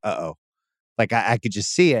like, uh-oh. Like I could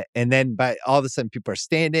just see it. And then all of a sudden people are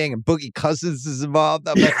standing and Boogie Cousins is involved.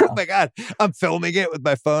 I'm like, oh my God, I'm filming it with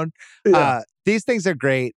my phone. Yeah. These things are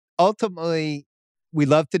great. Ultimately, we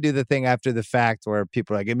love to do the thing after the fact where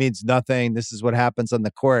people are like, it means nothing. This is what happens on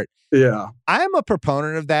the court. Yeah. I'm a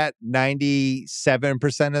proponent of that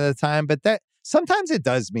 97% of the time, but that sometimes it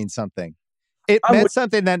does mean something. It meant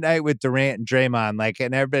something that night with Durant and Draymond,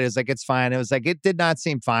 and everybody's like, it's fine. It was like, it did not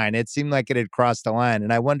seem fine. It seemed like it had crossed the line.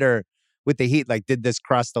 And I wonder, with the Heat, did this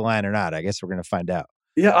cross the line or not? I guess we're going to find out.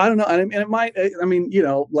 Yeah, I don't know. And it might, a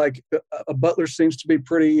Butler seems to be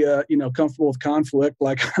pretty, comfortable with conflict.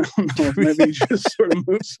 I don't know, maybe he just sort of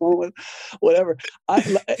moves on with whatever. I'm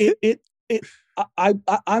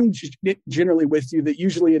generally with you that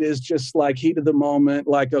usually it is just heat of the moment.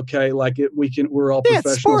 We're all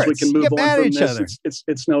professionals. Sports. We can move on from this.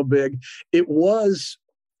 It's no big. It was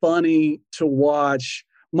funny to watch.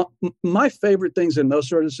 My favorite things in those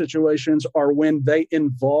sort of situations are when they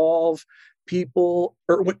involve people,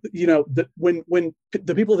 or when the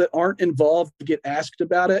people that aren't involved get asked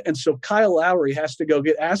about it. And so Kyle Lowry has to go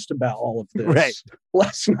get asked about all of this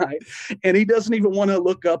last night, and he doesn't even want to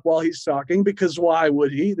look up while he's talking, because why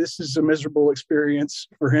would he? This is a miserable experience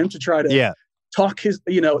for him to try to talk his,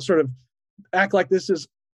 sort of act like this is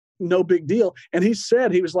no big deal. And he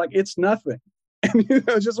said, he was like, it's nothing. And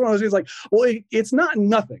just one of those things well, it's not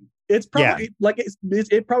nothing. It's probably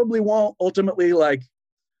it probably won't ultimately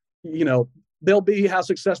they'll be how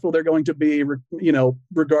successful they're going to be,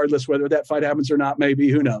 regardless whether that fight happens or not, maybe,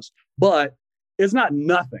 who knows, but it's not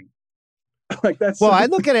nothing. I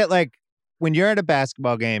look at it when you're at a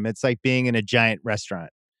basketball game, it's like being in a giant restaurant.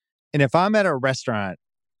 And if I'm at a restaurant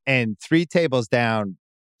and 3 tables down,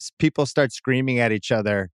 people start screaming at each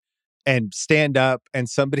other and stand up, and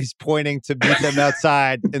somebody's pointing to meet them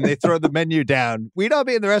outside, and they throw the menu down, we'd all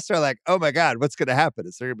be in the restaurant like, oh my God, what's going to happen?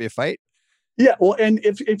 Is there going to be a fight? Yeah. Well, and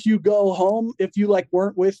if you go home, if you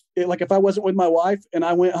weren't with, if I wasn't with my wife and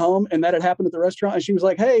I went home and that had happened at the restaurant and she was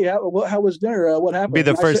like, hey, how was dinner? What happened? Be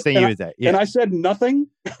the first thing you would say. Yeah. And I said nothing.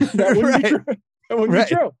 That wouldn't be true. That wouldn't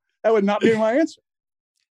be true. That would not be my answer.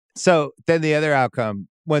 So then the other outcome,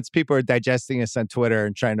 once people are digesting this on Twitter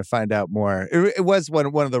and trying to find out more, it was one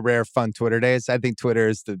of the rare fun Twitter days. I think Twitter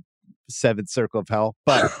is the 7th circle of hell.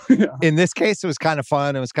 But in this case, it was kind of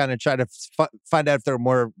fun. It was kind of trying to find out if there were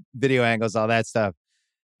more video angles, all that stuff.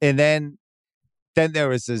 And then there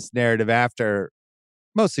was this narrative after,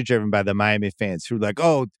 mostly driven by the Miami fans who were like,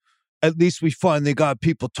 oh, at least we finally got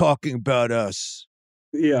people talking about us.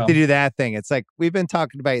 Yeah. to do that thing. It's like, we've been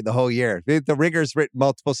talking about it the whole year. The Ringer's written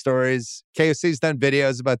multiple stories. KOC's done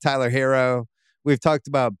videos about Tyler Hero. We've talked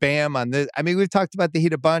about Bam on this. I mean, we've talked about the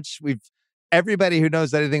Heat a bunch. Everybody who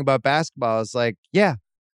knows anything about basketball is like, yeah,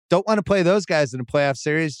 don't want to play those guys in a playoff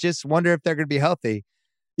series. Just wonder if they're going to be healthy.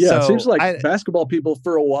 Yeah, So it seems like basketball people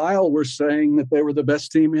for a while were saying that they were the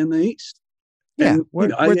best team in the East. Yeah, And, we're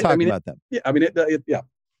talking about them. Yeah, I mean, yeah.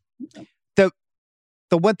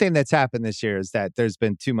 The one thing that's happened this year is that there's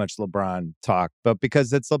been too much LeBron talk, but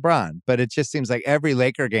because it's LeBron. But it just seems like every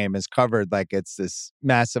Laker game is covered like it's this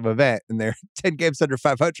massive event, and they're 10 games under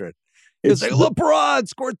 500. It's like LeBron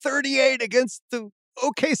scored 38 against the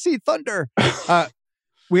OKC Thunder.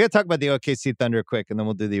 We got to talk about the OKC Thunder quick, and then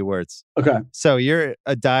we'll do the awards. Okay. So you're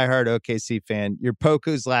a diehard OKC fan. You're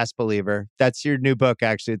Poku's Last Believer. That's your new book,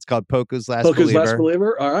 actually. It's called Poku's Last Believer. Last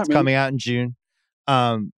Believer. All right, it's coming out in June.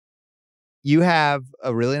 You have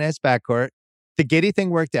a really nice backcourt. The Giddey thing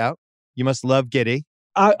worked out. You must love Giddey.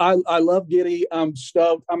 I love Giddey. I'm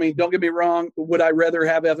stoked. I mean, don't get me wrong. Would I rather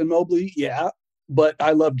have Evan Mobley? Yeah, but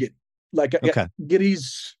I love Giddey. Like, okay.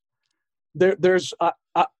 Giddey's there.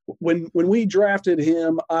 When we drafted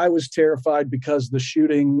him, I was terrified because the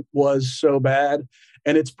shooting was so bad,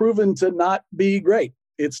 and it's proven to not be great.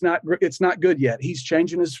 It's not good yet. He's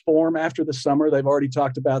changing his form after the summer. They've already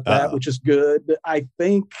talked about that, which is good. I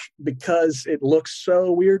think because it looks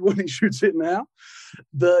so weird when he shoots it now.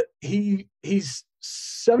 He's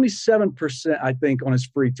 77%, I think, on his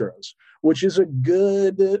free throws, which is a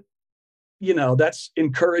good, that's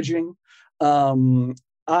encouraging. I'm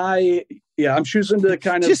choosing to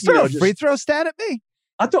kind of just throw a free throw stat at me.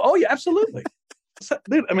 I thought, oh yeah, absolutely.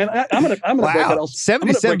 Dude, I mean, I'm gonna break out all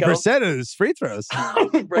 77% of his free throws.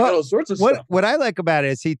 Break out all sorts of stuff. What I like about it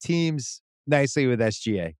is he teams nicely with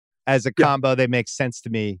SGA as a combo. They make sense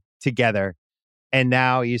to me together. And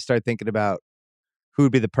now you start thinking about who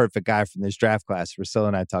would be the perfect guy from this draft class. Priscilla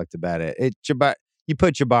and I talked about it. You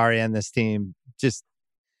put Jabari on this team, it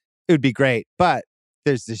would be great. But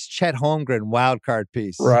there's this Chet Holmgren wild card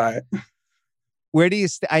piece, right? Where do you?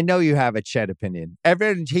 I know you have a Chet opinion.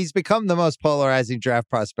 He's become the most polarizing draft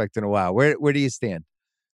prospect in a while. Where do you stand?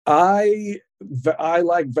 I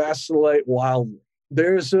like vacillate wildly.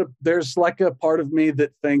 There's like a part of me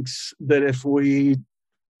that thinks that if we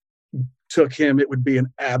took him, it would be an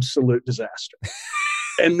absolute disaster.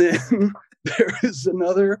 And then there is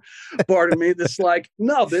another part of me that's like,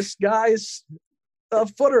 no, this guy's a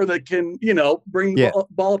footer that can, bring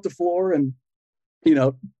ball up the floor and,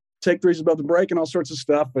 take threes above the break and all sorts of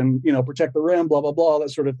stuff and, protect the rim, blah, blah, blah,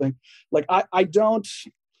 that sort of thing. Like,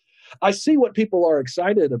 I see what people are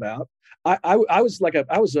excited about. I was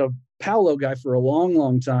a Paolo guy for a long,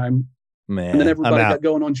 long time. Man, and then everybody got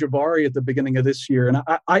going on Jabari at the beginning of this year. And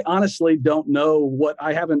I honestly don't know what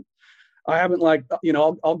I haven't like,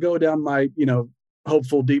 I'll go down my,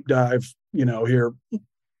 hopeful deep dive, here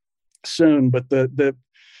soon, but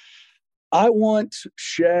I want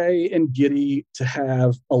Shea and Giddey to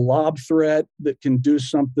have a lob threat that can do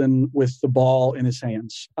something with the ball in his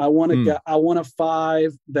hands. I want a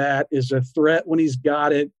five that is a threat when he's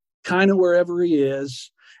got it, kind of wherever he is,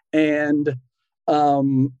 and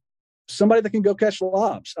somebody that can go catch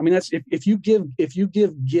lobs. I mean, that's if you give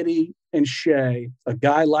Giddey and Shea a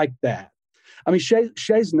guy like that. I mean,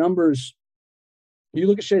 Shea's numbers. You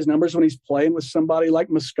look at Shea's numbers when he's playing with somebody like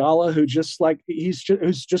Muscala, who's just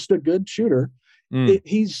a good shooter.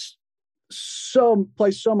 He's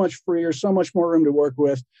plays so much freer, so much more room to work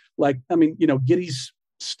with. Like, I mean, Giddey's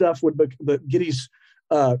stuff would be Giddey's,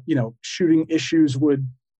 shooting issues would,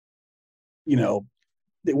 it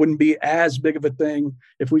wouldn't be as big of a thing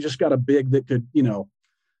if we just got a big that could,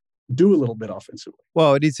 do a little bit offensively.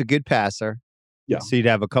 Well, it needs a good passer. Yeah. So you'd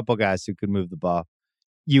have a couple guys who could move the ball.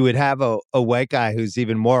 You would have a white guy who's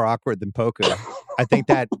even more awkward than Poku. I think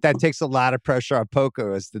that takes a lot of pressure on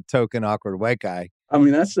Poku as the token awkward white guy. I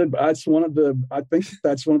mean, that's one of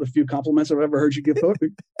the few compliments I've ever heard you give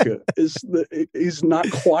Poku. He's not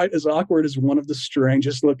quite as awkward as one of the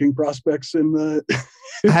strangest looking prospects in the.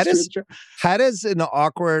 How does an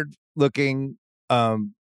awkward looking,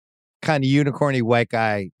 kind of unicorny white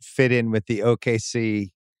guy fit in with the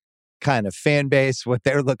OKC kind of fan base? What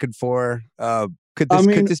they're looking for? Could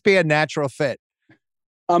this be a natural fit?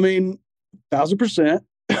 I mean, 1,000%.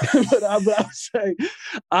 But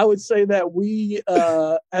I would say that we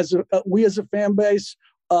as a fan base,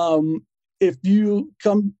 if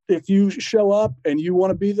you show up and you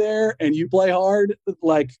want to be there and you play hard,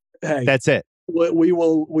 like, hey, that's it. We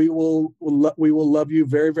will love you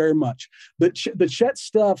very, very much. The Chet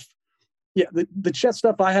stuff. Yeah, the Chet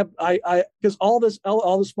stuff. I because all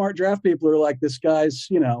the smart draft people are like, this guy's,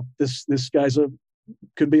 this guy's a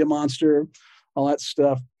could be a monster, all that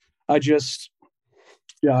stuff. I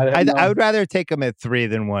would rather take him at 3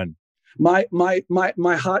 than 1. My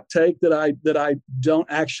hot take that I don't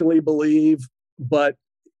actually believe, but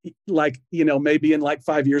like, maybe in like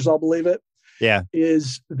 5 years I'll believe it. Yeah.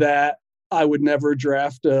 Is that I would never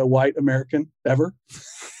draft a white American ever.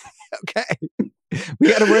 Okay. We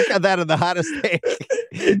got to work on that on the hottest take.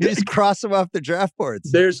 You just cross them off the draft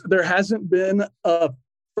boards. There hasn't been a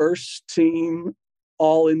first team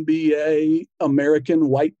all NBA American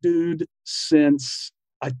white dude since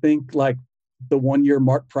I think like the 1 year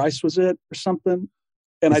Mark Price was it or something.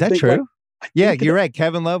 And Is that think true? Yeah, you're right.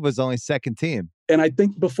 Kevin Love was only second team. And I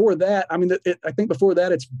think before that,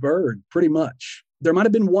 it's Bird pretty much. There might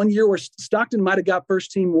have been 1 year where Stockton might have got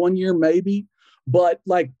first team 1 year, maybe, but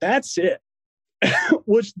like that's it.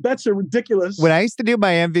 Which that's a ridiculous. When I used to do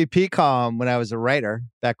my MVP column when I was a writer,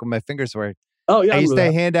 back when my fingers were. Oh yeah, I used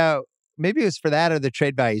to hand out. Maybe it was for that or the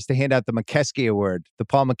trade value. I used to hand out the McKeskey Award, the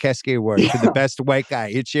Paul McKeskey Award for the best white guy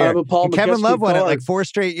each year. And Kevin Love won it like 4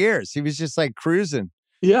 straight years. He was just like cruising,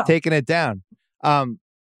 taking it down. All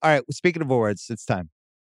right. Speaking of awards, it's time.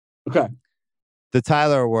 Okay. The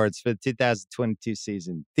Tyler Awards for the 2022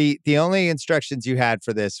 season. The only instructions you had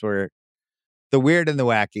for this were the weird and the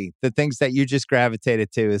wacky, the things that you just gravitated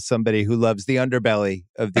to as somebody who loves the underbelly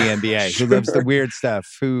of the NBA, who loves the weird stuff,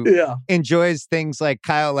 who enjoys things like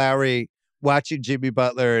Kyle Lowry watching Jimmy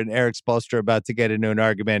Butler and Eric Spoelstra about to get into an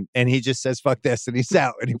argument, and he just says, fuck this, and he's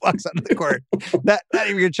out, and he walks onto the court. Not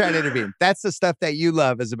even going to try to intervene. That's the stuff that you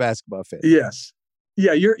love as a basketball fan. Yes.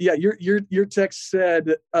 Yeah, your text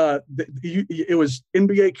said it was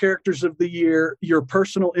NBA Characters of the Year, your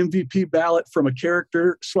personal MVP ballot from a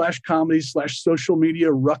character /comedy/social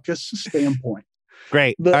media ruckus standpoint.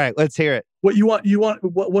 Great. All right, let's hear it. What you want?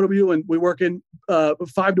 What are we doing? We work in 5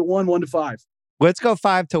 to 1, 1 to 5. Let's go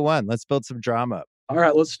 5 to 1. Let's build some drama up. All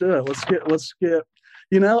right, let's do it. Let's get.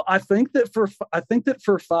 I think that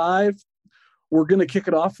for 5, we're going to kick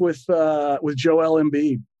it off with Joel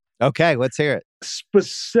Embiid. Okay, let's hear it.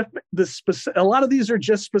 A lot of these are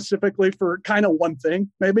just specifically for kind of one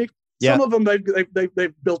thing, maybe. Yeah. Some of them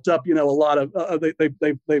they've built up, a lot of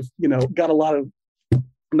they've got a lot of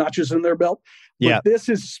notches in their belt. But this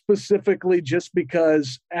is specifically just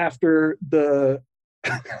because after the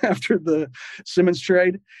Simmons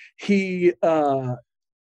trade, he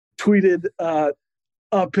tweeted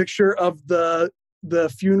a picture of the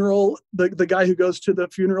funeral, the guy who goes to the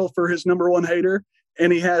funeral for his number one hater.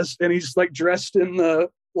 And he's like dressed in the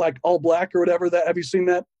like all black or whatever. That have you seen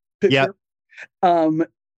that picture? Yep.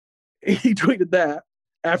 He tweeted that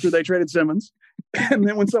after they traded Simmons, and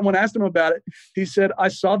then when someone asked him about it, he said, "I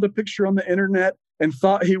saw the picture on the internet and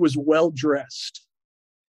thought he was well dressed."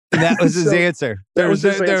 And that was his answer. There was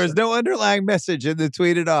no underlying message in the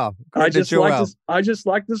tweet at all. I just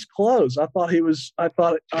liked his clothes. I thought he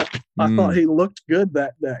looked good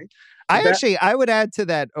that day. I would add to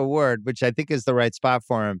that award, which I think is the right spot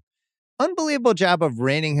for him. Unbelievable job of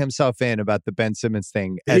reining himself in about the Ben Simmons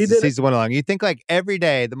thing as the season went along. You think like every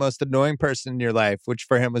day, the most annoying person in your life, which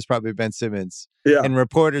for him was probably Ben Simmons. Yeah. And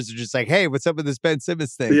reporters are just like, hey, what's up with this Ben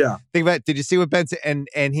Simmons thing? Yeah. Think about, did you see what Ben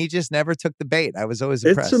and he just never took the bait. I was always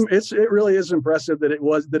impressed. It really is impressive that it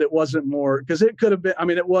wasn't more, because it could have been, I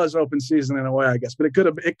mean, it was open season in a way, I guess, but there could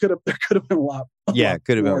have been a lot. It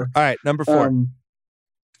could have been. All right. Number 4.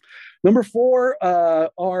 Number 4, I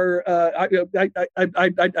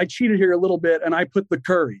cheated here a little bit, and I put the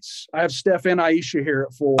Currys. I have Steph and Aisha here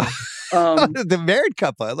at 4. The married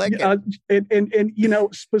couple, I like it. And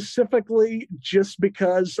specifically just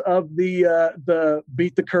because of the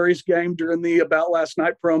Beat the Currys game during the About Last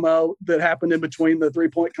Night promo that happened in between the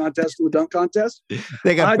 3-point contest and the dunk contest.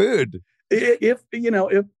 They got booed. If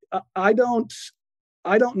I don't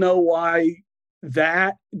know why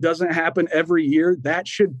that doesn't happen every year. That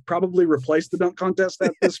should probably replace the dunk contest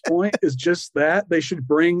at this point. Is just that they should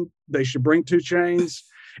bring 2 Chainz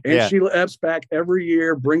and Sheila Epps back every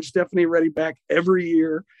year. Bring Stephanie Reddy back every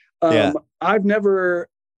year. I've never.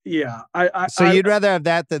 So you'd rather have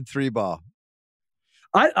that than 3-ball?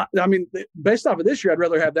 I mean, based off of this year, I'd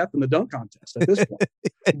rather have that than the dunk contest at this point.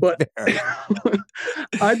 But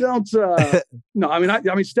I don't. No, I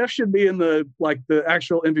mean, Steph should be in the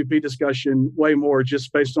actual MVP discussion way more,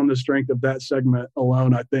 just based on the strength of that segment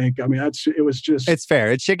alone. I think. I mean, it's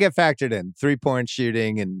fair. It should get factored in 3-point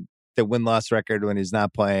shooting and the win-loss record when he's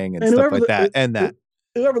not playing and stuff like that.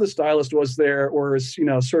 Whoever the stylist was there, or is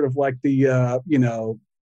sort of like the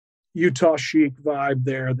Utah chic vibe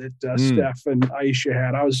there that Steph and Aisha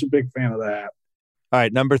had. I was a big fan of that. All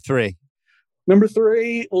right, number 3. Number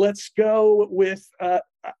 3, let's go with,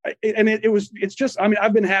 it's just, I mean,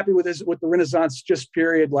 I've been happy with the Renaissance just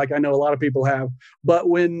period, like I know a lot of people have. But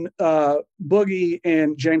when Boogie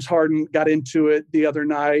and James Harden got into it the other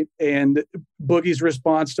night, and Boogie's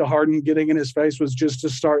response to Harden getting in his face was just to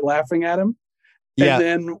start laughing at him. Yeah.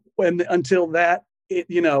 And then until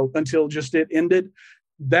just it ended,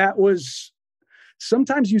 that was.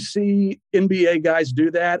 Sometimes you see NBA guys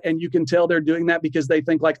do that, and you can tell they're doing that because they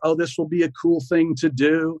think like, oh, this will be a cool thing to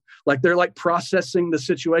do. Like they're like processing the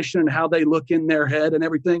situation and how they look in their head and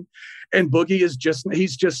everything. And Boogie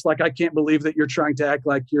he's just like, I can't believe that you're trying to act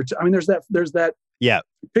like you're, I mean, there's that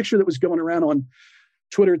picture that was going around on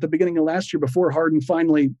Twitter at the beginning of last year before Harden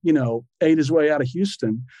finally, ate his way out of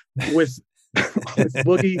Houston with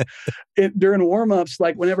Boogie during warmups,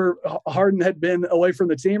 like whenever Harden had been away from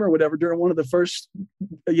the team or whatever, during one of the first,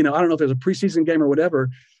 I don't know if there's a preseason game or whatever,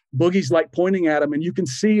 Boogie's like pointing at him, and you can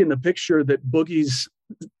see in the picture that Boogie's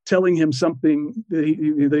telling him something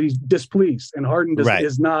that he's displeased, and Harden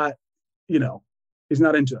is not, he's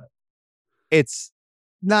not into it. It's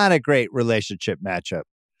not a great relationship matchup.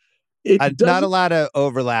 Not a lot of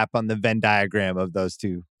overlap on the Venn diagram of those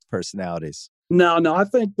two personalities. No, I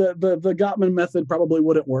think the Gottman method probably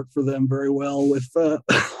wouldn't work for them very well with.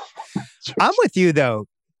 I'm with you though.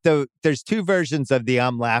 There's 2 versions of the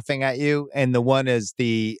I'm laughing at you, and the one is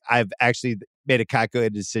the I've actually made a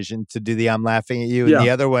calculated decision to do the I'm laughing at you, and the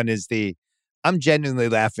other one is the I'm genuinely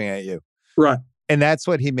laughing at you. Right. And that's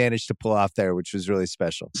what he managed to pull off there, which was really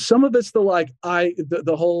special. Some of it's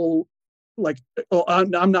the whole. Like, oh, I'm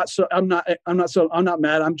not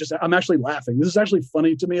mad. I'm actually laughing. This is actually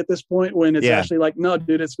funny to me at this point, when it's actually like, no,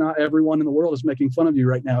 dude, it's not. Everyone in the world is making fun of you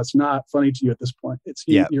right now. It's not funny to you at this point. It's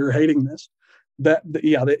you're hating this. That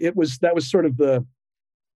was sort of the.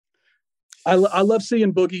 I love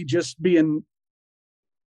seeing Boogie just being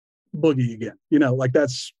Boogie again.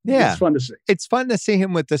 That's fun to see. It's fun to see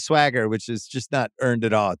him with the swagger, which is just not earned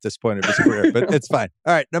at all at this point of his career, but it's fine.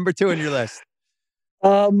 All right, number 2 on your list.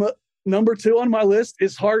 Number 2 on my list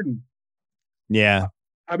is Harden. Yeah.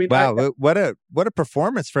 I mean, wow, what a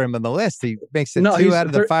performance for him on the list. He makes it 2 out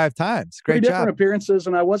of the 5 times. Great job. Different appearances,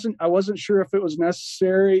 and I wasn't sure if it was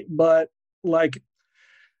necessary, but like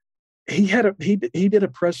he did a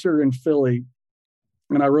presser in Philly,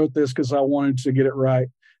 and I wrote this because I wanted to get it right.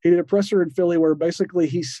 He did a presser in Philly where basically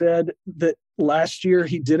he said that last year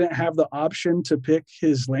he didn't have the option to pick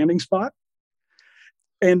his landing spot,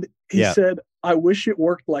 and he said, I wish it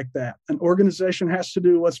worked like that. An organization has to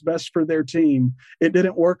do what's best for their team. It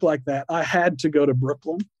didn't work like that. I had to go to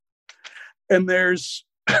Brooklyn. And there's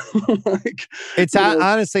it's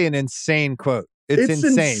honestly an insane quote. It's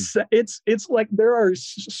insane. It's like there are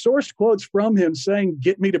source quotes from him saying,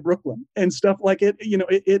 get me to Brooklyn and stuff like it.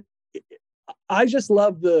 I just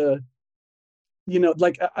love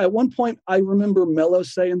like at one point I remember Melo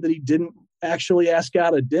saying that he didn't actually ask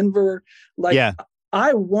out of Denver.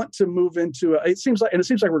 I want to move into it seems like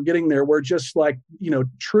we're getting there where just like,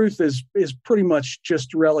 truth is pretty much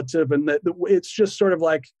just relative, and that it's just sort of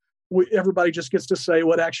like everybody just gets to say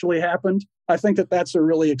what actually happened. I think that's a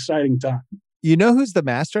really exciting time. Who's the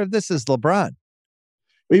master of this is LeBron.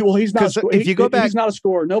 Well, he's not. If you go back, he's not a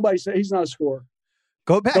scorer. Nobody said he's not a scorer.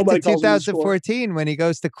 Go back to 2014 when he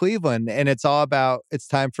goes to Cleveland, and it's all about it's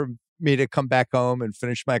time for me to come back home and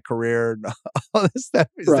finish my career and all this stuff.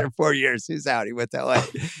 He's there 4 years. He's out. He went to LA.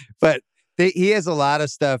 But he has a lot of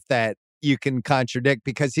stuff that you can contradict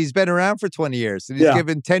because he's been around for 20 years and he's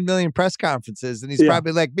given 10 million press conferences, and he's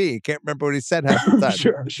probably like me. He can't remember what he said half the time.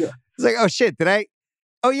 Sure. He's like, oh shit, did I?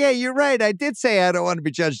 Oh yeah, you're right. I did say I don't want to be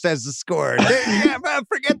judged as a scorer.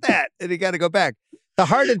 Forget that. And he got to go back. The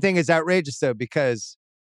Harden thing is outrageous though, because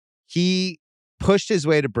he pushed his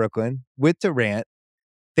way to Brooklyn with Durant.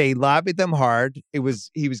 They lobbied them hard. He was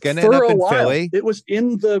going to end up in Philly. It was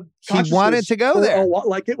in the he wanted to go there.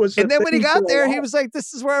 It was. And then when he got there, he was like,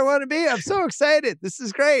 "This is where I want to be. I'm so excited. This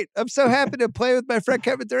is great. I'm so happy to play with my friend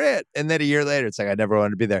Kevin Durant." And then a year later, it's like, "I never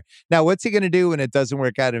wanted to be there." Now, what's he going to do when it doesn't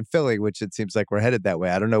work out in Philly? Which it seems like we're headed that way.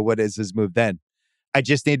 I don't know what is his move then. I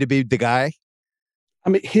just need to be the guy. I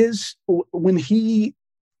mean, there's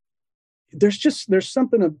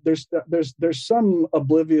some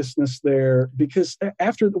obliviousness there, because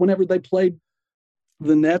whenever they played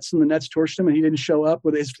the Nets and the Nets torched him and he didn't show up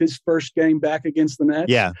with his first game back against the Nets.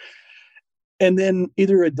 Yeah. And then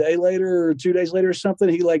either a day later or 2 days later or something,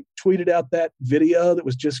 he like tweeted out that video that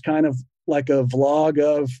was just kind of like a vlog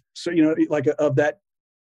of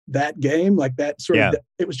that game, like that sort of,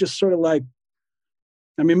 it was just sort of like,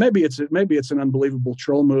 I mean, maybe it's an unbelievable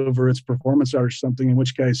troll move or it's performance art or something, in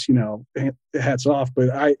which case, hats off.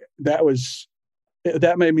 But that was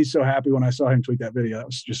That made me so happy when I saw him tweet that video. That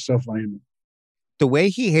was just so funny to me. The way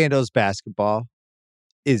he handles basketball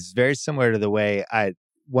is very similar to the way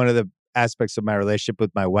one of the aspects of my relationship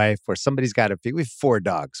with my wife, where somebody's got to feed. We have 4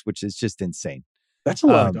 dogs, which is just insane. That's a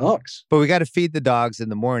lot of dogs. But we got to feed the dogs in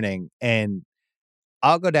the morning, and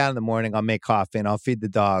I'll go down in the morning, I'll make coffee, and I'll feed the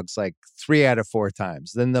dogs like 3 out of 4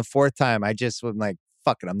 times. Then the 4th time, I just was like,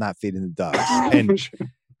 fuck it, I'm not feeding the dogs.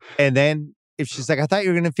 And then if she's like, I thought you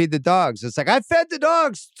were going to feed the dogs. It's like, I fed the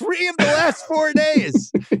dogs 3 of the last 4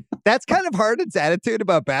 days. That's kind of Harden's attitude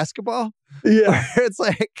about basketball. Yeah. It's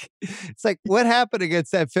like, what happened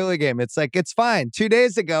against that Philly game? It's like, it's fine. 2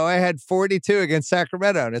 days ago, I had 42 against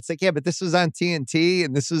Sacramento. And it's like, yeah, but this was on TNT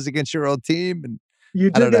and this was against your old team. And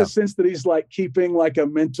you do get a sense that he's like keeping like a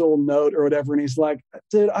mental note or whatever. And he's like,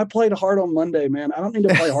 dude, I played hard on Monday, man. I don't need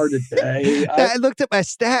to play hard today. I looked at my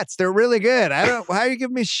stats. They're really good. Why are you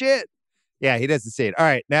giving me shit? Yeah, he doesn't see it. All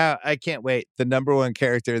right. Now I can't wait. The number 1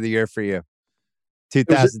 character of the year for you.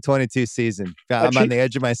 2022 season. I'm on the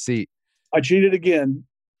edge of my seat. I cheated again.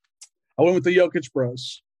 I went with the Jokic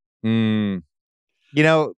bros. You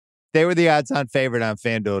know, they were the odds-on favorite on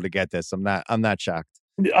FanDuel to get this. I'm not shocked.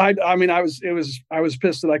 I mean, I was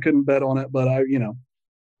pissed that I couldn't bet on it, but not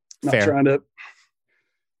Fair. Trying to.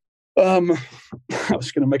 I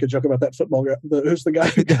was going to make a joke about that football guy. Who's the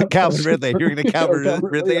guy? Calvin Ridley. You're going to Calvin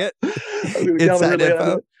Ridley it? Inside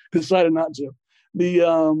info. Decided not to.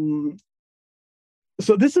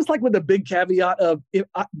 So this is like with a big caveat of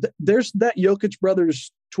there's that Jokic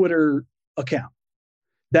Brothers Twitter account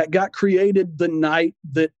that got created the night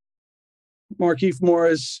that Markieff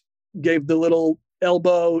Morris gave the little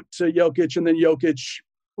elbow to Jokic, and then Jokic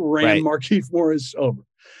ran Markieff Morris over.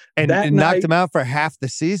 And knocked him out for half the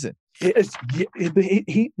season. He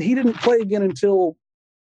didn't play again until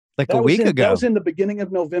like a week ago. That was in the beginning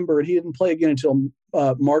of November, and he didn't play again until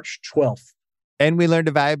March 12th. And we learned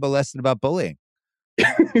a valuable lesson about bullying.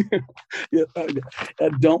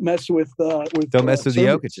 Don't mess with the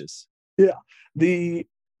Jokic's. Yeah. The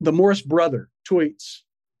Morris brother tweets,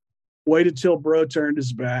 waited till bro turned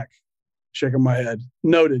his back, shaking my head.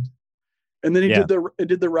 Noted. And then he did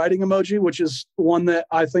the writing emoji, which is one that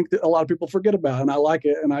I think that a lot of people forget about, and I like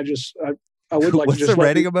it. And I would like What's to just the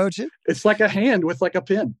writing emoji? It's like a hand with like a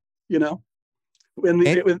pen, And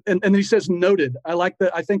then he says noted. I like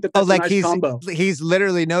that. I think that's a nice combo. He's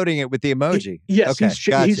literally noting it with the emoji. Yes. Okay,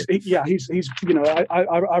 he's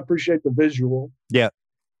I appreciate the visual. Yeah.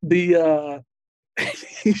 They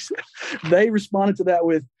responded to that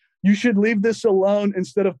with, you should leave this alone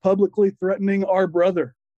instead of publicly threatening our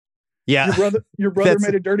brother. Yeah. Your brother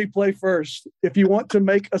made a dirty play first. If you want to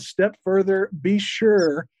make a step further, be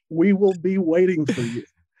sure we will be waiting for you.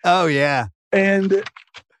 Oh yeah. And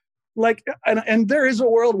and there is a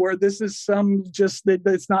world where this is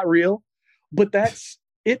it's not real, but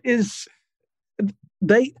it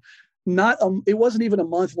wasn't even a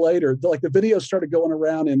month later. Like the video started going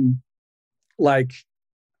around in like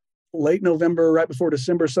late November, right before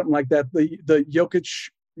December, something like that. The Jokic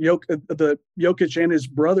and his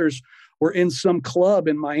brothers were in some club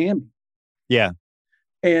in Miami. Yeah.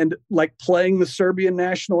 And like playing the Serbian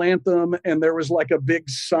national anthem. And there was like a big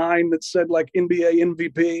sign that said like NBA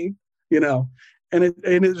MVP, and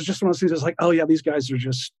it was just one of those things. It's like, oh yeah, these guys are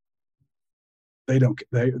just, they don't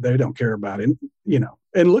care about it,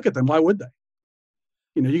 and look at them. Why would they?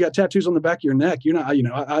 You got tattoos on the back of your neck. I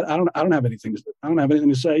don't have anything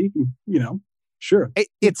to say. You can, sure.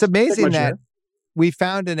 It's amazing that we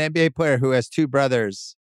found an NBA player who has 2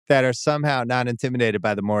 brothers that are somehow not intimidated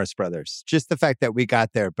by the Morris brothers. Just the fact that we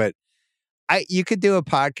got there. But you could do a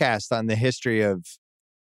podcast on the history of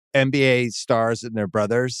NBA stars and their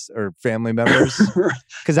brothers or family members.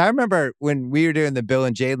 Because I remember when we were doing the Bill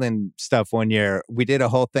and Jalen stuff one year, we did a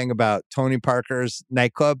whole thing about Tony Parker's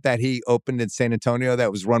nightclub that he opened in San Antonio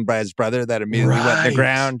that was run by his brother that immediately went to the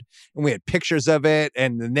ground. And we had pictures of it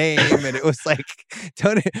and the name. And it was like,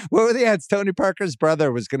 Tony Parker's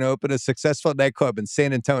brother was going to open a successful nightclub in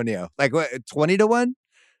San Antonio. Like what, 20-1?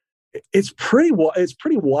 It's pretty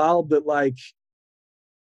wild that like,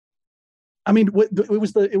 I mean, it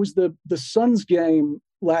was the Suns game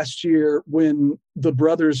last year when the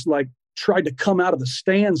brothers like tried to come out of the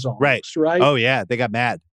stands almost, right? Oh yeah, they got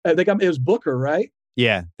mad. It was Booker, right?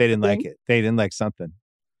 Yeah, they didn't like it. They didn't like something.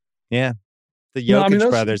 Yeah, the Jokic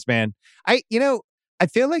brothers, man. I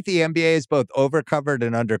feel like the NBA is both overcovered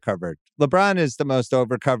and undercovered. LeBron is the most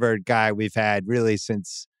overcovered guy we've had really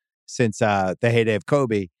since the heyday of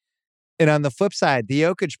Kobe. And on the flip side, the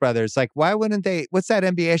Jokic brothers, like, why wouldn't they? What's that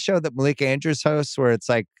NBA show that Malik Andrews hosts where it's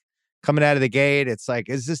like coming out of the gate? It's like,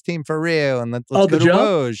 is this team for real? And let's go to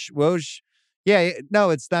Woj. Woj, Yeah,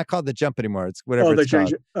 no, it's not called the Jump anymore. It's whatever it's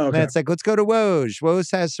called. It? Oh, okay. And it's like, let's go to Woj.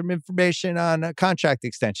 Woj has some information on a contract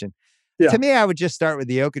extension. Yeah. To me, I would just start with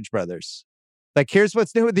the Jokic brothers. Like, here's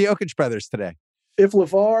what's new with the Jokic brothers today. If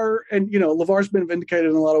LeVar, and LeVar's been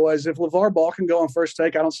vindicated in a lot of ways. If LeVar Ball can go on First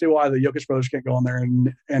Take, I don't see why the Jokic brothers can't go on there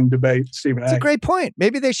and debate Stephen A. It's a great point.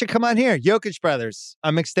 Maybe they should come on here. Jokic brothers.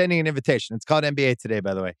 I'm extending an invitation. It's called NBA Today,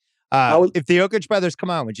 by the way. If the Jokic brothers come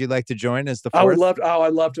on, would you like to join as the fourth?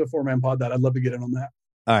 I'd love to 4-man pod that. I'd love to get in on that.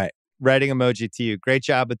 All right. Writing emoji to you. Great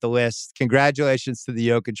job with the list. Congratulations to the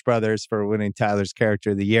Jokic brothers for winning Tyler's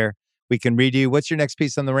Character of the Year. We can read you. What's your next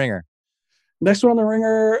piece on the Ringer? Next one on the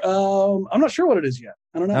Ringer, I'm not sure what it is yet.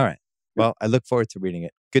 I don't know. All right. Well, I look forward to reading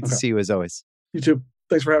it. Good to see you as always. You too.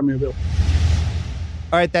 Thanks for having me, Bill.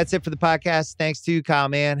 All right, that's it for the podcast. Thanks to Kyle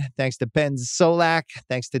Mann. Thanks to Ben Solak.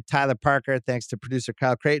 Thanks to Tyler Parker. Thanks to producer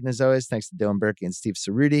Kyle Creighton, as always. Thanks to Dylan Berkey and Steve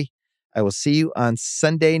Cerruti. I will see you on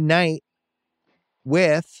Sunday night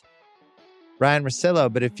with Ryan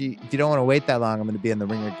Russillo. But if you don't want to wait that long, I'm going to be on the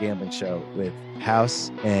Ringer Gambling Show with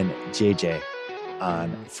House and JJ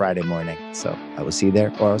on Friday morning. So I will see you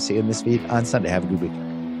there, or I'll see you in this feed on Sunday. Have a good week.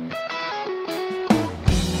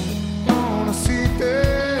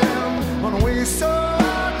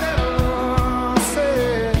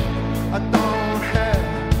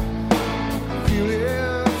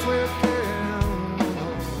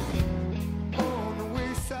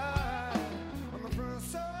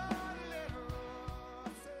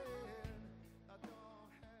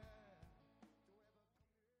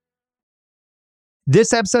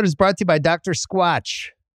 This episode is brought to you by Dr.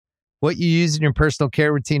 Squatch. What you use in your personal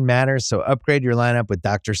care routine matters, so upgrade your lineup with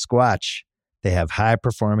Dr. Squatch. They have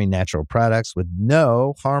high-performing natural products with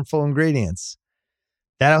no harmful ingredients.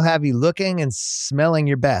 That'll have you looking and smelling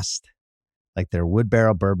your best, like their Wood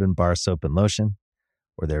Barrel Bourbon Bar Soap and Lotion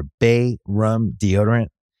or their Bay Rum Deodorant.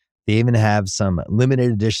 They even have some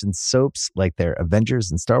limited edition soaps like their Avengers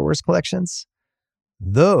and Star Wars collections.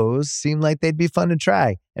 Those seem like they'd be fun to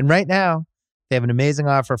try. And right now, they have an amazing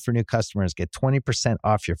offer for new customers. Get 20%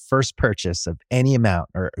 off your first purchase of any amount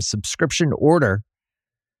or a subscription order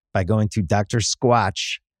by going to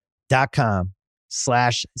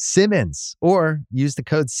drsquatch.com/Simmons or use the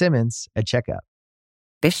code Simmons at checkout.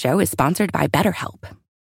 This show is sponsored by BetterHelp.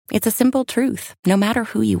 It's a simple truth. No matter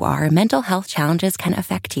who you are, mental health challenges can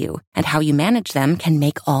affect you, and how you manage them can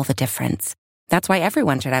make all the difference. That's why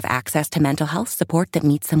everyone should have access to mental health support that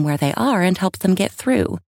meets them where they are and helps them get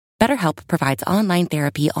through. BetterHelp provides online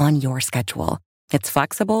therapy on your schedule. It's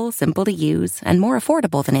flexible, simple to use, and more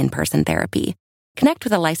affordable than in-person therapy. Connect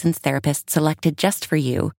with a licensed therapist selected just for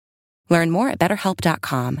you. Learn more at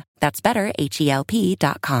BetterHelp.com. That's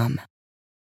BetterHelp.com.